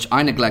something there which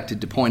I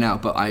neglected to point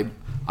out, but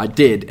I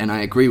did, and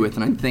I agree with,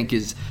 and I think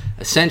is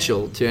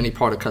essential to any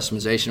part of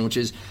customization, which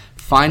is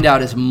find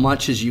out as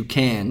much as you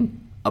can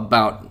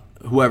about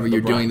whoever you're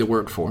doing the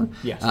work for.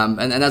 Yes.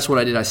 And that's what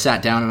I did. I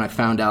sat down and I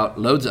found out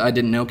loads. I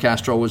didn't know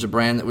Castrol was a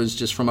brand that was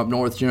just from up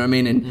north, you know what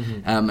I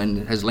mean?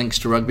 And has links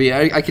to rugby.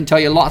 I can tell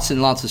you lots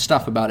and lots of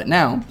stuff about it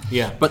now.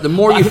 Yeah. But the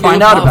more you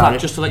find out about it...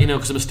 Just to let you know,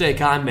 because a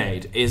mistake I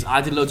made is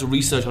I did loads of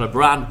research on a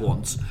brand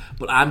once,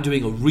 but I'm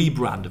doing a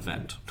rebrand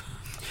event.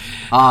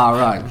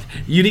 Right.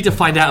 You need to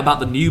find out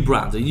about the new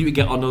brand. You need to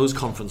get on those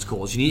conference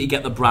calls. You need to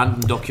get the branding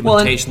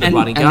documentation, the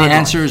branding guidelines. And the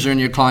answers are in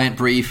your client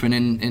brief and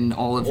in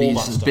all of these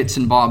that stuff. bits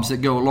and bobs that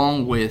go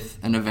along with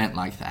an event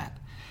like that.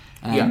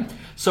 Yeah.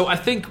 So I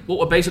think what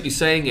we're basically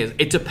saying is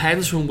it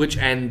depends from which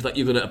end that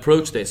you're going to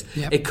approach this.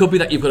 Yep. It could be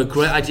that you've got a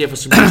great idea for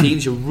some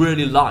routines you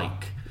really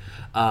like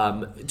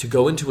to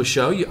go into a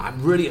show.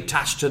 I'm really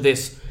attached to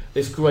this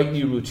great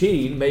new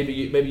routine. Maybe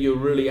you're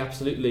really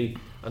absolutely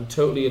and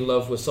totally in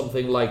love with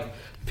something like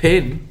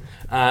PIN,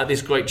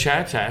 this great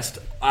chair test,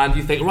 and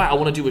you think, right, I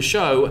want to do a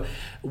show.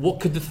 What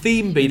could the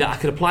theme be that I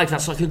could apply to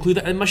that so I can include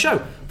that in my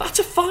show? That's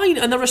a fine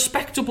and a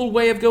respectable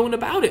way of going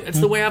about it.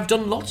 It's the way I've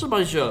done lots of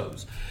my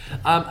shows.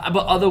 But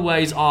other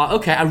ways are,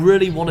 okay, I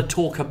really want to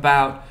talk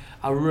about,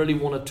 I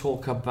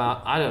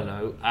don't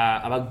know,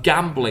 about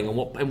gambling and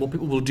what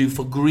people will do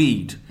for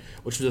greed,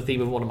 which was the theme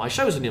of one of my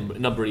shows a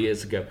number of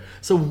years ago.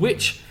 So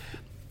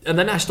and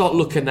then I start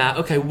looking at,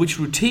 okay, which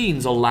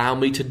routines allow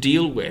me to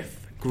deal with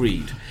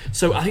greed?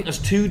 So I think there's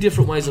two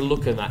different ways of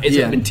looking at that. Is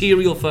it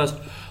material first,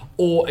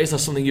 or is there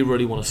something you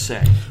really want to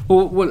say?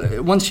 Well,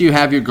 once you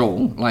have your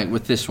goal, like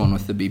with this one,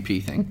 with the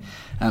BP thing,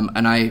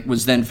 and I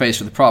was then faced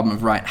with the problem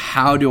of, right,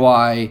 how do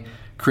I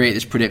create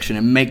this prediction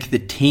and make the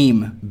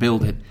team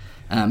build it?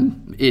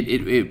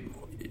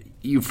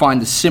 You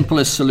find the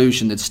simplest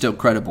solution that's still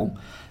credible.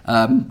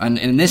 And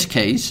in this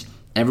case,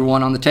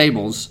 everyone on the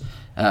tables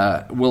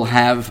will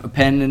have a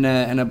pen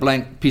and a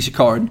blank piece of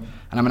card, and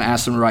I'm going to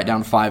ask them to write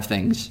down 5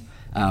 things.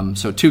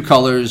 So 2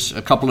 colors,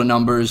 a couple of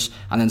numbers,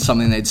 and then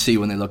something they'd see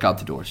when they look out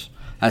the doors.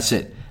 That's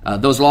it.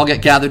 Those will all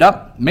get gathered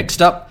up,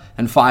 mixed up,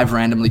 and 5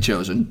 randomly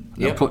chosen.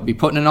 They'll be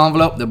put in an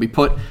envelope. They'll be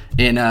put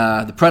in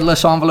the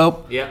Predalist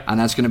envelope, and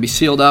that's going to be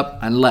sealed up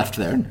and left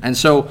there. And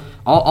so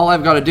all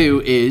I've got to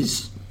do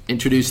is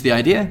introduce the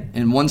idea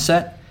in one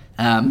set,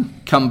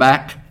 come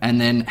back, and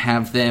then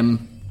have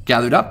them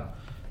gathered up,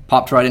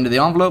 popped right into the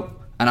envelope,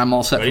 and I'm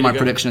all set for my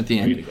prediction at the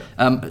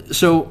end.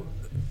 So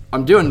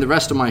I'm doing the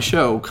rest of my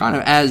show kind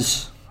of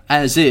as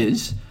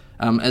is,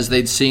 as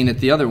they'd seen at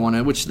the other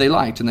one, which they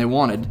liked and they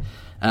wanted.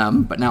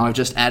 But now I've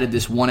just added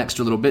this one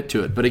extra little bit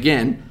to it. But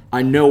again,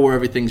 I know where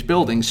everything's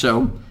building,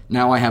 so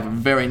now I have a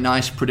very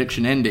nice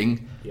prediction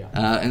ending.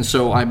 And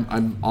so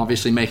I'm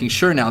obviously making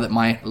sure now that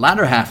my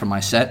latter half of my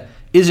set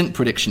isn't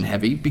prediction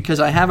heavy because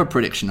I have a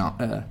prediction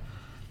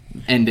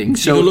ending.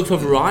 So you look for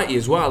variety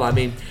as well. I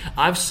mean,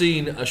 I've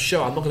seen a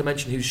show, I'm not going to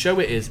mention whose show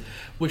it is,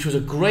 which was a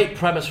great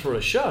premise for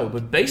a show,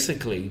 but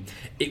basically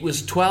it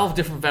was 12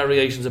 different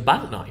variations of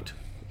Bank Night.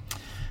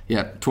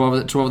 Yeah,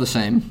 12 the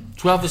same.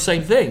 12 the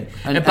same thing.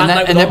 And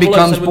that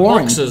becomes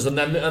boring. Boxes and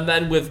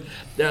then with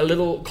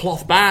little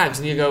cloth bags,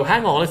 and you go,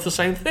 hang on, it's the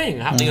same thing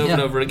happening over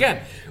and over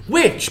again.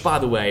 Which, by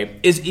the way,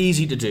 is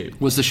easy to do.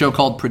 Was the show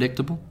called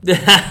Predictable?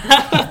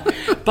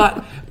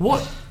 But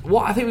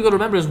what I think we've got to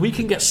remember is we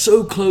can get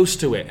so close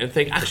to it and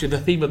think, actually, the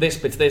theme of this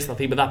bit's this, the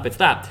theme of that bit's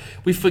that.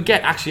 We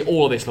forget, actually,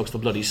 all of this looks the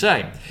bloody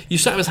same. You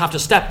sometimes have to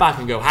step back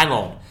and go, hang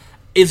on,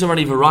 is there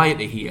any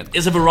variety here?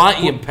 Is there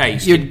variety in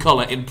pace, in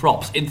colour, in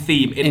props, in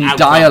theme, in outcome?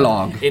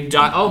 Dialogue.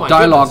 Oh my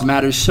dialogue goodness.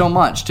 matters so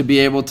much to be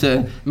able to...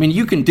 I mean,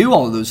 you can do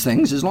all of those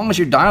things as long as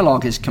your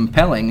dialogue is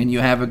compelling and you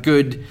have a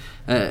good,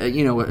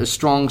 a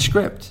strong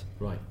script.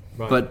 Right.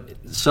 But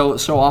so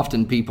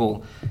often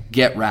people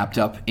get wrapped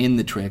up in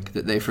the trick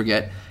that they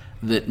forget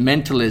that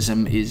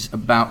mentalism is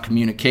about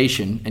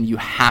communication, and you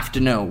have to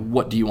know,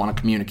 what do you want to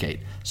communicate?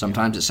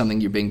 Sometimes it's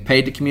something you're being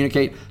paid to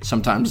communicate.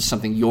 Sometimes it's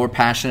something you're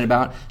passionate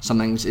about.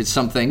 Sometimes it's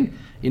something,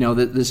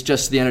 that's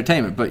just the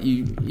entertainment. But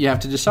you have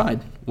to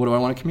decide, what do I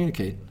want to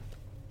communicate?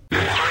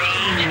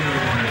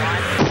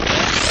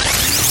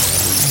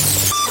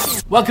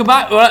 Welcome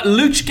back. We're at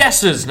Luch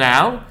Guesses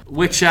now,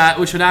 which are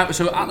now.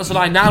 So Atlas and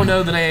I now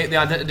know the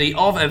identity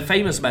of a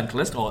famous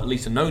mentalist, or at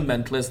least a known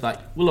mentalist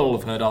that we'll all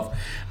have heard of.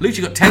 Luch,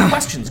 you've got 10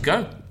 questions.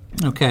 Go.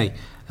 Okay.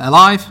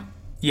 Alive?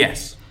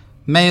 Yes.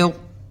 Male?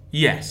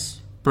 Yes.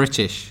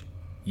 British?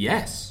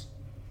 Yes.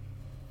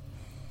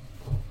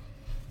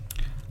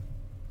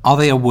 Are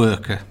they a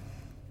worker?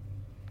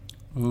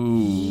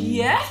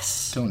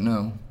 Yes. Don't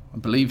know. I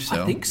believe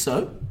so. I think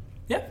so.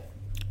 Yep.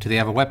 Do they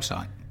have a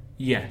website?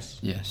 Yes.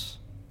 Yes.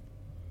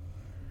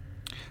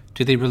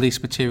 Do they release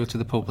material to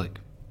the public?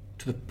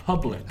 To the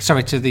public.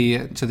 Sorry, to the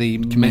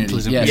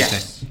mentalism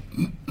yes.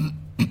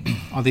 community.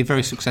 Are they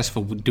very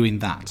successful with doing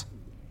that?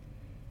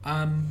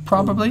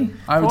 Probably.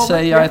 I would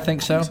say, yeah, I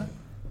think so.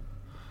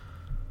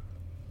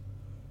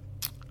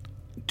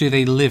 Do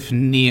they live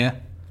near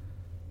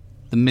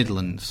the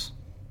Midlands?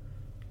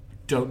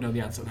 Don't know the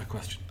answer to that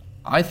question.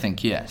 I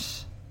think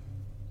yes.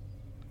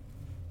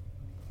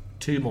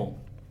 2 more.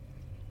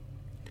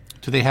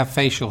 Do they have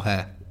facial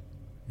hair?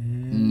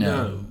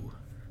 No.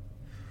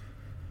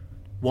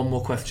 1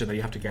 more question that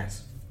you have to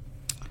guess.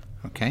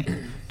 Okay.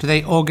 Do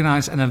they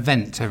organise an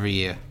event every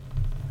year?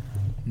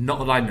 Not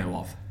that I know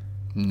of.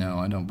 No,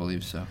 I don't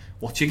believe so.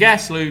 What's your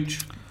guess,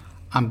 Luch?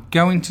 I'm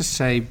going to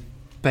say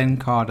Ben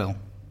Cardell.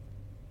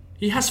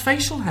 He has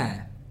facial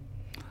hair.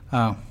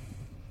 Oh.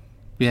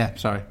 Yeah,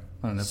 sorry.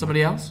 I don't know.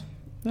 Somebody else?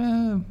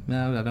 No,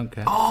 I don't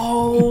care.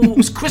 Oh, it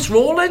was Chris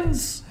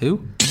Rawlins.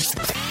 Who?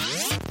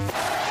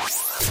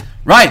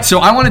 Right, so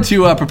I wanted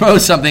to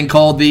propose something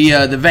called the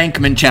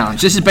Venkman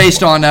Challenge. This is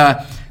based on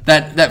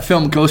that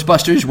film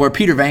Ghostbusters, where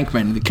Peter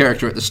Venkman, the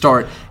character at the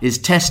start, is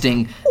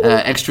testing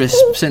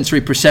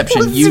extrasensory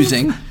perception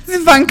using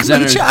the Venkman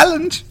Zener-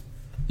 Challenge.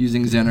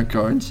 Using Zener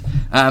cards.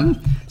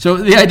 So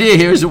the idea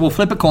here is that we'll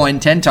flip a coin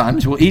 10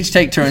 times. We'll each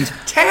take turns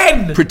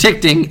 10!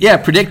 predicting.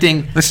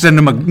 This is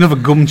another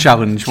gum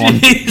challenge one.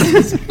 Look,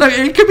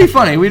 it could be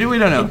funny. We don't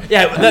know.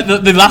 Yeah,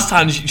 the last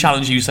time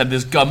challenge you said,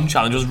 this gum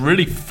challenge, was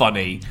really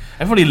funny.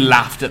 Everybody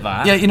laughed at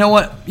that. Yeah, you know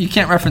what? You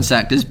can't reference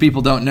that because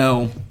people don't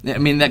know. I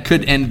mean, that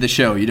could end the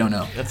show. You don't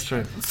know. That's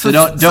true. So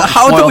don't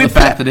spoil the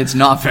fact that it's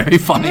not very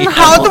funny.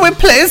 How do we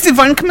play the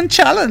Venkman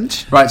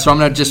Challenge? Right, so I'm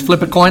going to just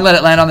flip a coin, let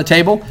it land on the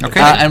table,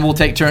 Okay. And we'll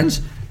take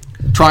turns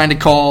trying to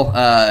call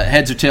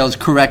heads or tails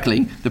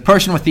correctly. The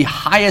person with the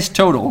highest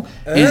total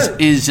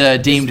is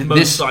deemed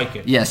most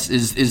psychic. Yes,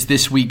 is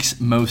this week's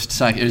most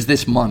psychic. Is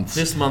this month's?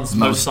 This month's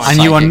most psychic.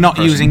 And you are psychic not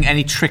person. using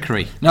any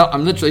trickery. No,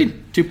 I'm literally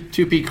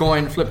 2p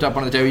coin flipped up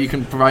on the table. You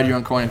can provide your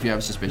own coin if you have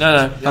a suspicion.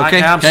 No.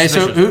 Okay. Okay,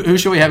 so who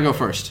should we have go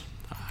first?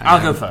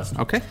 I'll go first.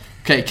 Okay.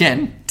 Okay,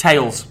 Ken.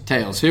 Tails.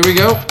 Tails. Here we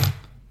go.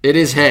 It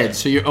is heads,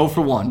 so you're 0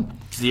 for 1.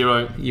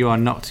 0. You are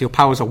not. Your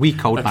powers are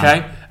weak, old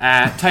Okay.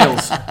 man.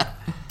 Tails.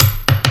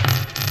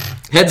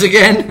 Heads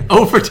again,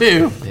 0 for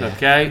 2.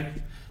 Okay.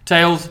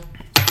 Tails.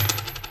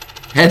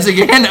 Heads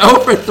again, 0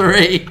 for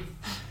 3.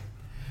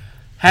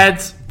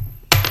 Heads.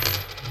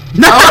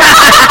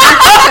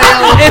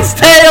 It's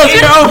tails.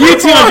 You're 0 for You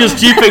two 4. are just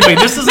duping me.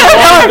 This is a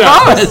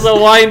wind-up. This is a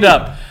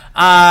wind-up.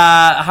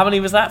 How many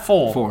was that?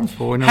 4.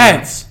 4 in a row.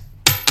 Heads.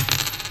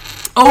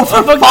 Oh,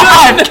 for for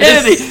 5, goodness.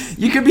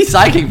 Kennedy. You could be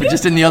psychic, but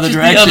just in the other The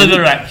direction. other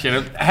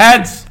direction.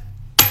 Heads.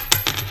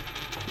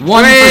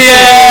 1 for 6.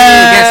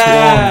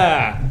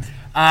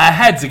 Yeah.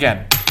 Heads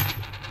again.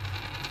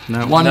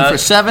 No. 1 No. for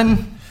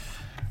 7.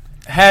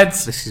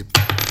 Heads. This is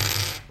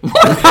 1 for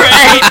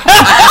 8.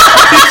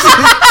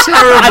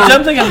 I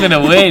don't think I'm going to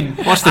win.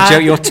 what's the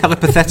joke? You're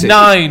telepathetic.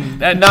 9.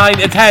 9.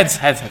 It's heads.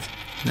 Heads.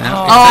 No.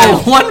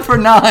 Oh, 1 for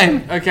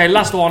 9. Okay,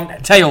 last one.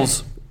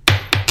 Tails.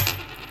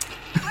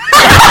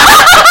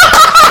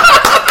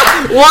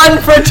 1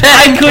 for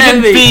 10. Couldn't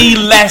Kennedy. be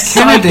less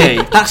Kennedy,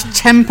 psychic. that's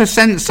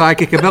 10%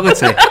 psychic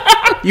ability.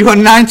 You are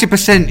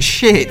 90%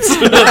 shit.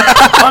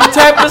 I'm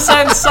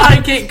 10%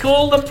 psychic.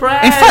 Call the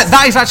press. In fact,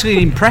 that is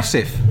actually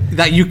impressive.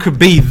 That you could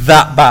be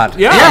that bad.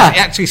 Yeah. It's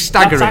actually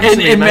staggering. That's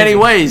actually In many amazing.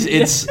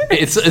 ways,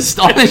 it's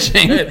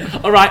astonishing.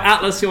 All right,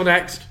 Atlas, you're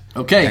next.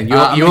 Okay, You,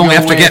 I'm you gonna only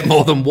go have to with- get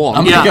more than one.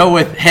 I'm going to go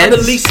with I'm heads.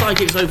 the least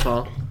psychic so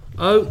far.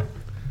 Oh,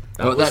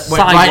 Oh, that was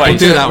went right sideways.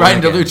 into, Do that right one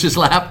into again. Luch's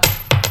lap.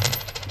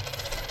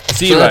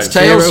 0. So that's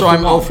tails, so 0 for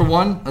I'm 0 for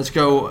 1. Let's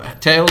go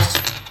tails.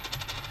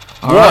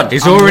 All One. right,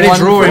 He's I'm already 1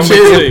 for drawing.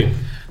 2.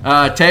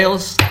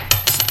 Tails.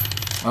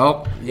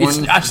 Oh, It's,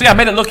 1, actually, I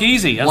made it look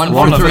easy. That's 1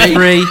 the for problem.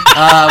 3.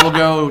 We'll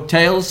go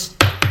tails.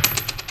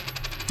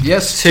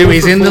 Yes, 2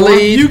 is for in the 4.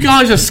 lead. You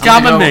guys are I'm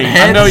scamming gonna me. go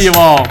I know heads. you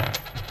are.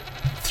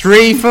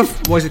 3 for...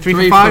 What is it? 3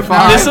 3 for 5 for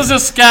now? 5. This is a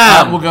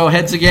scam. We'll go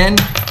heads again.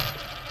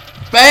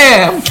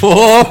 Bam!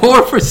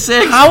 4 for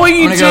 6. How are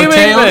you I'm gonna go doing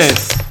tails.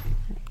 this?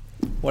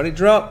 What did it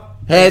drop?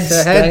 Heads. So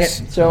heads.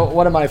 Dang it. So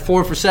what am I?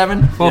 4 for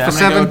 7. 4 for I'm gonna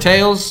 7. Go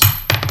tails.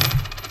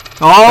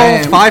 Oh,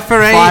 And 5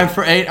 for 8. 5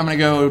 for 8. I'm gonna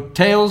go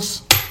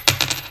tails.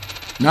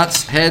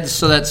 Nuts. Heads.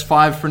 So that's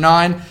 5 for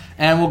 9.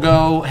 And we'll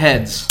go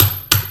heads.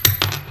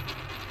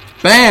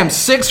 Bam!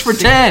 6 for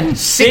 10.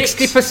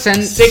 60%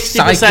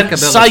 60%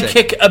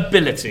 psychic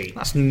ability.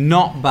 That's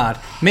not bad.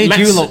 Made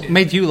you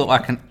look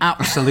like an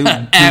absolute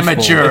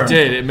Amateur. It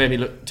did. It made me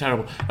look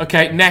terrible.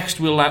 Okay,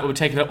 next we're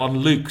taking it up on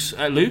Luke's.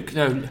 Luke?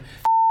 No.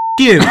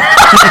 You.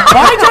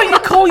 Why don't you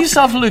call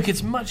yourself Luke?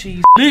 It's much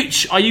easier.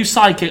 Luch, are you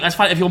psychic? Let's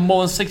find out if you're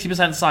more than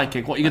 60%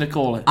 psychic. What are you going to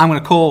call it? I'm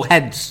going to call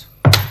heads.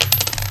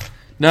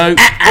 No. 0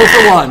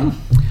 for 1.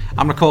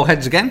 I'm going to call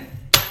heads again.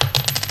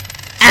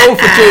 0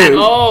 for 2.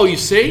 Oh, you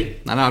see?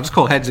 No, I'll just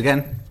call heads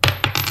again.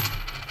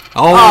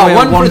 Oh,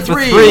 1 1 for for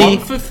 3. 3. 1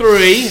 for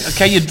 3.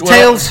 Okay, you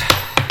Tails.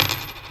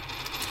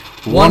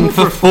 1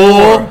 for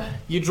 4.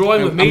 You're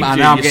drawing with me, Now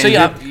dude. I'm You getting see,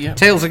 good. yeah.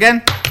 Tails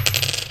again.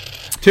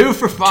 2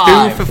 for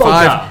 5. 2 for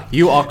 5.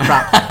 You are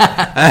crap.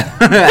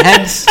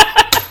 Heads.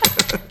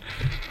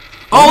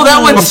 Oh,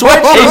 that one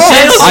switched.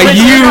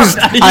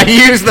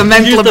 I used the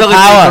mental Used the ability.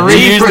 power.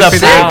 3 Used for the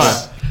 6.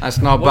 power. That's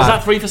not What was bad.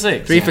 that, 3 for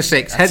 6? 3 for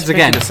 6. Heads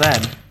again.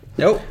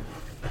 Nope.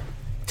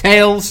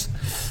 Tails.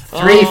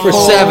 3 for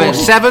 7.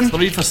 7.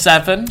 3 for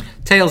 7.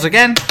 Tails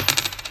again.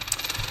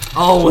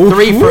 Oh,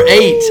 3 for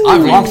 8.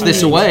 I've locked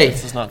this away.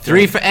 This is not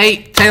 3 for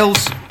 8.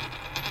 Tails.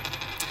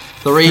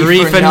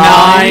 3 for 9.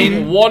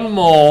 9. One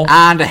more.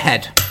 And a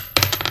head.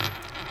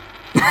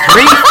 3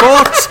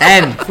 for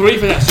 10. 3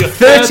 for that. So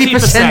you're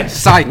 30%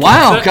 psychic.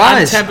 Wow, And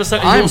guys, 10%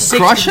 and I'm you're 60%.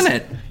 crushing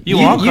it. You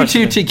are You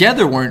crushing two it.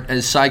 together weren't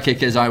as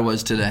psychic as I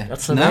was today.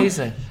 That's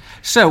amazing.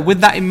 So, with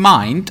that in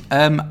mind,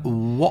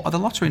 what are the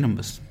lottery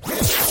numbers?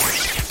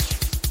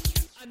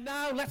 And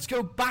now let's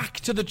go back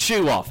to the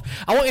chew-off.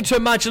 I want you to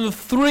imagine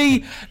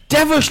 3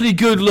 devilishly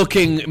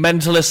good-looking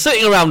mentalists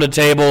sitting around a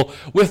table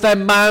with their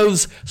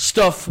mouths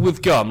stuffed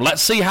with gum.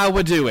 Let's see how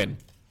we're doing.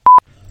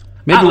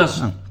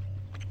 Atlas.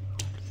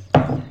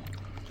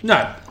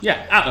 No,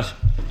 yeah, Atlas.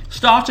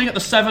 Starting at the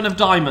 7 of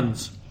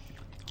diamonds.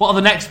 What are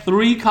the next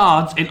 3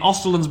 cards in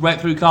Osterland's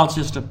breakthrough card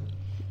system?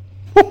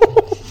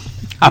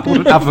 I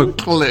wouldn't have a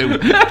clue.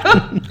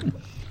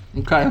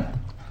 Okay.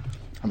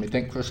 Let me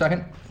think for a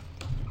second.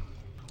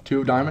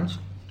 2 diamonds.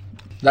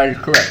 That is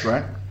correct,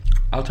 right?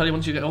 I'll tell you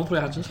once you get all 3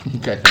 answers.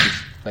 Okay,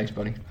 thanks. Thanks,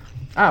 buddy.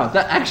 Oh,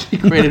 that actually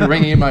created a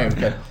ringing in my ear.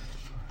 Okay.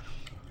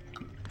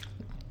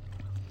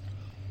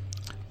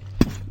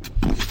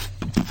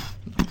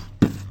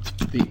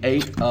 The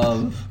 8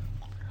 of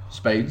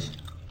spades.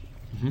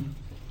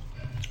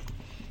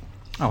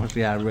 Oh,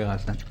 yeah, I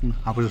realised that.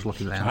 I was just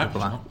looking at Right.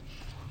 that.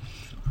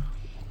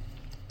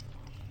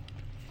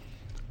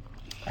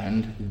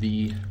 And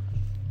the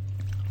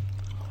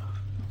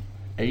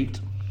 8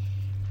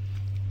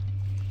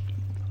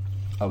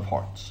 of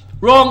hearts.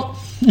 Wrong!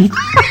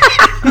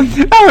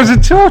 That was a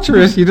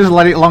torturous. You just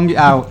let it long it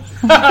out.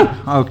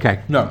 Okay.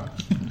 No.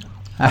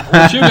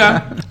 What's you go?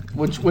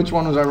 Which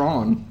one was I wrong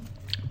on?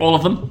 All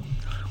of them.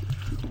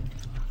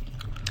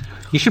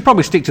 You should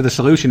probably stick to the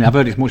solution. I've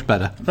heard it's much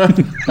better.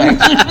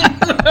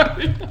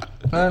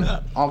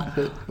 I'll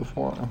hit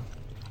before.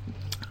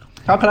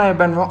 How can I have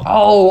been wrong?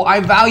 Oh, I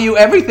value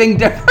everything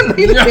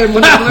differently than him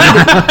when I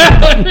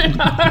learned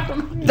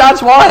it.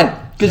 That's why.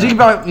 Because he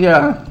got,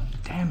 yeah.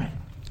 Damn it.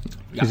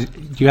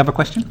 Do you have a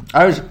question?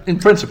 In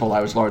principle, I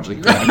was largely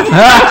correct.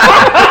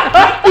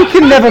 You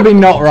can never be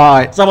not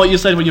right. Is that what you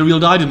said when your real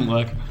die didn't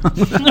work?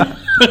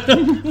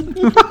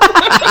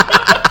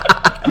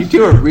 You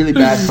two are really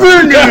bad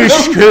friends.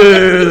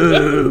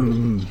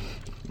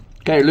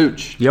 Okay,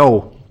 Luch.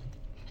 Yo.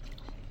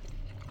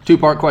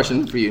 2-part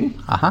question for you.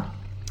 Uh-huh.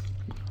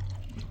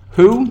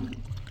 Who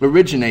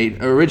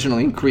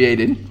originally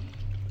created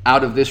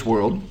Out of This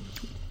World,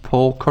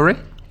 Paul Curry.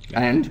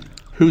 and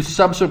who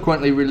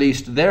subsequently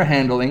released their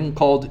handling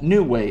called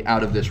New Way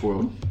Out of This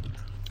World?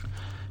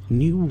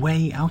 New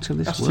Way Out of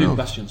This That's World. 2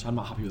 questions. I'm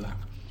not happy with that.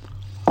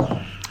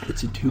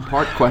 It's a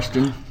 2-part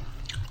question.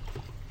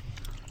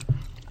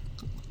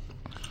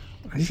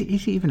 Is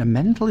it even a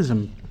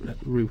mentalism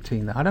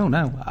routine? I don't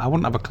know. I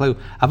wouldn't have a clue.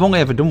 I've only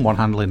ever done one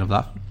handling of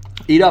that.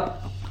 Eat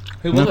up.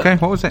 Who was Okay,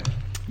 it? what was it?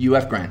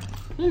 UF Grant.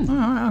 All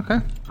right, okay.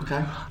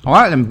 Okay. All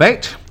right then,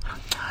 Bait.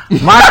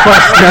 My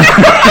question.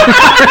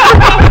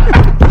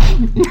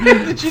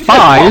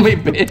 Call me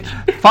bitch.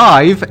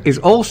 5 is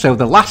also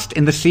the last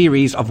in the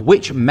series of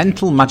which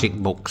mental magic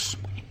books?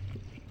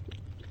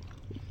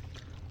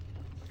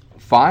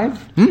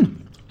 5?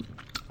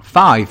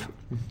 5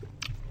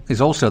 is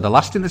also the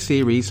last in the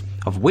series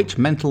of which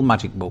mental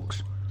magic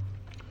books?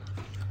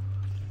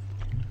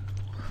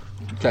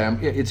 Okay,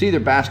 it's either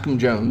Bascom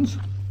Jones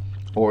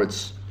or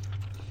it's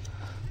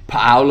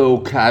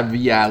Paolo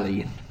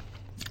Caviali.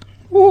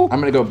 I'm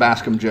going to go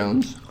Bascom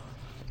Jones.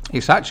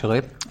 It's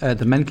actually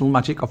the mental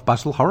magic of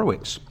Basil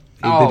Horowitz.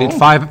 Oh. They did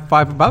five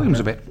volumes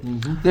of it.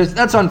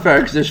 That's unfair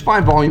because there's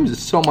 5 volumes.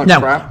 It's so much Now,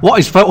 crap. what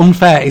is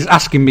unfair is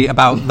asking me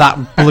about that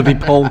bloody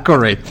Paul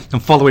Curry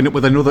and following up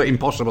with another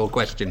impossible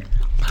question.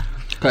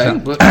 Okay.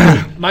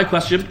 My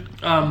question.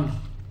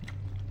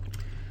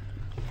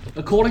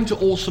 According to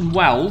Orson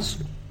Welles,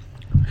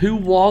 who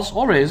was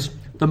or is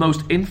the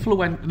most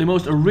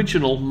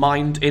original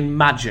mind in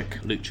magic,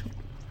 Luch?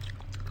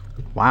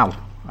 Wow.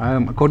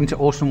 According to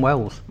Orson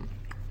Welles.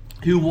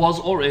 Who was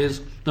or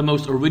is the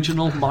most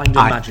original mind in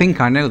magic? I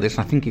think I know this.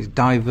 I think it's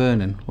Di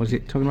Vernon. Was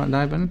it talking about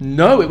Di Vernon?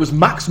 No, it was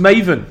Max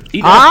Maven.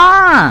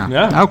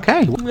 Yeah.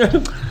 Okay.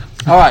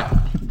 All right.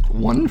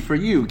 One for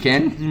you,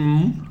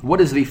 Ken.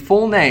 What is the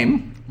full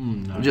name,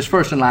 just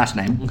first and last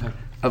name,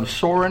 of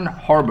Soren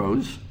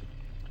Harbo's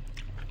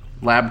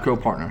lab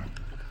co-partner?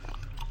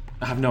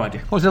 I have no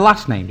idea. What was the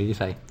last name, did you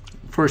say?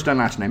 First and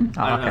last name.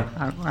 Oh, okay.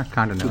 I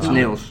kind of know. It's that.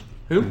 Niels.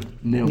 Who?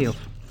 Niels.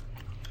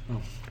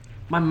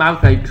 My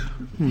mouth aches.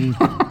 You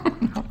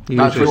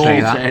That's usually what say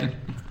she that.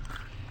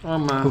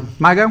 said.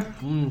 My go?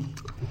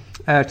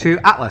 To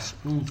Atlas.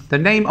 The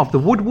name of the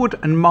Woodward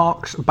and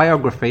Marx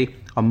biography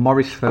on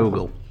Maurice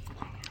Fogel.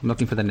 I'm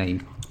looking for the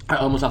name. I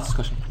almost asked this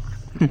question.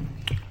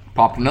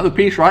 Popped another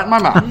piece right in my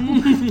mouth.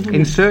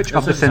 In Search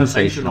of the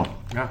Sensational.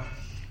 Yeah.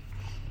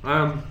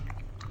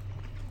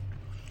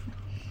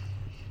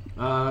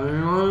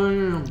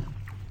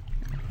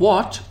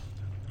 What,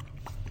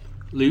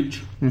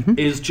 Luch,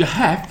 is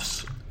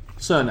Jehef's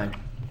surname?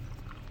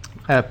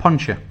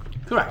 Poncher.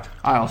 Correct.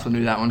 I also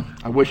knew that one.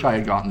 I wish I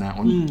had gotten that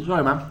one.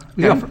 Sorry, man.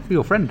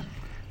 Your friend.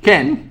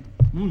 Ken,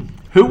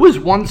 who was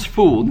once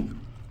fooled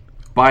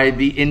by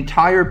the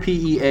entire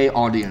PEA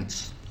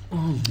audience?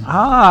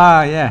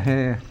 Ah,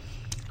 yeah.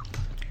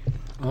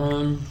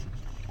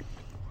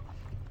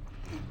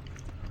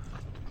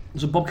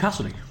 Was it Bob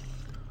Cassidy?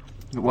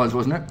 It was,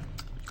 wasn't it?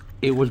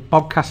 It was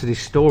Bob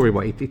Cassidy's story,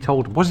 what he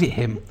told. Was it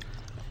him?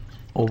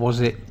 Or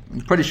was it... I'm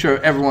pretty sure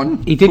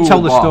everyone... He did fooled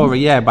tell the Bob. story,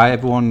 yeah, by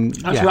everyone...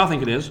 That's yeah. who I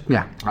think it is.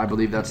 Yeah. I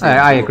believe that's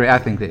I agree, I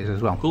think it is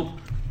as well. Cool.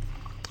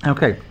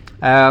 Okay.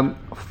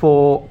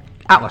 For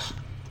Atlas.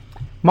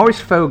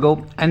 Maurice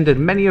Fogel ended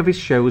many of his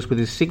shows with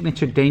his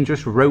signature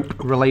dangerous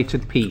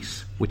rope-related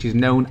piece, which is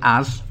known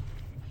as...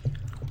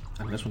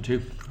 And this one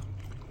too.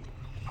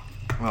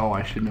 Oh,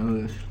 I should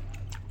know this.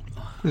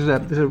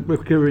 There's a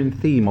recurring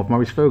theme of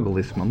Maurice Fogel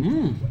this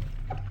month.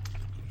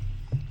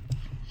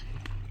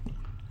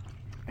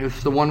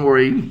 It's the one where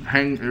he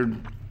hangs...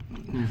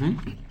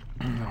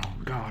 Oh,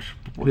 gosh.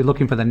 We're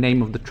looking for the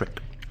name of the trick.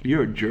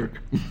 You're a jerk.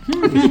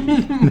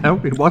 No,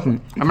 it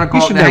wasn't. I'm going to You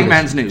call it should the know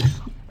Hangman's this. Noose.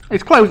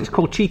 It's close. It's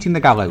called Cheating the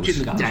Gallows.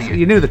 Cheating the Gallows. Dang it.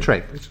 You knew the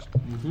trick.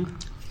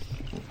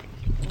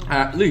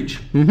 Luch,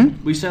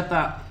 we said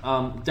that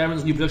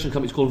Darren's new production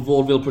company is called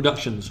Vaudeville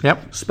Productions.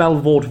 Yep. Spell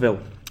Vaudeville.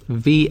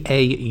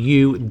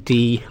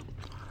 VAUDEVILLE.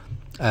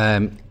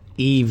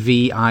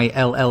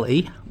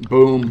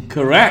 Boom.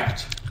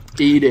 Correct.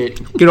 Eat it.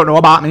 You don't know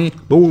about me.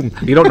 Boom.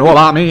 You don't know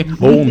about me.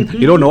 Boom.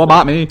 You don't know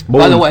about me. Boom.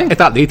 By the way- It's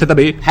that D to the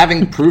B.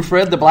 Having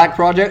proofread The Black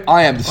Project,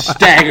 I am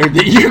staggered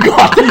that you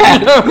got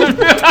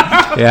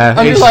that. Yeah.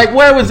 I'm just like,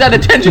 where was that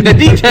attention to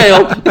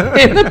detail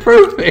in the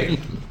proofing?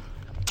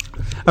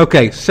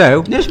 Okay,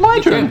 so... It's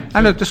my turn.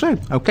 I know, just say.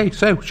 Okay,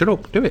 so, shut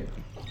up. Do it.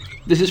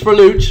 This is for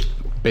Luch,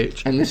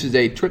 Bitch. and this is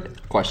a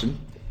trick question.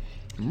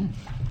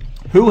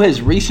 Who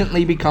has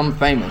recently become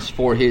famous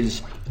for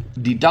his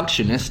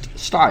deductionist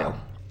style?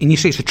 And you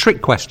say it's a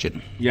trick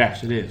question.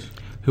 Yes, it is.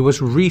 Who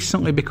has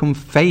recently become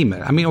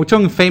famous? I mean, are we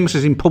talking famous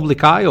as in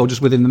public eye or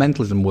just within the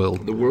mentalism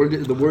world? The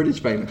word is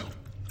famous.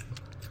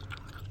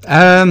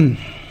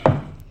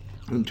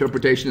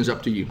 Interpretation is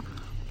up to you.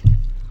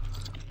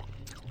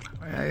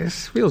 It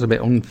feels a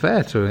bit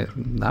unfair to it,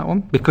 that one,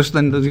 because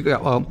then there's the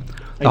whole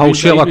agree,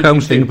 Sherlock agree,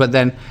 Holmes agree. thing. But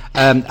then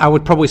I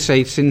would probably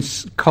say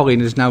since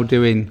Colin is now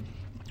doing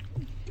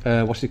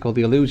what's he called,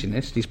 The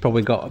Illusionist, he's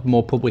probably got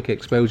more public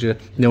exposure,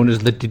 known as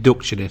the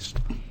Deductionist.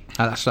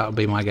 That would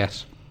be my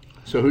guess.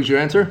 So who's your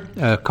answer?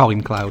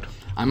 Colin Cloud.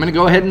 I'm going to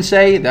go ahead and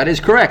say that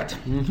is correct.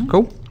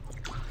 Cool.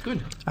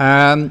 Good.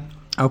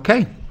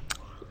 Okay.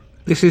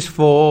 This is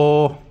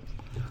for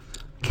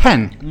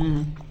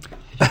Ken.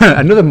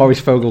 Another Maurice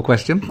Fogel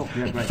question.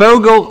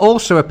 Fogel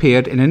also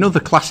appeared in another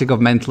classic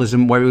of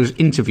mentalism where he was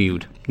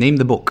interviewed. Name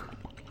the book.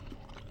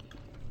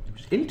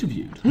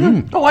 Interviewed?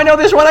 Oh, I know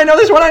this one, I know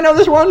this one, I know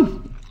this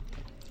one.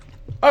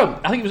 Oh,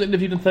 I think he was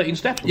interviewed in 13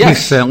 Steps. Yes.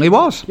 He certainly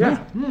was.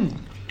 Yeah.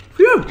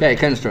 Okay,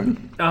 Ken's turn.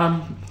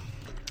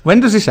 When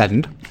does this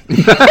end?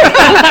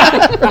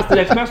 That's the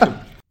next question.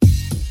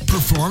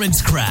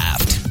 Performance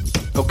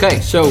Craft. Okay,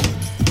 so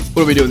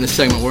what are we doing in this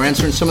segment? We're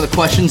answering some of the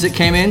questions that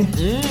came in.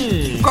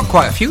 We've got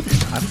quite a few this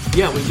time.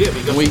 Yeah, we did.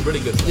 We got some really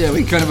good. Yeah,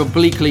 we kind of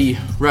obliquely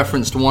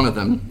referenced one of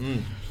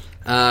them,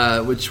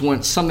 which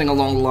went something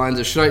along the lines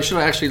of, should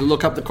I actually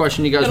look up the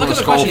question you guys want to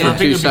skull for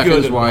 2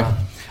 seconds? Why?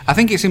 I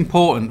think it's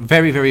important,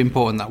 very, very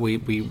important, that we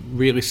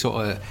really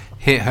sort of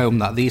hit home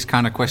that these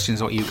kind of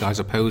questions what you guys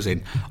are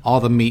posing are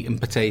the meat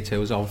and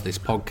potatoes of this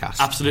podcast.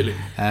 Absolutely.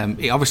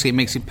 It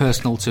makes it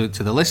personal to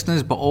the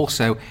listeners, but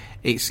also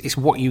it's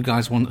what you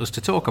guys want us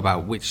to talk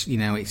about, which, you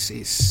know,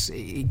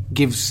 it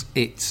gives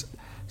it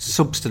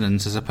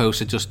substance as opposed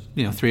to just,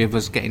 you know, three of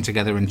us getting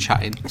together and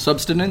chatting.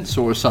 Substance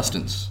or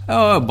sustenance?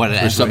 Oh,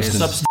 whatever. Or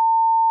substance.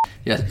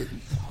 Yes.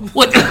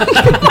 What?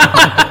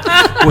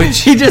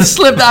 which He just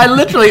slipped. I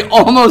literally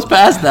almost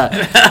passed that.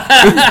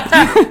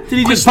 Did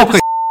he just slip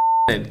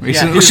he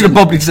should have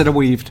bobbed instead of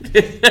weaved.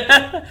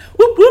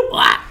 whoop, whoop,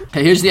 wah.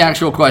 Okay, here's the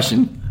actual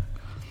question.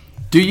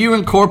 Do you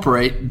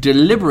incorporate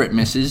deliberate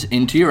misses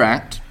into your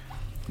act?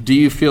 Do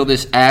you feel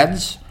this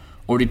adds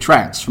or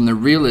detracts from the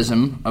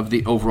realism of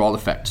the overall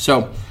effect?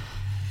 So,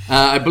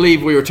 I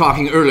believe we were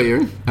talking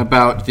earlier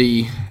about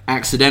the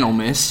accidental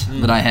miss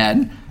that I had,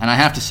 and I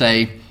have to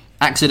say,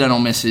 accidental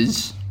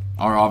misses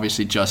are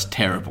obviously just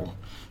terrible.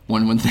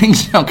 When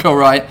things don't go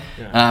right,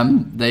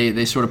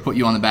 they sort of put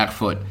you on the back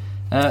foot.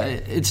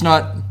 It's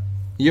not...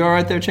 You all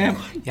right there, champ?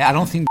 Yeah, I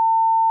don't think...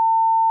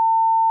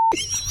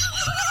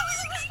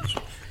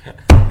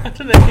 I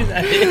don't know who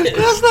that is.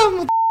 That's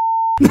not...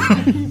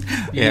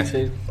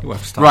 Yeah. We'll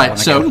have to start Right, one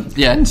so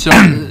again.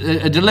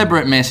 a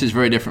deliberate miss is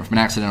very different from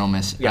an accidental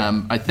miss.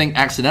 Yeah. I think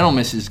accidental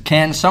misses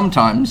can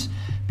sometimes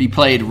be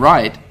played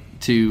right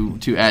to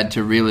add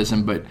to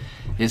realism, but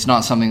it's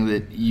not something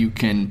that you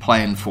can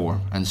plan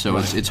for, and so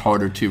it's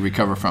harder to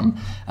recover from.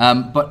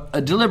 But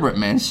a deliberate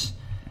miss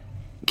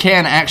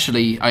can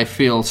actually, I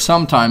feel,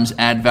 sometimes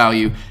add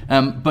value,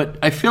 but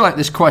I feel like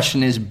this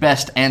question is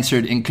best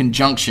answered in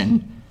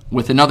conjunction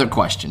with another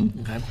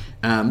question. Okay.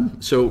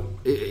 So,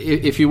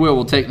 if you will,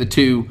 we'll take the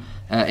two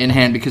in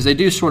hand because they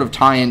do sort of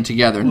tie in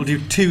together. We'll do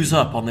twos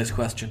up on this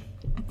question.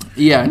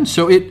 Yeah, and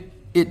so it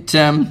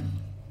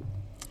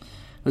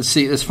let's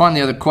see, let's find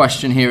the other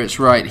question here. It's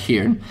right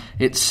here.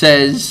 It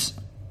says,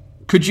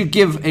 could you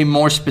give a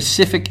more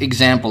specific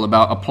example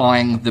about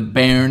applying the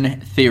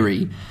Berne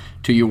theory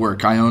to your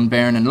work? I own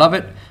Berne and love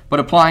it, but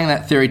applying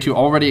that theory to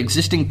already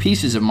existing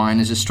pieces of mine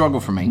is a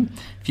struggle for me.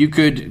 If you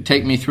could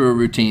take me through a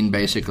routine,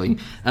 basically.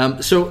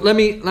 So let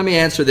me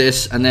answer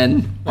this, and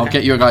then I'll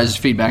get your guys'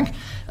 feedback.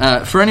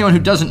 For anyone who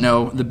doesn't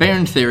know, the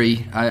Berne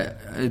theory, I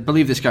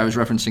believe this guy was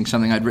referencing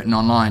something I'd written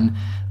online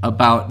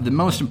about the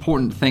most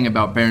important thing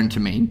about Berne to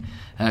me,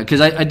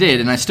 because I did,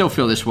 and I still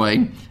feel this way,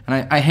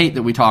 and I hate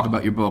that we talk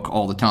about your book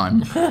all the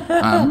time.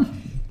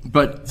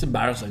 But It's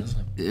embarrassing, isn't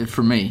it?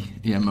 for me,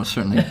 yeah, most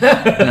certainly.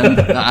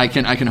 I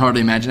can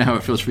hardly imagine how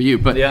it feels for you.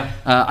 But Yeah.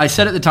 I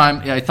said at the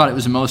time I thought it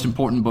was the most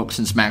important book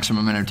since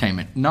Maximum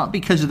Entertainment, not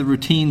because of the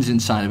routines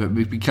inside of it,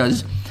 but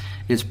because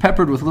it's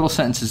peppered with little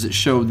sentences that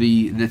show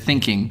the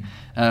thinking,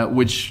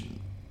 which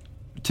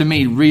to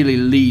me really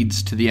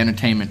leads to the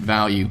entertainment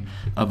value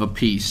of a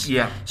piece.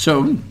 Yeah.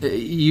 So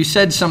you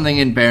said something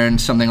in Berne,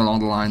 something along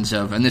the lines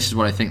of, and this is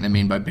what I think they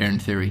mean by Berne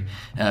theory,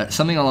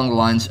 something along the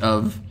lines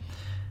of,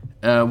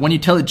 when you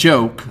tell a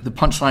joke, the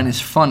punchline is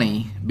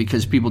funny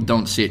because people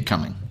don't see it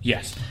coming.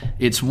 Yes.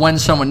 It's when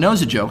someone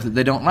knows a joke that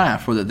they don't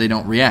laugh or that they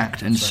don't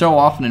react. And so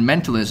often in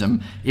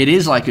mentalism, it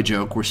is like a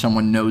joke where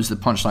someone knows the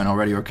punchline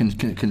already or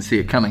can see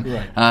it coming.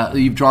 Right.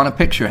 You've drawn a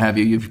picture, have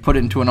you? You've put it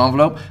into an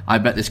envelope. I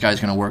bet this guy's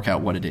going to work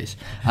out what it is.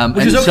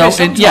 Which is okay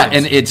sometimes.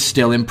 And it's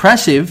still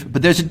impressive,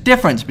 but there's a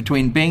difference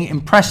between being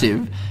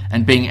impressive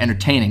and being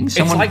entertaining. It's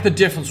like the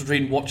difference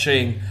between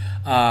watching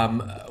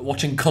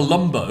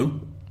Columbo,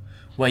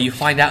 where you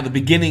find out at the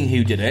beginning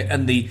who did it,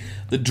 and the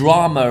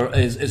drama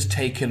is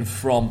taken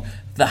from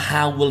the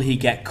how will he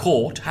get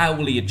caught, how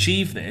will he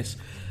achieve this,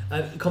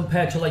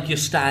 compared to like your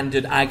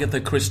standard Agatha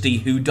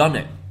Christie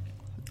whodunit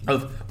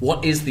of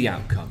what is the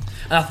outcome.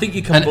 And I think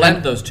you can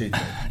blend those two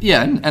things.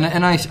 Yeah,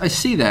 and I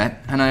see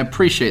that, and I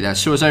appreciate that.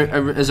 So as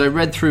I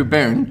read through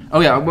Berne,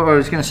 what I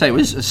was going to say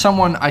was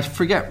someone, I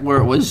forget where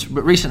it was,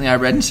 but recently I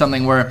read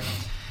something where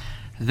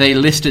they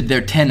listed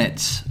their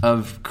tenets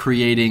of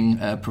creating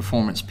a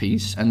performance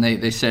piece, and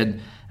they said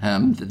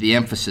that the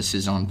emphasis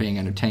is on being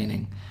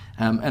entertaining.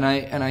 And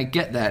I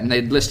get that, and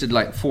they'd listed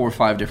like 4 or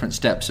 5 different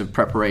steps of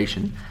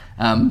preparation.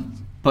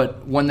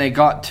 But when they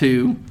got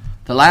to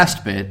the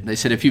last bit, they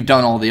said, if you've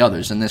done all the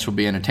others, then this will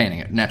be entertaining.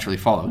 It naturally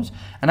follows.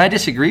 And I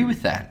disagree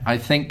with that. I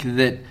think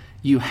that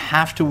you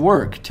have to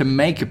work to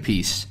make a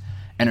piece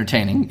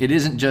entertaining. It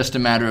isn't just a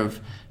matter of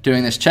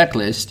doing this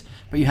checklist,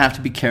 but you have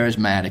to be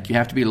charismatic, you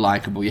have to be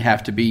likable, you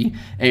have to be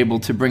able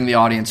to bring the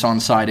audience on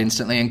side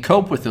instantly and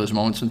cope with those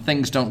moments when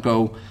things don't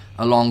go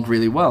along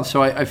really well.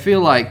 So I feel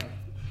like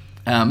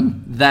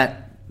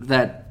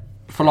that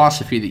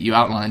philosophy that you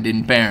outlined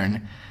in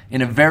Berne,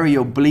 in a very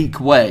oblique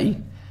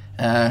way,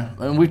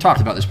 and we've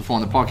talked about this before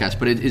on the podcast,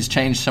 but it has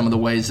changed some of the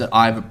ways that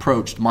I've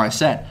approached my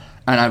set,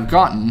 and I've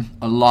gotten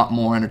a lot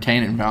more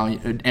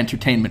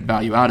entertainment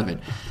value out of it.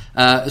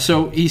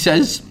 So he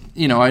says,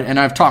 and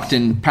I've talked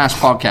in past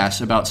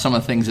podcasts about some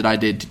of the things that I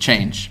did to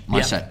change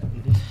my set,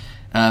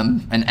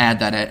 and add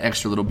that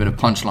extra little bit of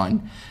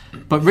punchline.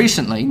 But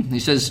recently, he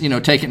says,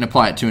 take it and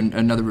apply it to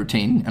another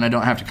routine, and I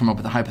don't have to come up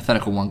with a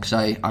hypothetical one because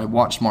I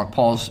watched Mark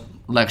Paul's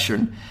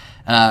lecture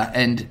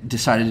and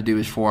decided to do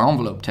his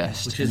 4-envelope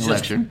test, which is in the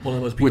lecture, one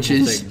of the most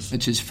beautiful things.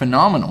 Which is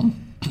phenomenal.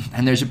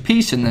 And there's a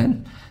piece in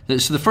there.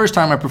 So the first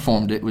time I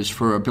performed it was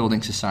for a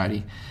building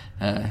society,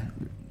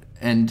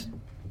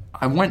 and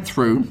I went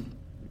through.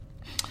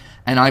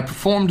 And I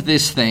performed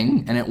this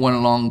thing, and it went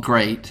along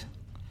great.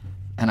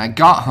 And I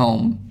got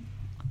home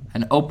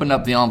and opened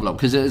up the envelope,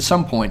 because at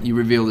some point you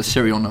reveal the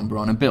serial number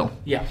on a bill.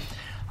 Yeah.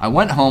 I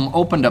went home,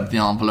 opened up the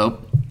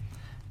envelope,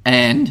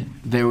 And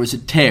there was a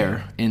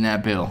tear in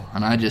that bill.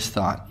 And I just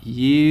thought,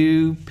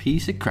 you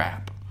piece of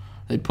crap.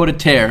 They put a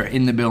tear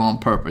in the bill on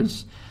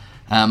purpose.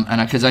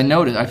 And because I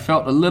noticed, I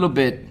felt a little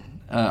bit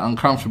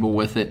uncomfortable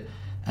with it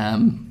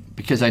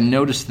because I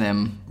noticed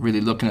them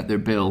really looking at their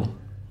bill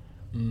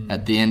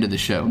at the end of the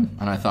show.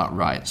 And I thought,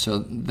 right, so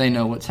they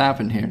know what's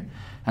happened here.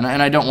 And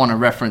I don't want to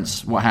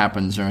reference what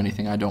happens or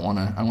anything. I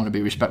want to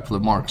be respectful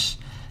of Mark's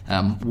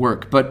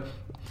work. But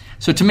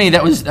so to me,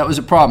 that was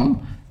a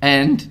problem.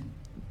 And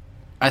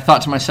I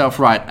thought to myself,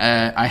 right,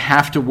 I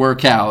have to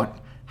work out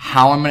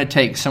how I'm going to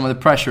take some of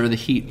the pressure or the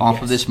heat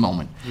off of this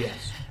moment.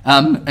 Yes.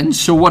 And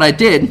so what I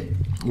did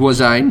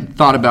was I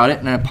thought about it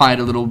and I applied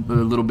a little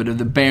bit of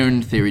the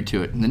Bairn theory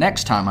to it. And the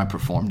next time I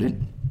performed it,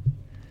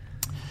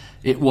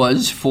 it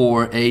was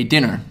for a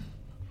dinner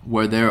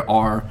where there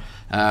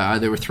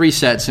were 3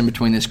 sets in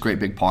between this great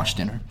big posh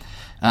dinner.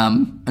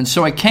 And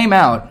so I came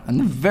out, and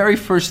the very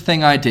first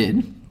thing I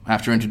did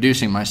after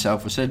introducing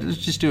myself was said, let's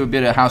just do a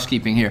bit of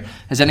housekeeping here.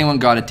 Has anyone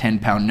got a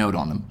 10-pound note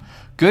on them?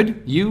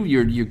 Good?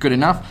 You're good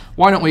enough.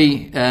 Why don't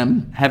we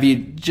have you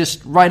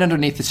just right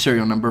underneath the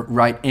serial number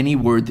write any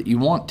word that you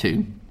want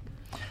to?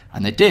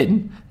 And they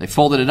did. They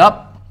folded it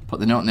up, put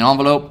the note in the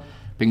envelope,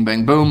 bing,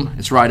 bang, boom.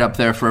 It's right up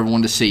there for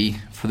everyone to see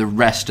for the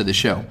rest of the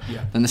show.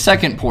 Yeah. Then the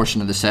second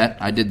portion of the set,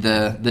 I did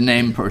the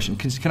name portion.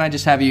 Can I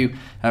just have you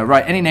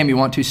write any name you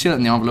want to, seal it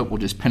in the envelope, we'll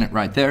just pin it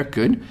right there.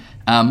 Good.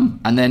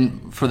 And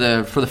then for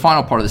the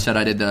final part of the set,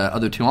 I did the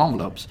other 2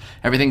 envelopes.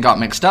 Everything got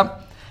mixed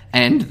up,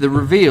 and the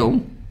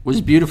reveal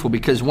was beautiful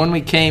because when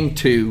we came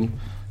to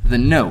the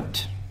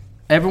note,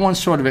 everyone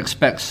sort of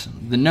expects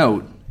the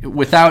note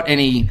without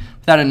any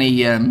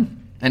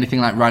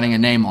anything like writing a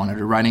name on it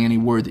or writing any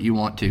word that you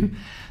want to.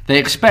 They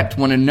expect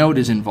when a note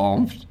is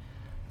involved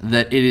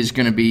that it is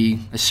going to be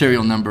a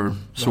serial number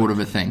sort of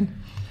a thing.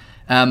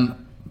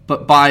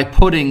 But by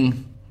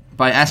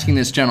asking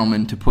this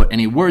gentleman to put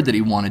any word that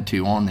he wanted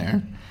to on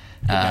there,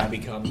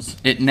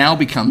 it now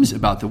becomes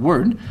about the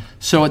word.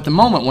 So at the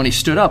moment when he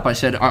stood up, I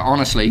said,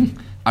 honestly,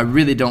 I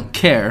really don't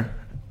care.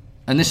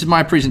 And this is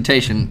my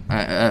presentation.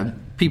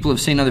 People have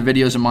seen other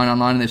videos of mine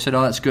online and they've said,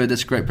 oh, that's good,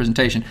 that's a great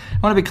presentation. I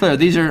want to be clear,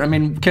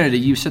 Kennedy,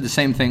 you said the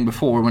same thing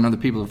before when other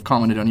people have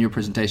commented on your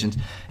presentations.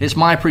 It's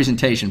my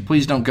presentation.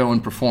 Please don't go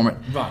and perform it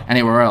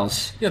anywhere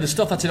else. Yeah, the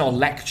stuff that's in our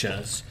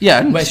lectures. Yeah,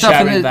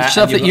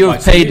 stuff that you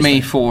have paid me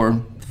for,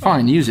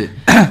 fine, use it.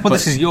 But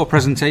this is your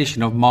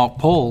presentation of Mark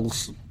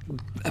Paul's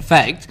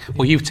effect,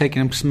 or you've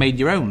taken and made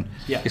your own.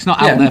 Yeah. It's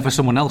not out there for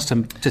someone else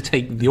to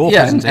take your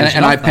presentation.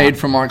 And I paid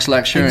for Mark's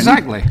lecture.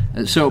 Exactly.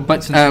 My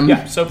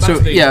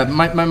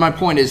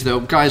point is,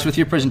 though, guys, with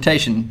your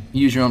presentation,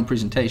 use your own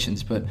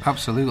presentations. But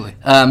absolutely.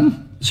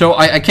 So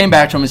I came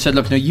back to him and said,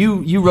 look, no,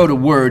 you wrote a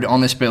word on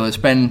this bill. It's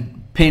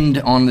been pinned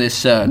on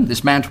this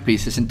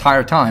mantelpiece this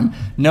entire time.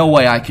 No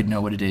way I could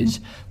know what it is.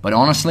 But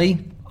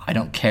honestly, I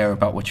don't care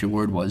about what your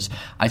word was.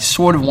 I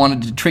sort of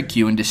wanted to trick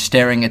you into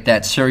staring at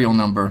that serial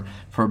number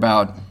for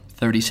about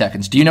 30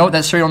 seconds. Do you know what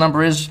that serial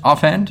number is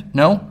offhand?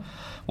 No?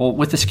 Well,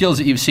 with the skills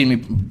that you've seen me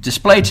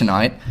display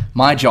tonight,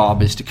 my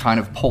job is to kind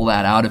of pull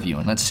that out of you,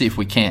 and let's see if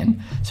we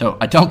can. So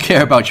I don't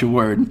care about your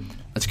word.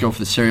 Let's go for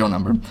the serial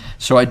number.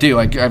 So I do.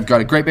 I've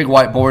got a great big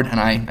whiteboard, and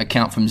I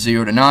count from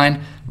 0 to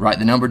 9, write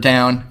the number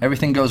down,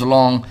 everything goes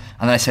along,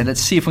 and then I say,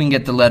 let's see if we can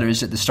get the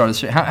letters at the start of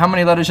the serial. How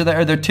many letters are there?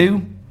 Are there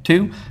 2?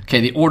 2?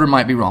 Okay, the order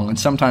might be wrong, and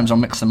sometimes I'll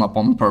mix them up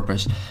on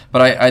purpose.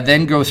 But I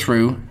then go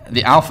through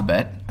the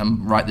alphabet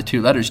and write the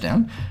 2 letters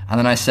down, and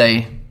then I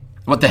say,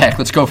 what the heck,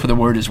 let's go for the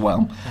word as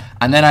well.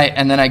 And then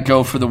I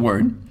go for the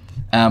word.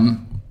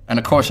 And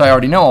of course I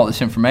already know all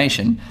this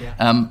information.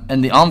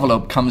 And the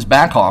envelope comes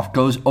back off,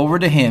 goes over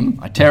to him,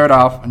 I tear it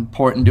off and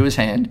pour it into his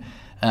hand.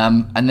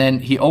 And then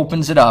he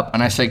opens it up,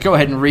 and I say, go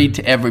ahead and read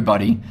to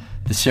everybody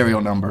the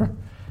serial number.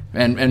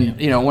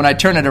 And you know, when I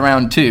turn it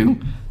around too,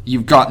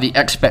 you've got the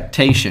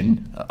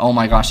expectation, oh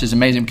my gosh, this is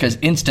amazing, because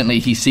instantly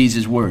he sees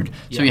his word.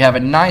 So you have a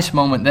nice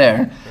moment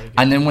there,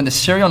 and then when the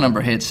serial number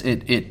hits,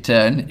 it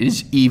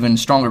is even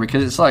stronger,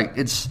 because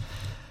let's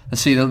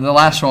see, the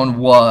last one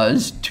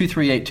was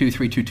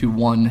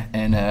 23823221,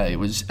 and it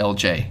was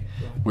LJ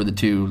were the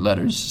 2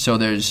 letters. So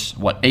there's,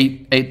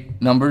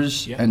 8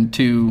 numbers and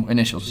 2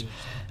 initials.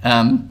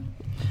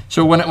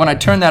 So when I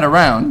turn that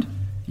around,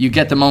 you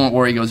get the moment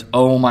where he goes,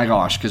 oh my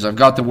gosh, because I've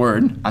got the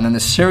word, and then the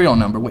serial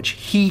number, which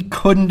he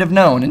couldn't have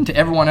known, and to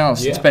everyone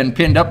else, it's been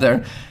pinned up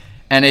there,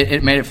 and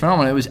it made it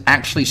phenomenal. It was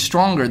actually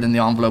stronger than the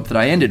envelope that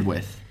I ended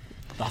with.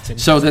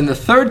 So then the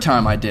third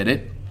time I did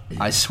it,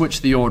 I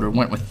switched the order,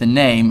 went with the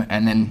name,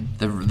 and then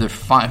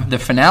the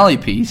finale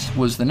piece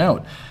was the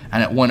note,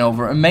 and it went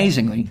over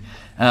amazingly.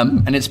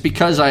 And it's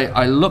because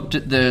I looked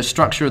at the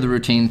structure of the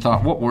routine,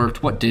 thought what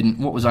worked, what didn't,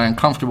 what was I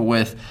uncomfortable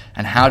with,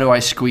 and how do I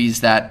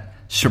squeeze that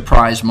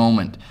surprise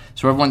moment.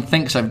 So everyone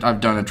thinks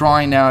I've done a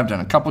drawing now, I've done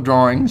a couple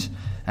drawings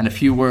and a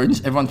few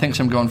words. Everyone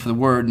thinks I'm going for the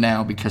word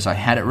now because I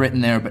had it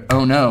written there, but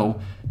oh no,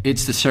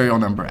 it's the serial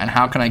number. And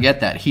how can I get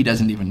that? He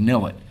doesn't even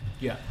know it.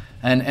 Yeah.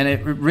 And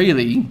it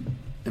really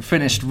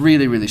finished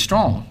really, really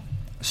strong.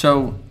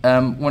 So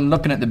when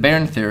looking at the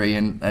Bairn theory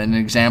and an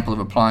example of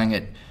applying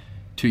it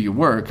to your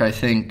work, I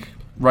think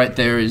right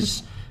there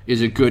is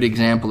a good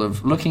example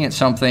of looking at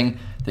something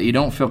that you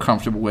don't feel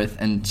comfortable with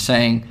and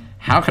saying,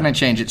 how can I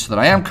change it so that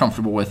I am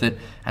comfortable with it,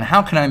 and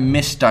how can I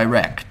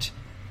misdirect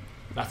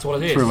That's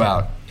what it is.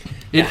 throughout? How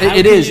It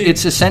can is. you-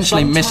 It's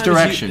essentially sometimes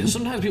misdirection.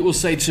 Sometimes people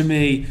say to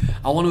me,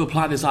 I want to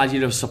apply this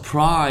idea of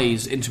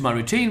surprise into my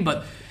routine,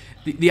 but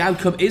the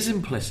outcome is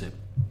implicit.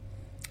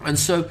 And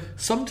so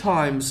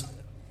sometimes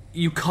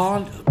you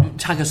can't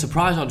tag a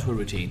surprise onto a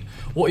routine.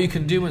 What you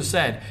can do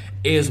instead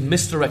is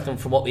misdirect them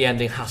from what the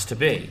ending has to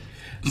be.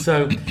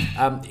 So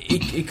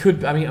it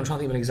could. I mean, I'm trying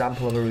to think of an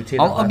example of a routine.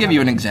 I'll give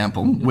you an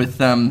example with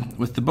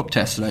the book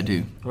tests that I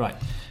do. Right.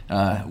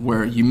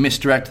 Where you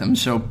misdirect them.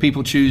 So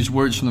people choose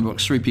words from the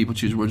books. 3 people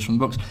choose words from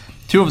the books.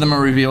 2 of them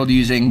are revealed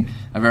using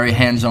a very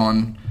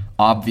hands-on,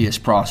 obvious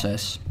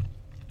process.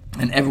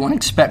 And everyone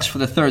expects for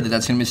the third that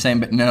that's going to be the same,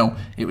 but no,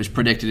 it was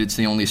predicted it's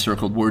the only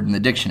circled word in the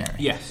dictionary.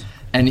 Yes.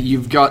 And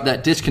you've got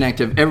that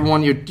disconnect of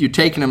everyone, you're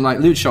taking them, like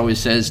Luch always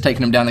says,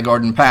 taking them down the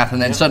garden path,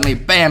 and then suddenly,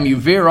 bam, you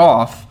veer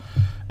off,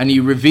 and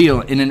you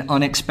reveal in an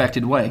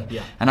unexpected way.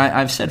 Yeah. And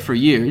I've said for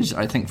years,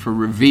 I think for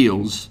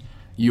reveals,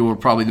 you're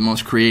probably the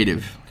most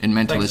creative in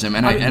mentalism.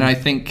 And I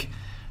think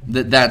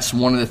that's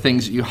one of the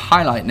things that you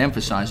highlight and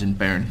emphasize in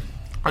Baron.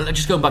 And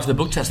just going back to the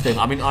book test thing,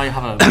 I mean, I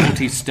have a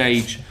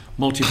multi-stage,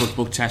 multi-book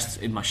book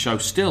test in my show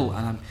still,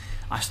 and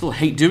I still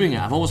hate doing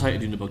it. I've always hated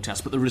doing the book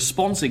test, but the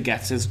response it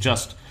gets is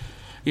just,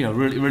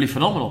 really, really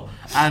phenomenal.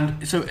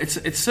 And so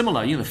it's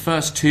similar. The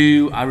first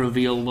 2 I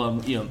reveal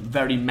them,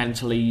 very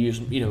mentally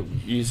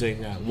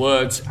using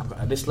words. I've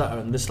got this letter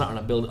and this letter, and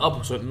I build it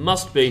up. So it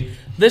must be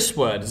this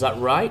word. Is that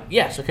right?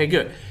 Yes. Okay.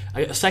 Good.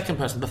 I get a second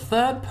person. The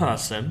third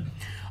person,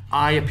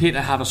 I appear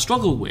to have a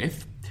struggle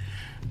with.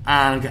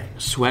 And I'm getting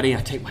sweaty. I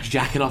take my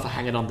jacket off. I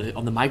hang it on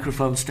the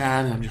microphone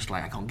stand. And I'm just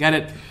like, I can't get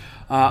it.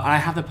 And I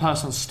have the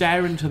person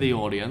stare into the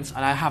audience,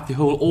 and I have the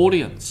whole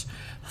audience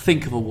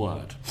think of a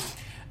word.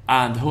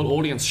 And the whole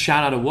audience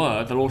shout out a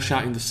word. They're all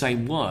shouting the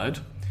same word,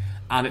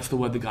 and it's the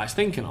word the guy's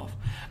thinking of.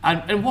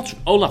 And what's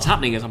all that's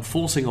happening is I'm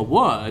forcing a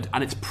word,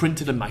 and it's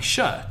printed in my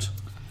shirt.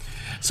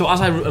 So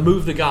as I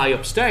move the guy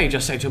upstage, I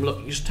say to him,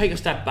 look, just take a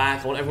step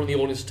back. I want everyone in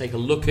the audience to take a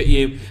look at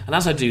you. And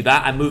as I do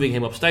that, I'm moving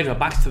him upstage. My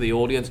back's to the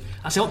audience.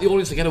 I say, I want the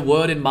audience to get a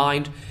word in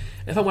mind.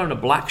 If I'm wearing a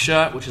black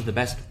shirt, which is the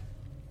best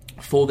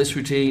for this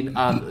routine,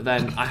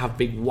 then I have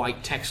big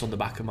white text on the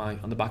back of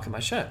my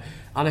shirt,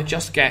 and it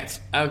just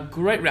gets a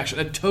great reaction.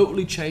 It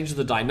totally changes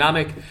the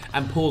dynamic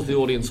and pulls the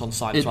audience on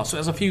side as well. So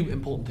there's a few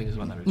important things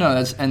about that routine. No,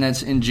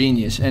 that's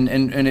ingenious, and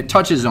it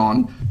touches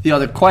on the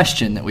other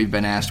question that we've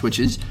been asked, which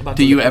is,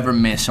 do you ever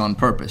miss on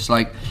purpose?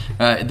 Like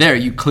there,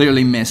 you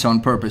clearly miss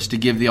on purpose to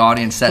give the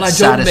audience that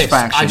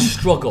satisfaction. I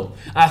struggle.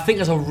 And I think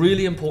that's a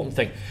really important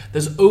thing.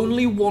 There's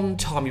only one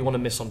time you want to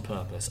miss on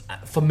purpose.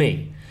 For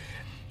me,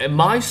 in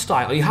my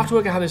style, you have to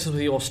work out how this is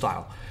with your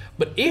style.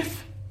 But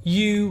if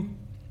you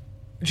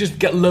just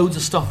get loads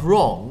of stuff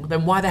wrong,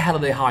 then why the hell are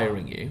they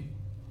hiring you?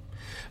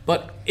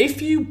 But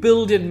if you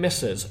build in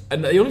misses,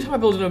 and the only time I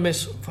build in a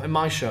miss in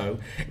my show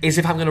is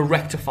if I'm going to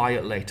rectify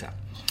it later.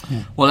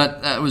 Yeah. Well,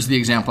 that was the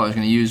example I was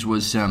going to use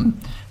was when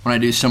I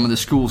do some of the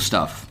school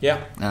stuff.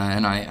 Yeah.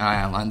 And I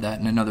outlined that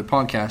in another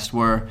podcast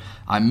where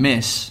I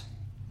miss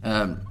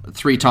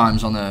 3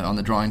 times on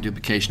the drawing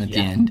duplication at the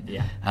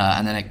end,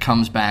 and then it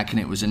comes back, and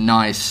it was a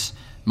nice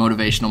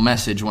motivational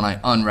message when I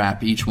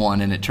unwrap each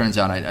one, and it turns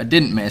out I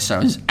didn't miss. I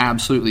was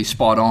absolutely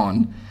spot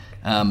on,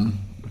 and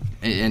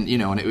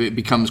it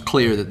becomes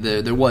clear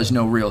that there was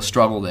no real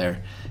struggle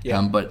there,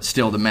 but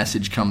still the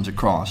message comes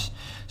across.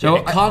 So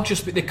it can't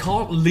just be, they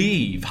can't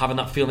leave having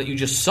that feeling that you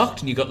just sucked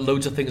and you got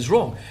loads of things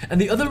wrong.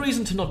 And the other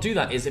reason to not do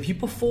that is if you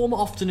perform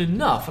often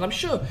enough, and I'm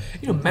sure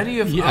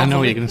many of I know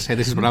what you're going to say.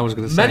 This is what I was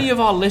going to say. Many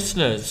of our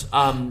listeners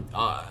are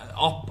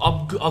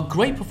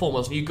great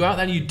performers, and you go out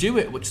there and you do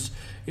it, which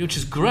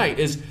is great.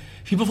 Is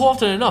if you perform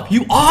often enough,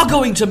 you are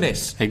going to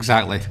miss.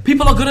 Exactly.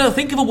 People are going to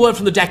think of a word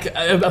from the deck,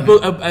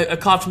 a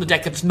card from the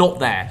deck that's not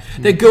there.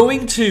 They're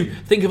going to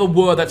think of a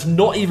word that's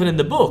not even in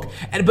the book.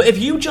 But if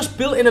you just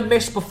built in a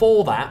miss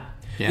before that,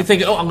 you're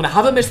thinking, I'm going to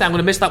have a miss there, I'm going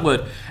to miss that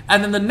word.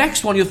 And then the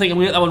next one, you're thinking, I'm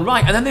going to get that one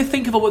right. And then they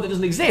think of a word that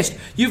doesn't exist.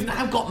 You've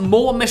now got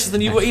more misses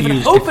than you were even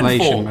hoping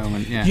for.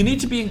 Moment, yeah. You need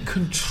to be in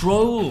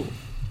control.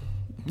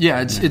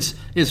 Yeah,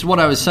 it's what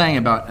I was saying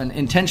about an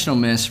intentional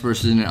miss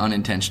versus an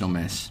unintentional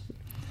miss.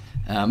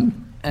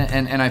 And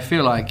I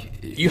feel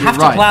like you have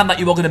to plan that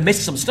you are going to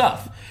miss some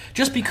stuff.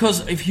 Just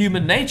because of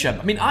human nature.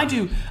 I mean, I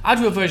do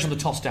a version of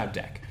the tossed out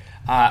deck.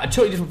 A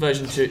totally different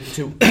version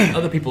to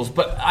other people's,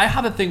 but I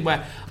have a thing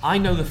where I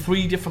know the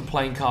 3 different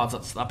playing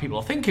cards that people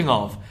are thinking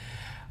of.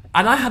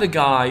 And I had a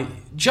guy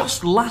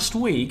just last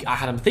week, I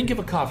had him think of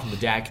a card from the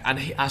deck,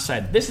 and I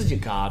said, this is your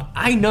card,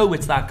 I know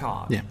it's that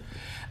card. Yeah.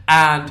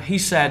 And he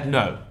said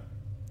no.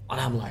 And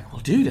I'm like,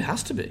 well, dude, it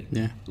has to be.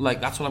 Yeah.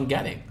 Like, that's what I'm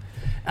getting.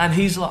 And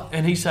he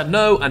said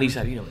no, and he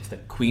said, it's the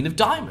Queen of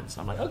Diamonds.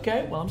 I'm like,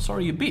 okay, well, I'm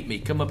sorry you beat me.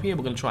 Come up here,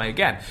 we're going to try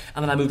again.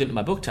 And then I moved into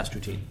my book test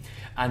routine.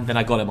 And then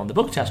I got him on the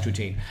book test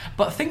routine.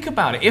 But think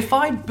about it. If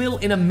I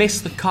built in a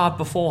miss the card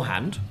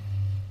beforehand,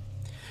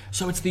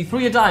 so it's the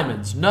 3 of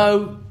Diamonds,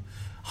 no,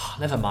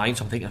 never mind.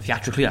 So I'm thinking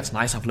theatrically, that's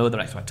nice. I've lowered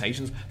their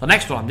expectations. The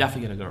next one, I'm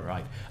definitely going to get it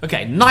right.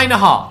 Okay, Nine of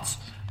Hearts.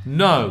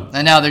 No.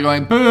 And now they're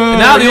going, boo! And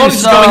now the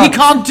audience is going, he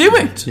can't do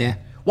it. Yeah.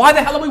 Why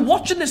the hell are we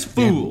watching this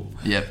fool?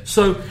 Yep.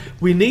 So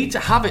we need to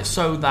have it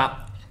so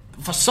that,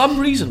 for some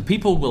reason,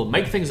 people will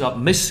make things up,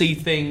 missee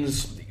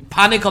things,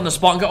 panic on the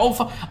spot, and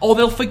go, or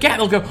they'll forget.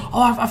 They'll go,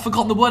 I've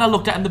forgotten the word I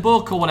looked at in the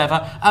book or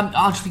whatever.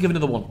 I'll just think of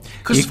another one.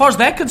 Because as far as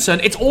they're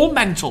concerned, it's all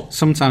mental.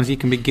 Sometimes you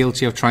can be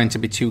guilty of trying to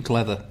be too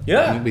clever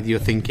with your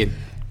thinking.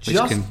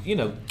 Just,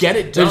 get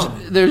it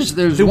done. There's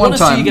they one want to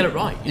see time you get it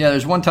right. Yeah,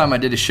 there's one time I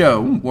did a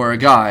show where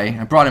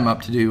I brought him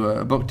up to do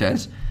a book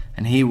test,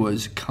 and he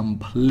was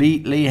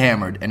completely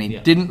hammered, and he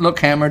didn't look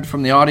hammered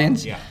from the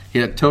audience. Yeah. He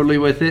looked totally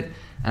with it,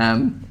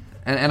 and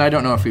I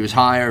don't know if he was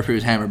high or if he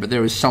was hammered, but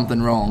there was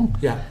something wrong.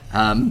 Yeah.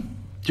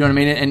 Do you know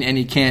what I mean? And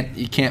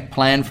you can't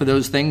plan for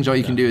those things. All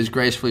you can do is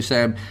gracefully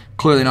say, "I'm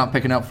clearly not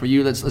picking up for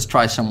you. Let's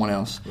try someone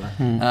else."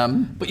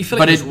 Right. But you feel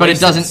like it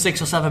doesn't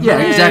 6 or 7 Yeah,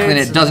 minutes. exactly. And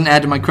it doesn't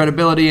add to my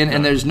credibility,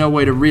 and there's no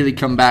way to really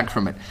come back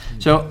from it.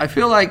 So I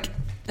feel like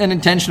an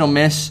intentional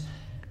miss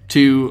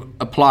to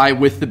apply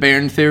with the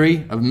Bairn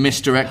theory of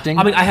misdirecting.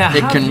 I mean,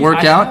 it can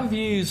work out. I have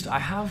used.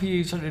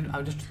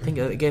 I just think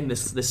again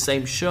this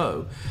same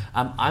show.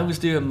 I was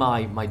doing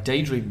my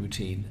daydream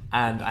routine,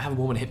 and I have a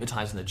woman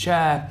hypnotized in a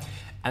chair.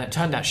 And it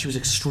turned out she was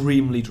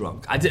extremely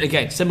drunk. I did,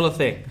 again, similar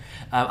thing.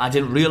 I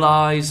didn't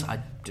realise.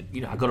 I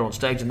got her on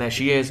stage and there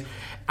she is.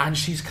 And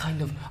she's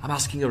I'm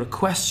asking her a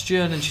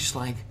question and she's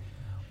like,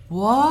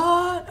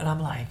 what? And I'm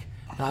like,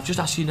 I've just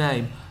asked your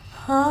name.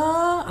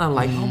 Huh? And I'm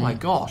like, oh my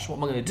gosh, what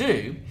am I going to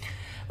do?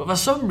 But for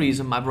some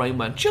reason my brain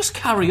went, just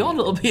carry on,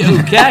 it'll be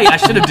okay. I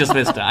should have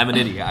dismissed her. I'm an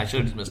idiot. I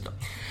should have dismissed her.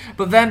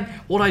 But then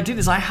what I did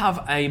is I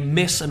have a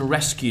miss and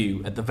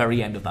rescue at the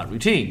very end of that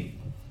routine.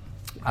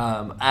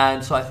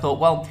 And so I thought,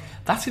 well,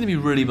 that's going to be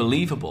really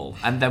believable.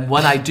 And then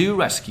when I do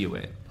rescue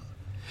it,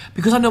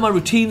 because I know my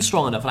routine's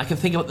strong enough and I can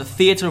think about the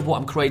theatre of what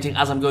I'm creating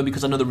as I'm going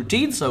because I know the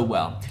routine so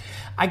well,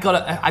 I got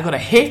a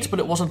hit, but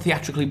it wasn't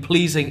theatrically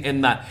pleasing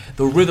in that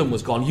the rhythm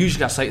was gone.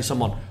 Usually I say to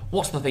someone,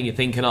 what's the thing you're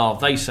thinking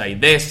of? They say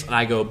this, and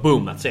I go,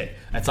 boom, that's it.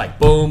 It's like,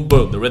 boom,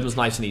 boom, the rhythm's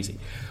nice and easy.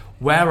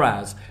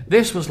 Whereas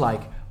this was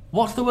like,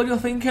 what's the word you're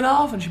thinking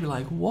of? And she'd be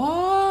like,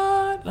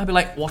 what? And I'd be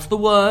like, what's the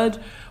word?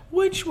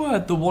 Which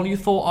word? The one you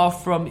thought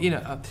of from,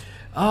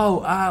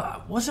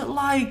 was it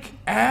like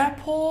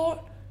airport?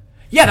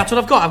 Yeah, that's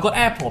what I've got. I've got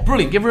airport.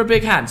 Brilliant. Give her a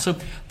big hand. So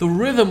the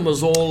rhythm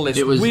was all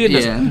this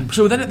weirdness. Yeah.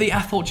 So then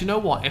I thought, you know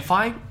what? If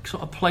I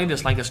sort of play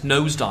this like it's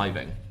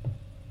nosediving,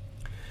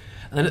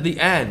 and then at the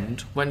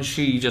end, when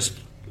she just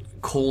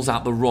calls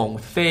out the wrong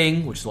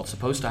thing, which is what's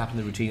supposed to happen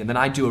in the routine, and then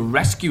I do a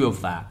rescue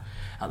of that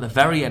at the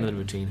very end of the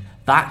routine,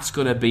 that's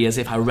going to be as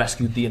if I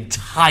rescued the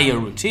entire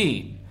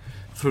routine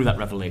through that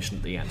revelation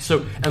at the end.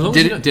 So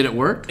did it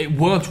work? It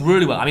worked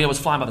really well. I mean, I was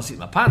flying by the seat of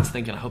my pants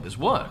thinking, I hope this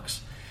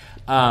works.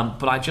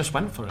 But I just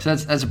went for it. So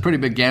that's a pretty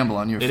big gamble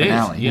on your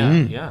finale.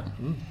 Is, yeah.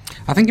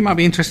 I think it might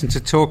be interesting to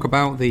talk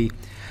about the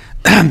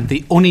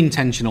the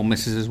unintentional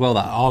misses as well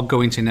that are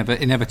going to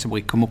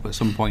inevitably come up at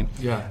some point.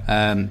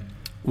 Yeah.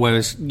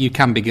 Whereas you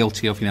can be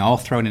guilty of, I'll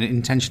throw in an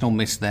intentional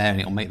miss there and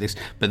it'll make this.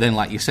 But then,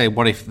 like you say,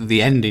 what if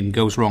the ending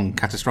goes wrong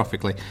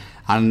catastrophically?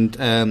 And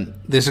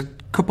there's a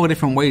couple of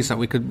different ways that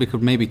we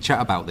could maybe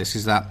chat about this.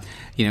 Is that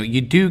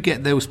you do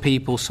get those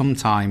people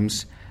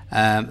sometimes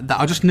that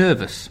are just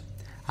nervous.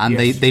 And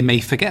they may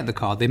forget the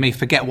card. They may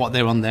forget what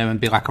they're on there and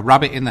be like a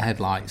rabbit in the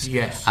headlights.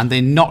 Yes. And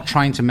they're not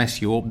trying to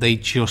mess you up. They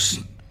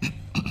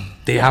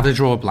have to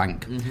draw a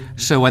blank. Mm-hmm.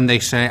 So when they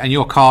say, and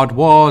your card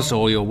was,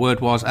 or your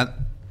word was,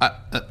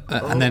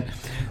 and then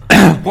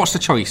what's the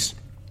choice?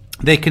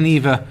 They can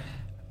either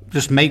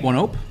just make one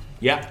up.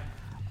 Yeah.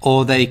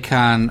 Or they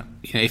can,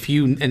 if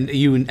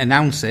you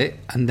announce it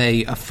and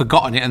they have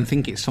forgotten it and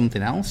think it's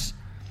something else.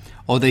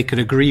 Or they could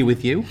agree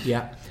with you.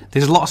 Yeah.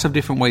 There's lots of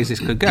different ways this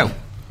could go.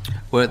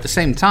 Where at the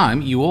same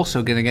time, you're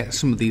also going to get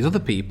some of these other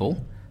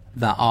people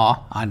that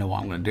are, I know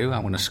what I'm going to do.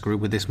 I'm going to screw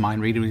with this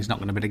mind reader. He's not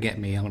going to be able to get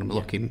me. I'm going to be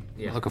looking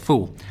like a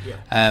fool.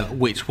 Yeah.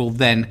 Which will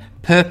then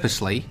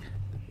purposely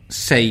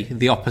say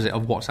the opposite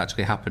of what's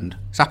actually happened.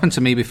 It's happened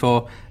to me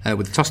before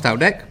with the tossed out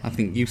deck. I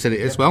think you've said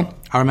it as well.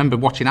 I remember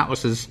watching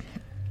Atlas's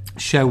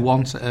show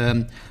once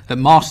at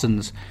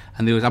Marston's,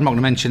 and I'm not going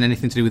to mention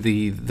anything to do with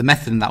the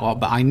method and that lot,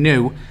 but I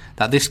knew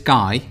that this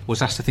guy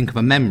was asked to think of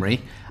a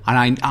memory,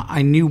 and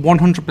I knew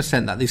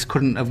 100% that this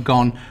couldn't have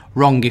gone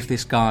wrong if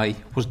this guy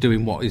was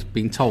doing what is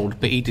being told,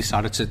 but he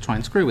decided to try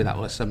and screw with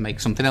Atlas and make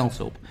something else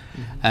up.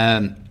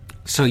 Mm-hmm.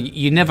 So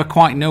you never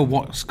quite know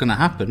what's going to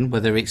happen,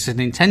 whether it's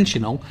an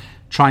intentional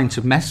trying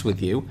to mess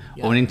with you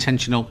or an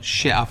intentional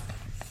shit, I've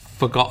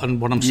forgotten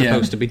what I'm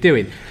supposed to be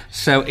doing.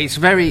 So it's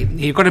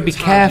you've got to be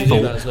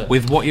careful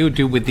with what you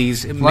do with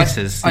these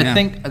misses. I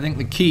think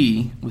the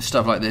key with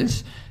stuff like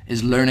this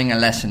is learning a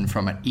lesson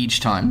from it each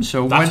time.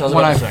 So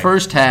when I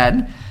first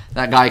had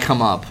that guy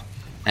come up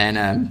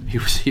and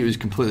he was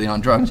completely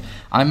on drugs,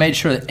 I made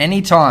sure that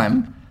any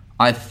time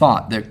I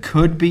thought there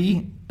could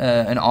be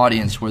an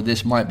audience where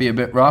this might be a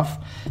bit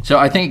rough. So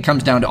I think it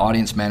comes down to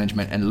audience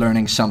management and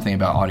learning something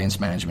about audience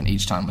management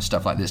each time with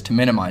stuff like this to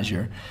minimize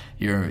your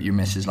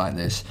misses like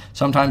this.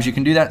 Sometimes you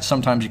can do that,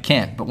 sometimes you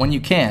can't. But when you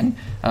can,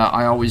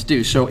 I always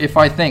do. So if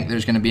I think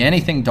there's going to be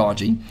anything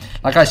dodgy,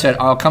 like I said,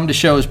 I'll come to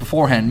shows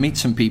beforehand, meet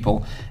some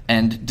people,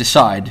 and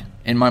decide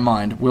in my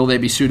mind, will they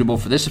be suitable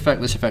for this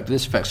effect, this effect,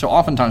 this effect? So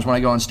oftentimes when I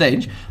go on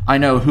stage, I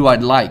know who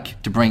I'd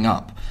like to bring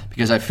up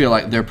because I feel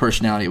like their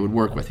personality would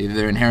work with. Either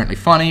they're inherently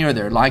funny or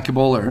they're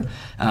likable or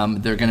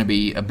they're going to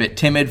be a bit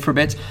timid for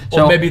bits.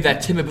 Or maybe they're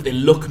timid but they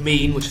look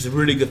mean, which is a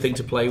really good thing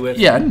to play with.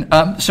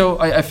 Yeah, so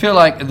I feel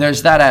like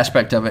there's that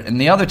aspect of it. And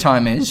the other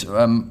time is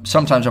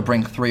sometimes I'll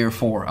bring 3 or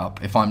 4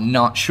 up. If I'm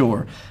not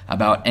sure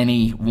about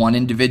any one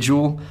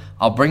individual,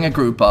 I'll bring a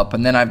group up,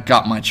 and then I've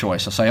got my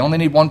choice. I'll say I only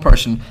need one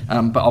person,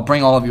 but I'll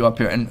bring all of you up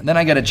here, and then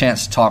I get a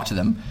chance to talk to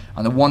them.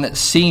 And the one that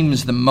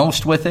seems the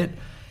most with it,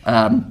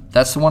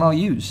 that's the one I'll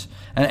use.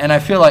 And I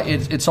feel like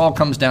it all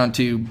comes down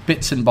to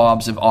bits and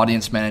bobs of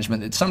audience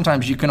management that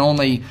sometimes you can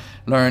only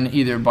learn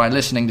either by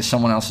listening to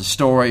someone else's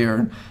story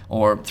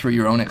or through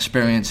your own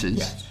experiences.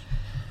 Yes.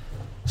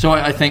 So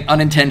I think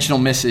unintentional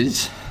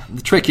misses,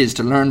 the trick is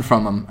to learn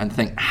from them and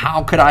think,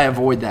 how could I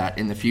avoid that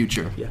in the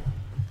future? Yeah.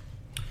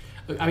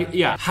 I mean,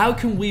 yeah. How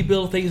can we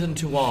build things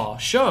into our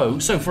show?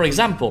 So, for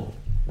example,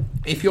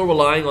 if you're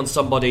relying on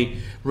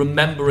somebody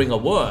remembering a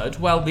word,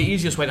 well, the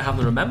easiest way to have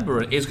them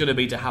remember it is going to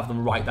be to have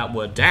them write that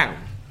word down.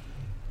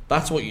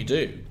 That's what you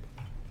do.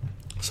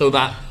 So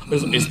that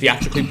is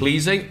theatrically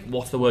pleasing.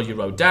 What's the word you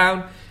wrote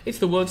down? It's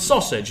the word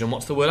sausage. And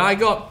what's the word I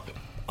got?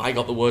 I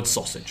got the word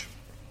sausage.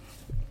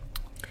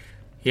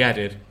 Yeah, I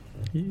did.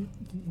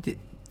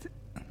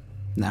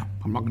 No,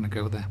 I'm not going to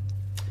go there.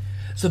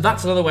 So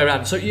that's another way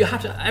around. So you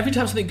have to, every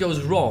time something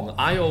goes wrong,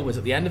 I always,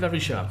 at the end of every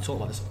show, I've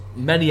talked about this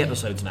many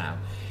episodes now,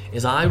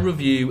 is I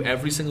review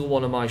every single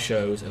one of my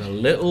shows in a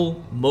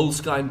little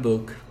Moleskine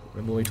book.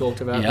 Remember we talked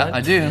about that? Yeah,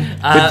 I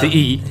do. With the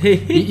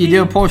E. You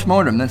do a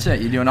post-mortem, that's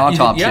it. You do an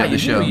autopsy of the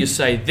show. You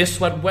say, this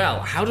went well.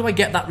 How do I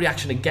get that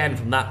reaction again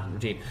from that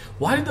routine?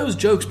 Why did those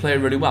jokes play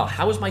really well?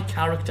 How was my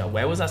character?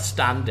 Where was I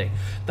standing?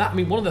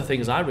 One of the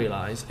things I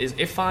realise is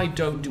if I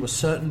don't do a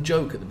certain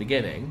joke at the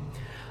beginning,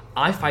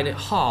 I find it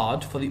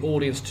hard for the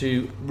audience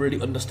to really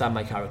understand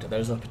my character.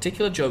 There's a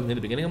particular joke near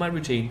the beginning of my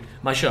routine,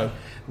 my show,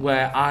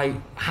 where I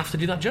have to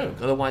do that joke.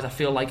 Otherwise I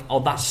feel like,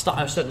 a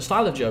certain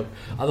style of joke.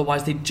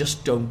 Otherwise they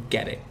just don't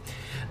get it.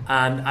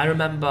 And I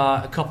remember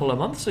about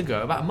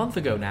a month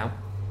ago now,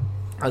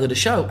 I did a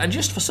show, and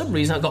just for some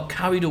reason I got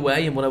carried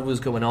away in whatever was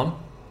going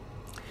on.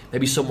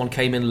 Maybe someone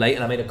came in late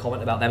and I made a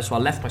comment about them, so I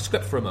left my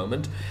script for a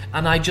moment,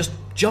 and I just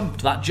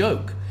jumped that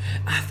joke.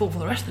 And I thought, for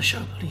the rest of the show,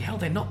 bloody hell,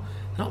 they're not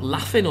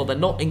laughing, or they're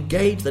not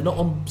engaged, they're not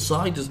on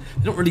side, they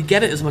don't really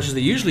get it as much as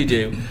they usually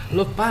do. I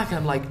look back and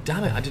I'm like,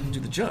 damn it, I didn't do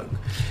the joke.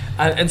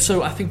 And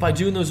so I think by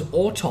doing those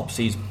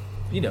autopsies,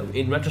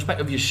 in retrospect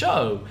of your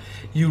show,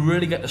 you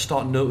really get to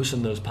start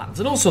noticing those patterns.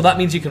 And also that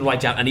means you can write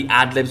down any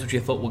ad-libs which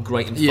you thought were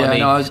great and funny. Yeah,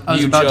 no, I was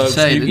new about jokes, to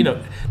say,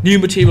 new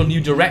material, new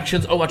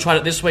directions. Oh, I tried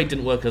it this way, it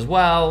didn't work as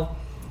well.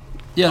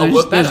 Yeah,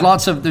 there's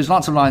lots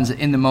of lines that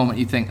in the moment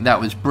you think that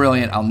was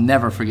brilliant, I'll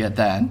never forget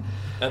that.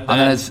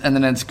 And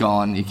then it's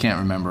gone. You can't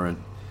remember it.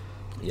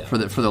 Yeah. For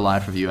the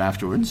life of you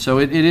afterwards. So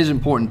it is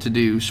important to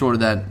do sort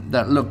of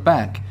that look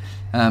back,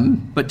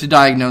 but to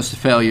diagnose the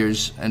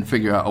failures and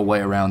figure out a way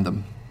around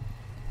them.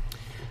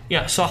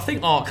 Yeah, so I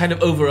think our kind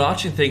of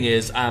overarching thing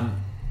is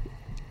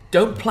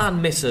don't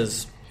plan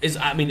misses.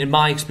 In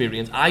my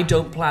experience, I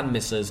don't plan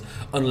misses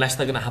unless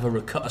they're going to have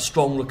a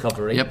strong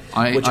recovery. Yep,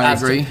 I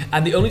agree.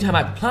 And the only time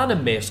I plan a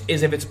miss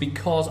is if it's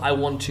because I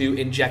want to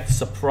inject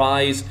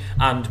surprise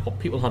and what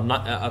people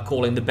are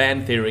calling the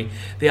Ben theory,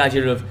 the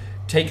idea of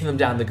leading them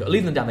down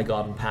the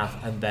garden path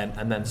and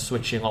then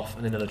switching off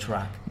in another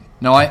track.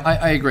 No,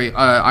 I agree.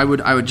 I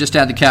would just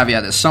add the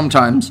caveat that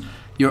sometimes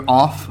you're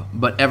off,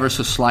 but ever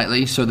so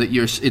slightly, so that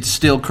it's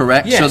still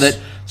correct. Yes.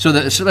 So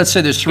let's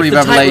say there's 3 it's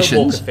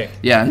revelations. The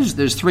yeah,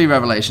 there's 3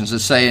 revelations.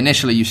 Let's say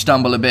initially you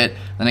stumble a bit,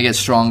 then it gets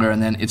stronger,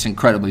 and then it's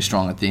incredibly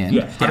strong at the end.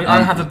 Yeah,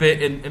 I have a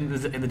bit in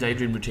the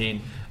Daydream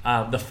routine.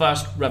 The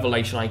first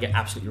revelation I get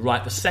absolutely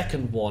right. The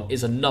second one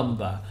is a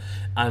number,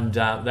 and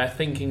they're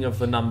thinking of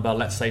the number.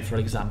 Let's say, for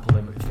example,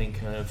 they might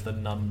think of the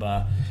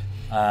number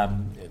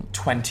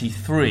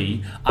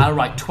 23. I'll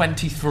write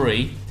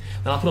 23.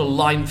 Then I'll put a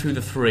line through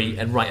the 3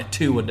 and write a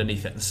 2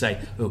 underneath it and say,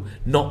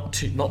 not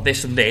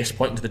this and this,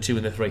 pointing to the 2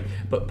 and the 3,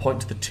 but point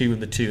to the 2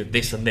 and the 2,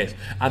 this and this.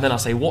 And then I'll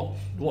say,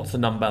 what's the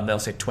number? And they'll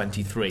say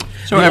 23.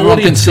 So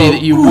everyone can see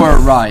that you were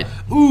right.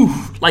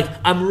 Like,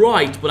 I'm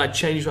right, but I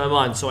changed my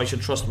mind, so I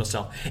should trust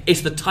myself.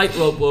 It's the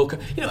tightrope walker.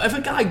 If a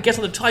guy gets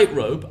on the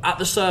tightrope at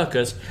the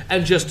circus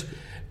and just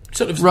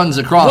sort of runs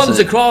across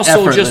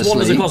or just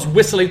wanders across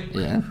whistling,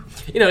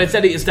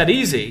 it's that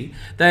easy,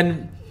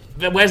 then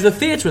where's the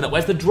theatre in that?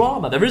 Where's the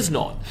drama? There is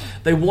none.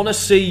 They want to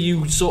see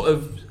you sort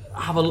of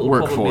have a little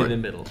work problem for in it.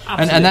 the middle.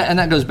 And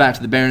that goes back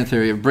to the Baron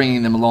theory of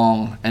bringing them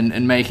along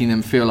and making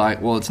them feel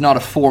like, well, it's not a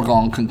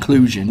foregone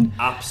conclusion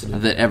Absolutely.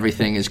 that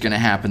everything is going to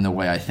happen the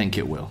way I think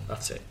it will.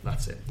 That's it.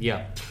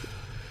 Yeah.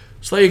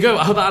 So there you go.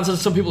 I hope that answers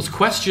some people's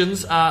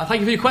questions. Thank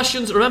you for your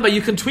questions. Remember,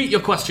 you can tweet your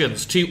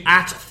questions to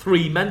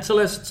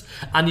 @3Mentalists,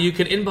 and you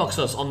can inbox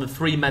us on the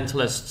 3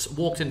 Mentalists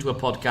Walked Into a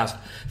Podcast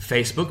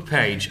Facebook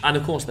page. And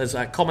of course, there's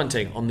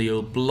commenting on the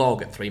old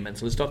blog at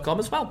 3mentalists.com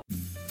as well.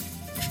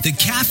 The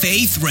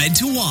cafe thread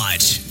to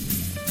watch.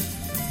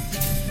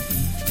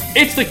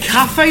 It's the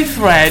cafe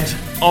thread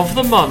of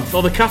the month,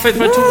 or the cafe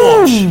thread to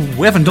watch.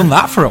 We haven't done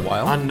that for a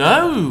while. I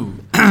know.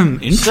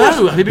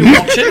 So, have you been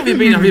watching? Have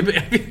you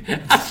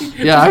been?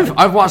 Yeah,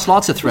 I've watched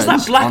lots of threads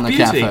that Black on the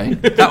Beauty? cafe.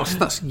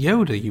 That's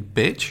Yoda, you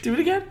bitch. Do it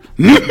again.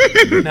 No,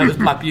 it's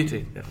Black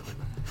Beauty.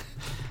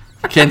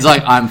 Ken's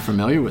like, I'm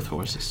familiar with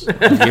horses.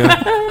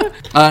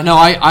 No,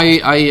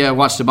 I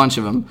watched a bunch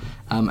of them,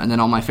 and then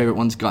all my favorite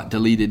ones got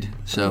deleted.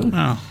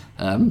 So,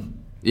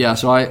 yeah,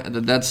 so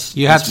that's...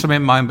 You had some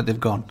in mind, but they've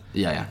gone.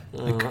 Yeah.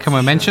 Can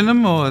we mention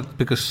them, or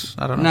because,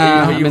 I don't know. No,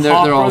 Are I you mean, they're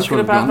all heartbroken sort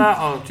of about gone. that?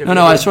 Or do you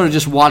No, have I a- sort of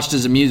just watched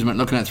as amusement,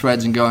 looking at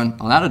threads and going,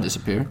 "Oh, that'll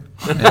disappear,"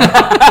 and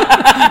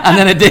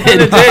then it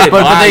did.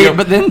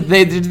 But then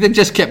they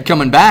just kept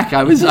coming back.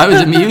 I was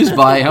amused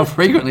by how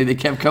frequently they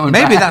kept coming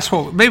back.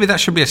 Maybe that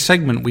should be a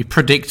segment. We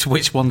predict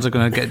which ones are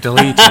going to get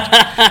deleted.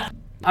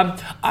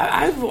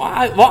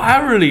 what I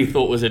really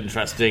thought was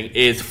interesting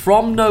is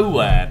from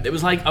nowhere, it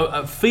was like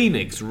a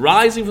phoenix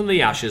rising from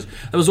the ashes.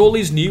 There was all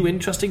these new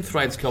interesting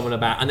threads coming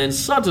about, and then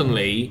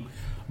suddenly,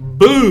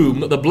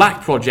 boom, the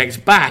Black Project's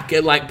back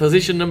at like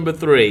position number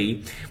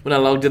 3 when I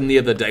logged in the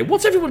other day.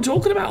 What's everyone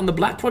talking about on the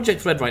Black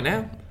Project thread right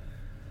now?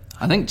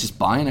 I think just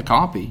buying a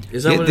copy.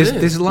 Is that what it is?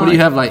 There's What do you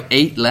have, like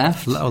 8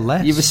 left?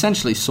 Less. You've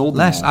essentially sold them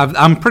Less. all.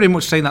 I'm pretty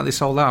much saying that they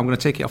sold out. I'm going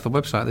to take it off the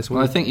website this week.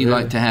 Well, I think you'd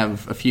like to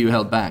have a few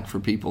held back for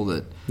people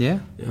that Yeah.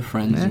 are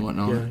friends and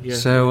whatnot. Yeah.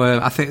 So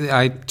I think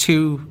I had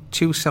two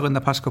sell in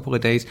the past couple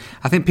of days.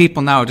 I think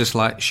people now are just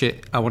like,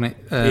 shit, I want it.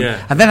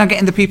 And then I'm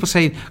getting the people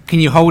saying, can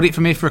you hold it for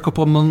me for a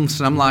couple of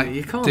months? And I'm like,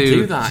 You can't dude,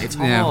 do that. It's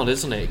hard,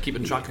 isn't it?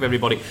 Keeping track of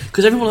everybody.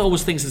 Because everyone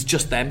always thinks it's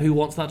just them who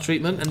wants that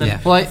treatment. And then, Yeah.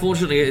 Well,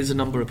 unfortunately, it is a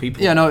number of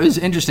people. Yeah, no, it was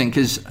interesting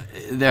because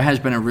there has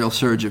been a real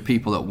surge of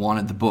people that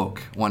wanted the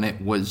book when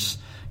it was,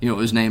 it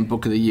was named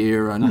Book of the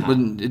Year, and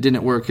when it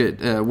didn't work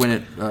when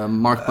it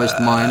Marketplace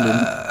the Mind. And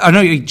I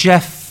know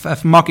Jeff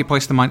from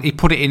Marketplace the Mind, he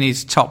put it in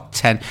his top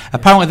 10.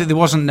 Apparently there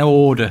wasn't no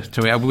order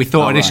to it. We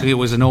thought initially it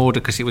was an order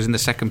because it was in the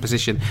second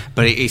position,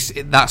 but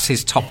that's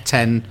his top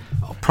 10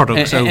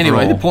 products overall.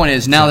 Anyway, the point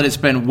is, now that it's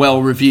been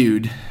well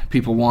reviewed,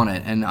 people want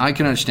it, and I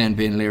can understand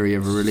being leery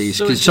of a release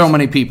So because it's so just-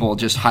 many people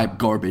just hype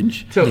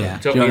garbage. Totally, Yeah.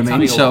 totally. Do you know It's what I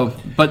mean? having a lot.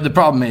 So, but the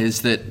problem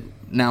is that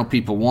now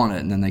people want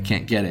it, and then they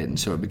can't get it, and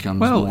so it becomes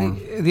Well, more.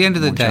 at the end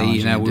of the more day,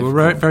 challenging and we were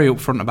difficult. very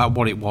upfront about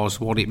what it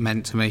was, what it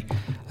meant to me.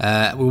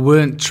 We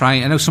weren't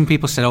trying. I know some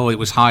people said, "Oh, it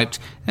was hyped."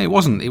 It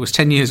wasn't. It was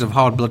 10 years of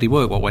hard bloody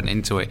work what went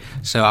into it.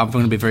 So I'm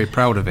going to be very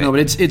proud of it. No, but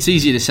it's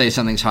easy to say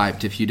something's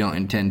hyped if you don't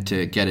intend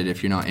to get it,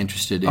 if you're not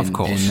interested in, Of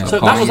course. in So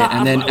that buying was- it.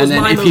 And then, that was and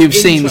then my if most you've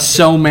seen interesting-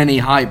 so many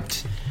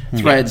hyped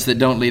threads that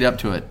don't lead up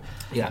to it.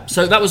 Yeah,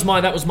 so that was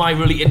my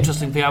really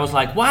interesting thing. I was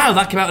like, wow,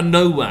 that came out of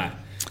nowhere.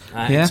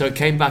 Yeah. So it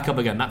came back up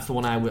again. That's the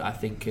one I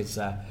think is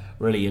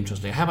really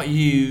interesting. How about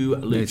you,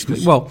 Luke?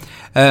 Well,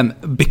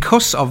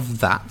 because of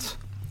that,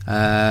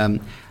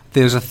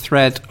 there's a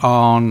thread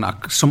on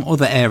some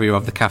other area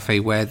of the cafe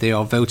where they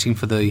are voting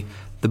for the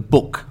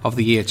book of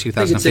the year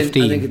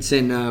 2015. I think it's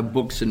in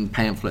books and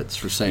pamphlets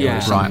for sale Yeah.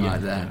 or something Right.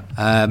 like that.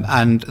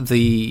 And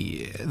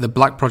the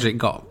Black Project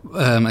got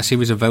a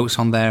series of votes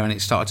on there, and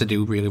it started to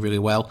do really, really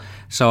well.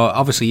 So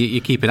obviously you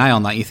keep an eye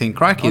on that. You think,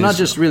 crikey, Well, not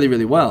just really,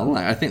 really well.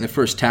 I think the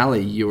first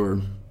tally you were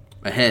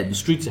ahead,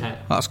 Streets ahead.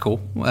 that's cool.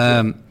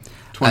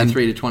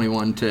 23 to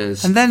 21 to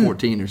And then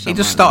 14 or something. it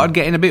just like started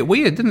getting a bit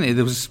weird, didn't it?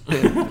 There was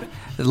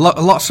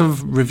lots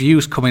of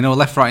reviews coming all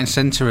left, right, and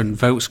centre, and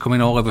votes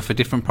coming all over for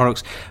different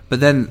products. But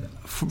then,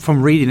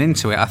 from reading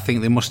into it, I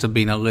think there must have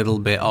been a little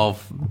bit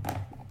of,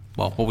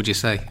 well, what would you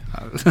say?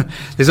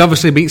 There's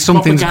obviously been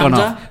something's gone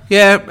Propaganda? off.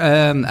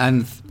 Yeah,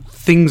 and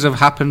things have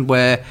happened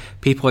where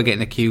people are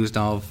getting accused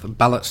of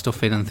ballot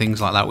stuffing and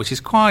things like that, which is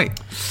quite.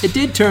 that. It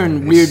did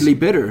turn weirdly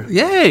bitter.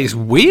 Yeah, it's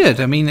weird.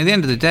 I mean, at the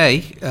end of the day,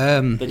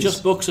 They're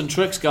just books and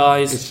tricks,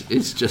 guys.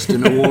 It's just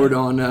an award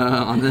on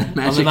the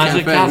Magic,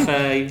 Magic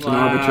Cafe. It's Wow. an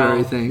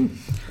arbitrary thing.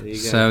 There you go.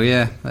 so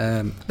yeah,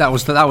 that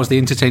was the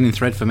entertaining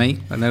thread for me.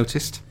 I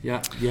noticed.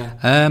 Yeah.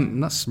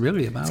 That's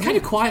really about It's it. kind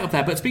of quiet up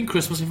there, but it's been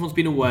Christmas. Everyone's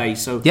been away,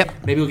 so Yep.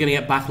 maybe we're going to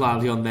get back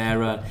lively on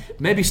there.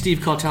 Maybe Steve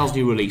Cartell's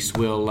new release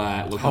will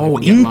help Oh,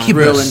 everyone get live.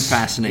 Incubus. Thrill and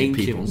fascinate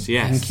people. Incubus,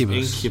 yes.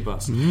 Incubus.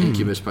 Incubus.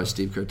 Incubus by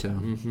Steve Cartell.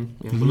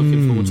 Yeah, we're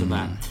looking forward to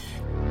that.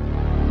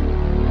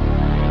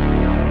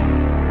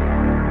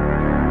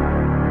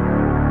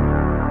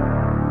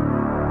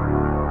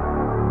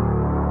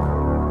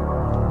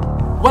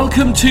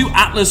 Welcome to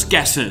Atlas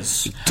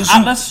Guesses.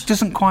 Atlas?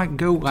 Doesn't quite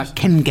go like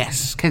Ken's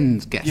guess.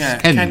 Yeah,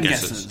 Ken Ken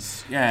guesses.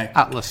 Guesses. Yeah.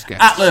 Atlas guess.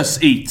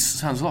 Atlas Eats.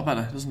 Sounds a lot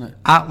better, doesn't it?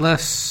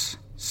 Atlas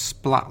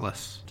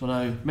Splatlas. Don't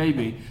know,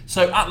 maybe.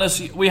 So, Atlas,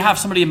 we have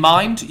somebody in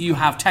mind. You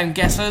have 10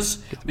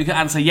 guesses. We can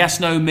answer yes,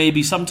 no,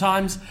 maybe,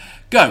 sometimes.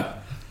 Go.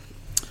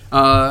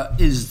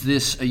 Is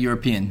this a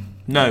European?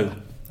 No.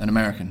 An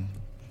American?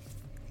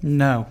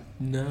 No.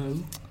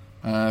 No.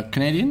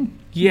 Canadian?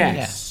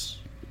 Yes.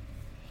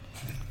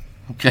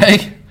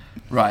 Okay.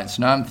 Right,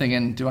 so now I'm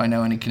thinking, do I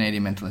know any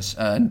Canadian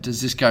mentalists?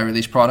 Does this guy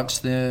release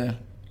products?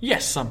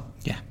 Yes, some.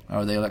 Yeah.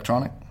 Are they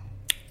electronic?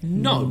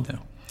 No.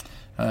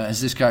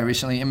 Has this guy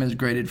recently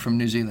immigrated from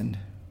New Zealand?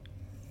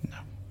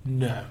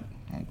 No.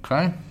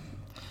 Okay.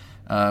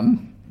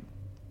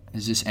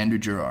 Is this Andrew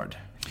Gerard?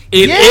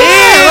 It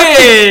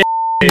is!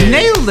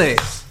 Nailed it!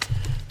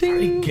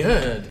 Very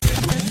good.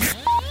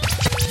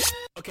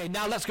 Okay,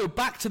 now let's go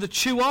back to the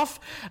chew-off,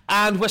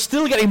 and we're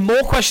still getting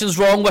more questions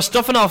wrong, we're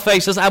stuffing our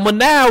faces, and we're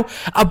now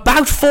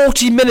about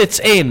 40 minutes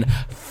in.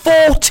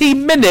 40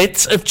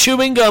 minutes of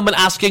chewing gum and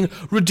asking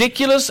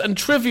ridiculous and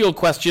trivial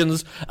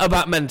questions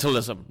about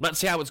mentalism. Let's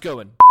see how it's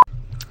going.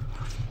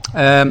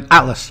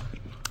 Atlas.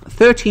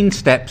 13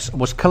 Steps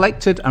was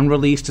collected and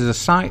released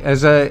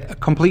as a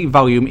complete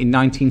volume in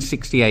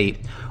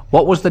 1968.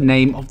 What was the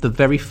name of the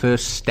very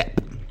first step?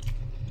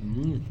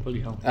 Bloody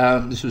hell.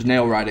 This was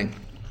nail writing.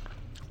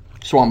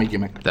 Swami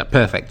gimmick.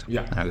 Perfect.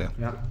 Yeah. There we go.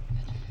 Yeah.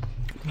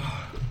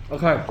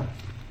 Okay.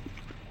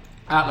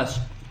 Atlas,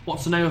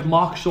 what's the name of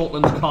Mark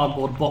Shortland's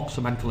cardboard box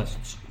for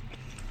mentalists?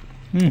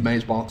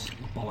 Maze box.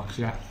 Bollocks,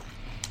 yeah.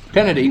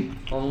 Kennedy.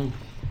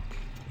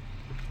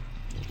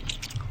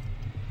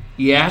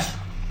 Yes.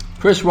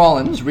 Chris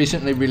Rollins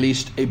recently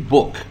released a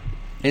book,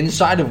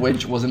 inside of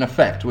which was an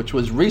effect, which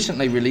was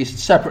recently released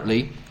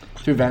separately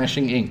through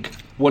Vanishing Ink.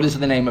 What is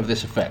the name of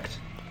this effect?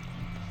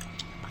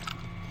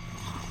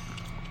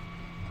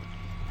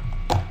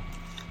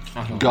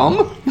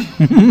 Gum?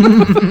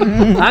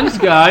 Thanks,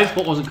 guys.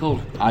 What was it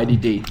called?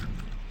 IDD.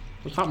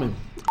 What's happening?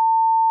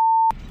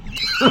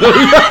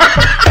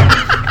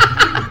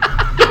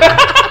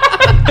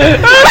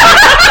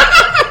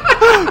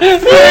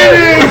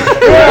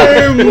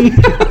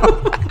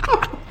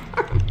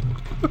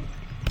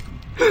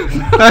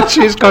 That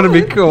shit's got to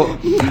be cut.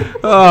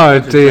 Oh,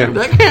 dear.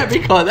 That can't be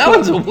cut. That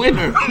one's a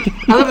winner. I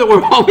love that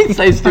we're always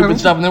saying stupid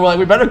stuff and then we're like,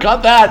 we better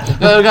cut that.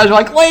 The other guys are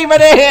like, leave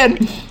it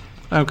in.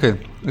 Okay.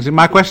 Is it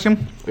my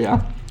question?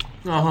 Yeah.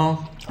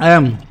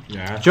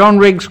 John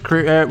Riggs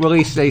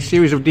released a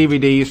series of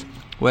DVDs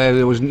where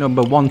there was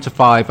number 1 to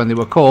 5 and they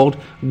were called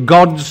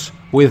Gods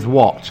with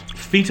What?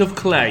 Feet of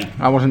clay.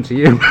 I wasn't to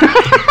you.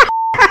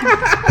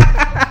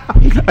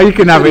 Oh, you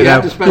can have it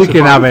now. You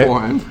can have it.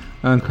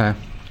 Okay.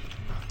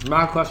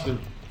 My question.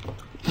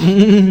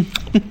 I'm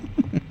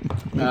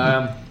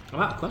out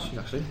of questions,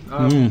 actually.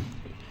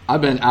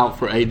 I've been out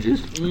for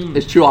ages.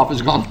 This chew off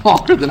has gone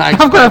longer than I I've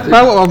got a expected.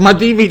 photo of my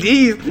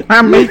DVDs.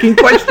 I'm making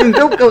questions.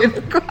 Don't go in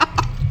the car.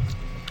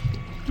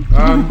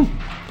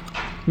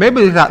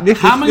 Maybe this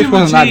How many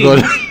wasn't that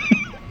good.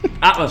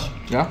 Atlas,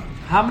 Yeah.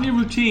 how many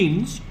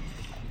routines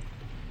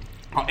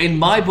are in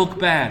my book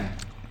banned?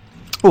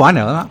 Oh, I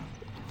know that.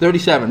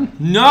 37.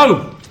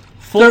 No!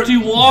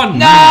 41!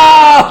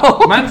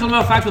 No! Mental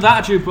effect with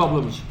attitude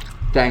problems.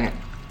 Dang it.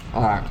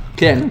 Alright.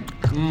 Ken.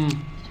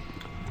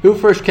 Who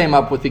first came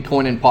up with the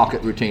coin in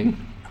pocket routine?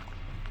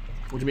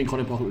 What do you mean coin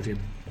in pocket routine?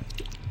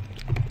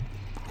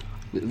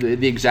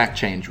 The exact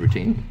change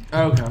routine.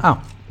 Okay.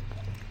 Oh.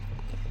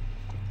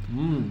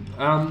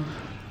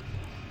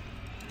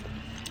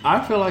 I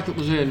feel like it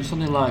was in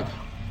something like...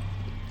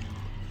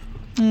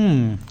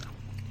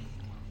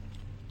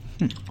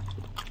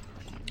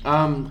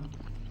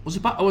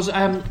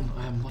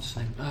 what's his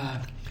name?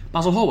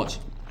 Basil Hallward.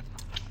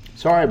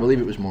 Sorry, I believe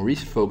it was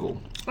Maurice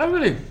Fogel. Oh,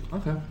 really?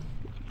 Okay.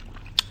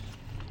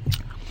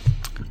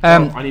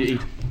 I need to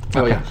eat.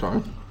 Oh yeah,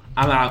 sorry.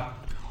 I'm out.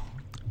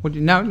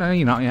 No,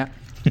 you're not yet.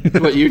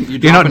 What, you're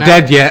You're not dropping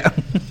dead out? yet.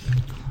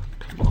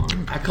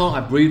 I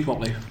can't breathe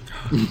properly.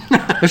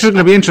 This is going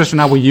to be interesting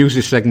how we use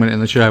this segment in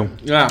the show.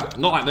 Yeah,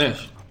 not like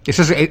this. It's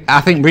just,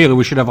 I think really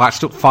we should have like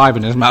stuck 5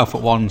 in his mouth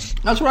at once.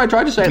 That's what I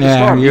tried to say at the Yeah,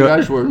 start. You you're-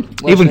 guys were less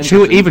Even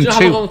two, interested. even Do you know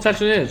how long two. the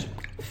session is?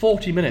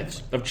 40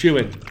 minutes of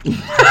chewing.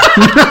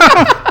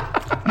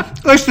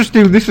 Let's just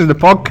do this as the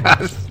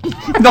podcast.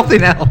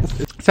 Nothing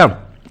else. So,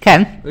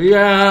 Ken,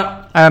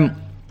 Yeah.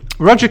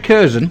 Roger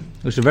Curzon,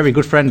 who's a very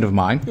good friend of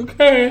mine,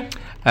 Okay.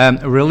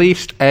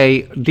 released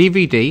a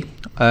DVD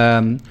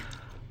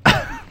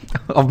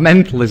of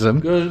mentalism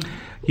Good.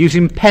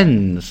 using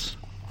pens,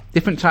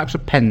 different types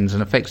of pens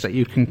and effects that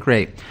you can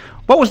create.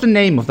 What was the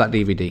name of that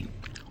DVD?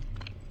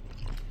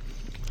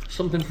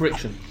 Something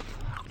friction.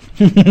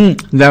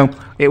 No,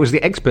 it was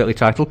the expertly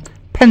titled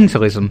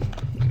Pentalism.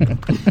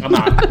 I'm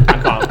out. I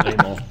can't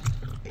anymore.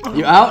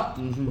 You out?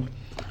 You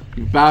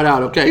bowed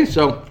out. Okay,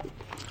 so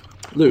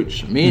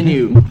Luch, me and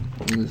you.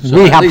 So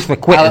We at have least, the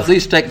quitters. I'll at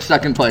least take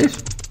second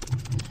place.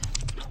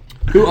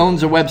 Who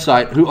owns a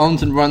website? Who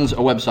owns and runs a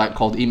website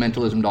called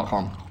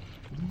ementalism.com?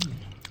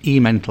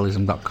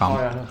 ementalism.com. Oh,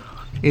 yeah, I know.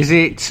 Is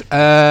it?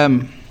 I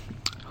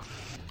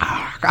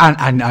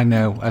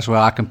know as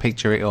well. I can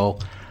picture it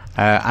all.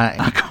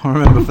 I can't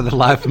remember for the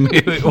life of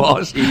me who it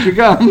was. Eat your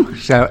gum.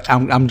 So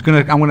I'm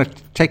gonna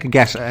take a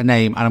guess at a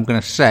name, and I'm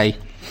gonna say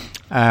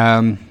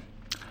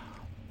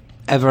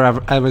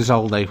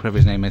Everzolde, whatever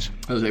his name is.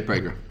 Jose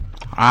Prager.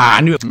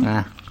 I knew it.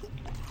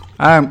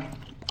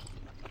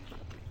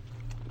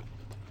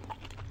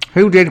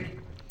 Who did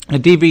a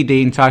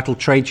DVD entitled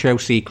Trade Show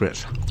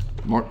Secrets?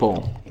 Mark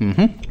Paul.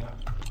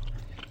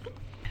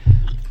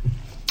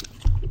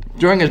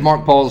 During his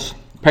Mark Paul's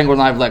Penguin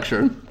Live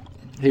lecture,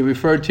 he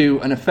referred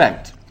to an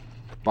effect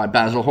by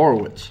Basil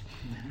Horowitz.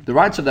 The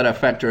rights of that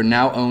effect are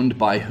now owned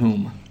by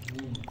whom?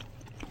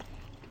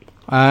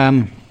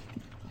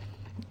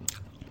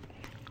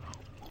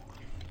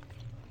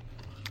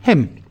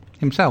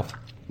 Himself.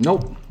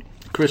 Nope.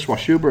 Chris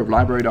Washuber of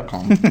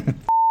Library.com.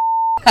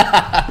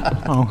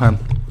 Okay.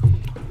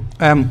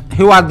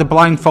 Who had the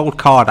Blindfold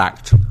Card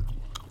Act?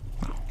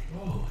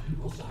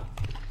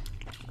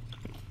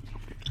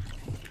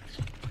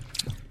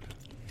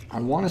 I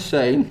want to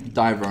say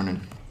Di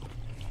Vernon.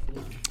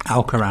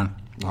 Alcaran.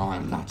 Oh,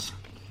 I'm nuts.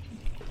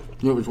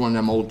 It was one of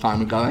them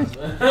old-timey guys.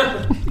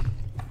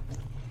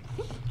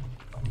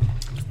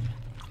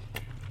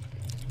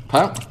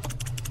 Huh?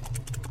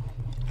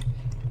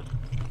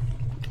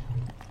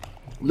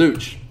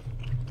 Luch.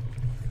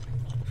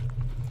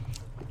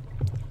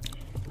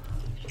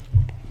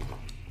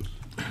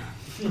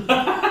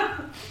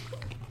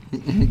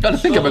 Got to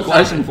think of a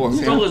question for me.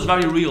 Still is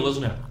very real,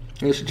 isn't it?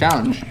 It's a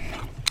challenge.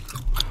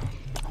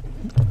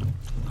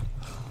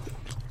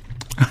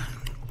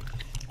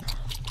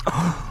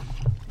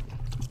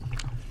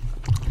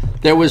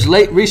 There was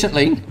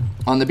recently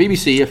on the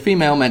BBC a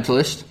female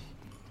mentalist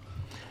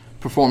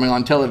performing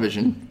on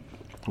television.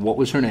 What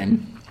was her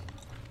name?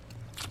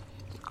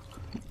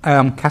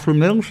 Catherine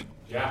Mills.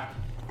 Yeah.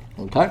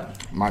 Okay,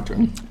 my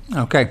turn.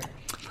 Okay.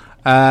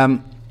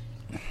 Paul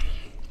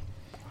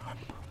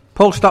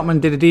Stockman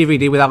did a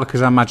DVD with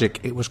Alakazam Magic.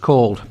 It was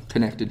called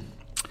Connected.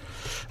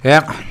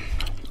 Yeah.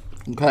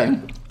 Okay.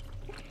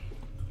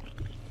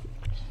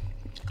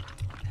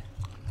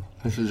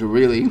 This is a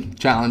really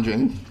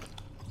challenging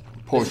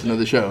portion of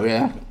the show,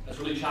 yeah? That's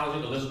really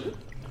challenging to listen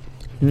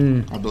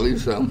to. I believe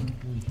so.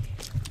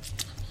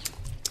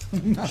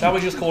 Shall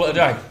we just call it a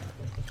day?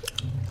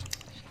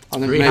 I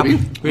think maybe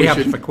we Rehab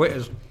should. for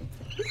quitters.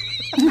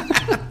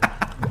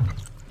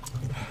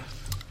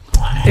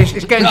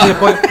 It's getting to the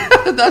point.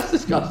 That's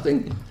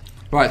disgusting.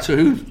 Right, so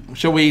who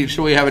shall we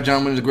have a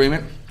gentleman's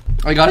agreement?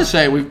 I gotta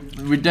say,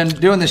 we've been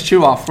doing this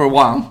chew off for a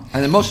while,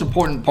 and the most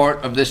important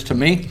part of this to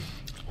me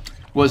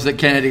was that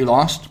Kennedy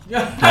lost.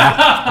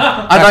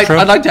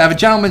 I'd like to have a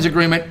gentleman's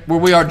agreement where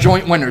we are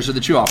joint winners of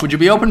the chew off. Would you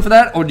be open for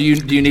that, or do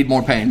you need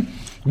more pain?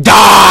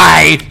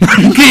 Die!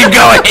 Keep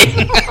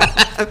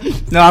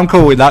going! No, I'm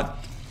cool with that.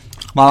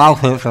 My mouth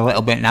hurts a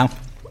little bit now.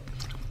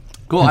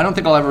 Cool. I don't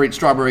think I'll ever eat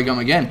strawberry gum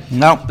again.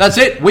 No. That's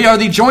it. We are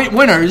the joint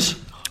winners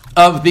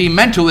of the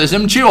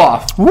Mentalism chew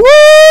off. Woo!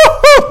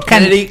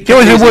 Kennedy Do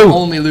us is a the woo.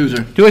 only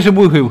loser. Do us a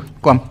woohoo.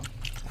 Go on.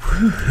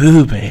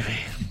 Woohoo, baby.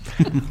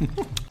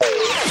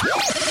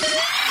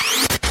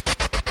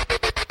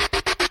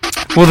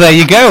 Well, there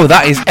you go.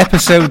 That is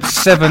episode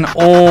 7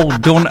 all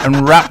done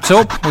and wrapped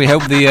up. We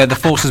hope the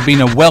force has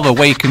been well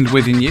awakened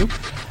within you.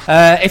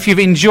 If you've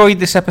enjoyed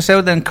this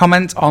episode, then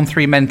comment on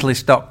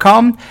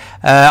 3mentalist.com.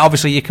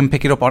 Obviously, you can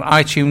pick it up on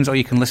iTunes, or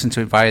you can listen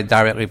to it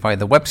directly via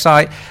the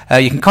website.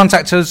 You can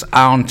contact us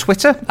on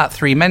Twitter at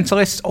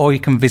 3mentalists, or you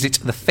can visit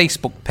the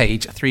Facebook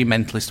page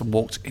 3mentalists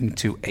walked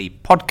into a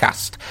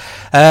podcast.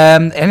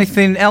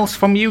 Anything else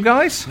from you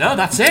guys? No,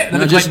 that's it.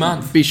 Another Just great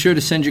month. be sure to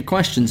send your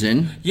questions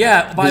in.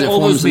 Yeah, by Because it all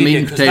forms those the meat media,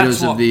 and 'cause that's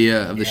potatoes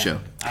what- of the show.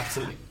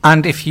 Absolutely.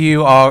 And if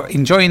you are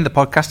enjoying the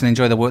podcast and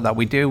enjoy the work that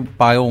we do,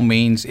 by all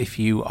means, if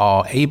you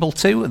are able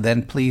to,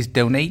 then please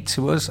donate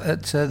to us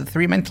at the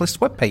 3Mentalists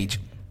webpage.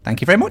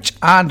 Thank you very much,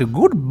 and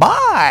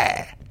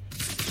goodbye.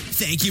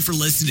 Thank you for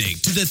listening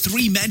to the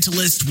 3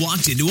 Mentalists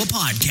Walked Into a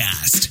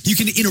Podcast. You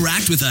can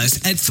interact with us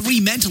at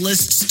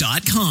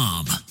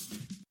 3mentalists.com.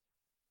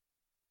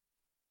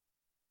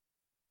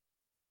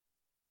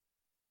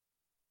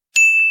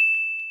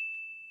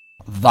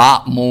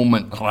 That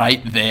moment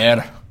right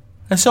there.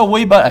 It's a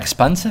wee bit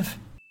expensive.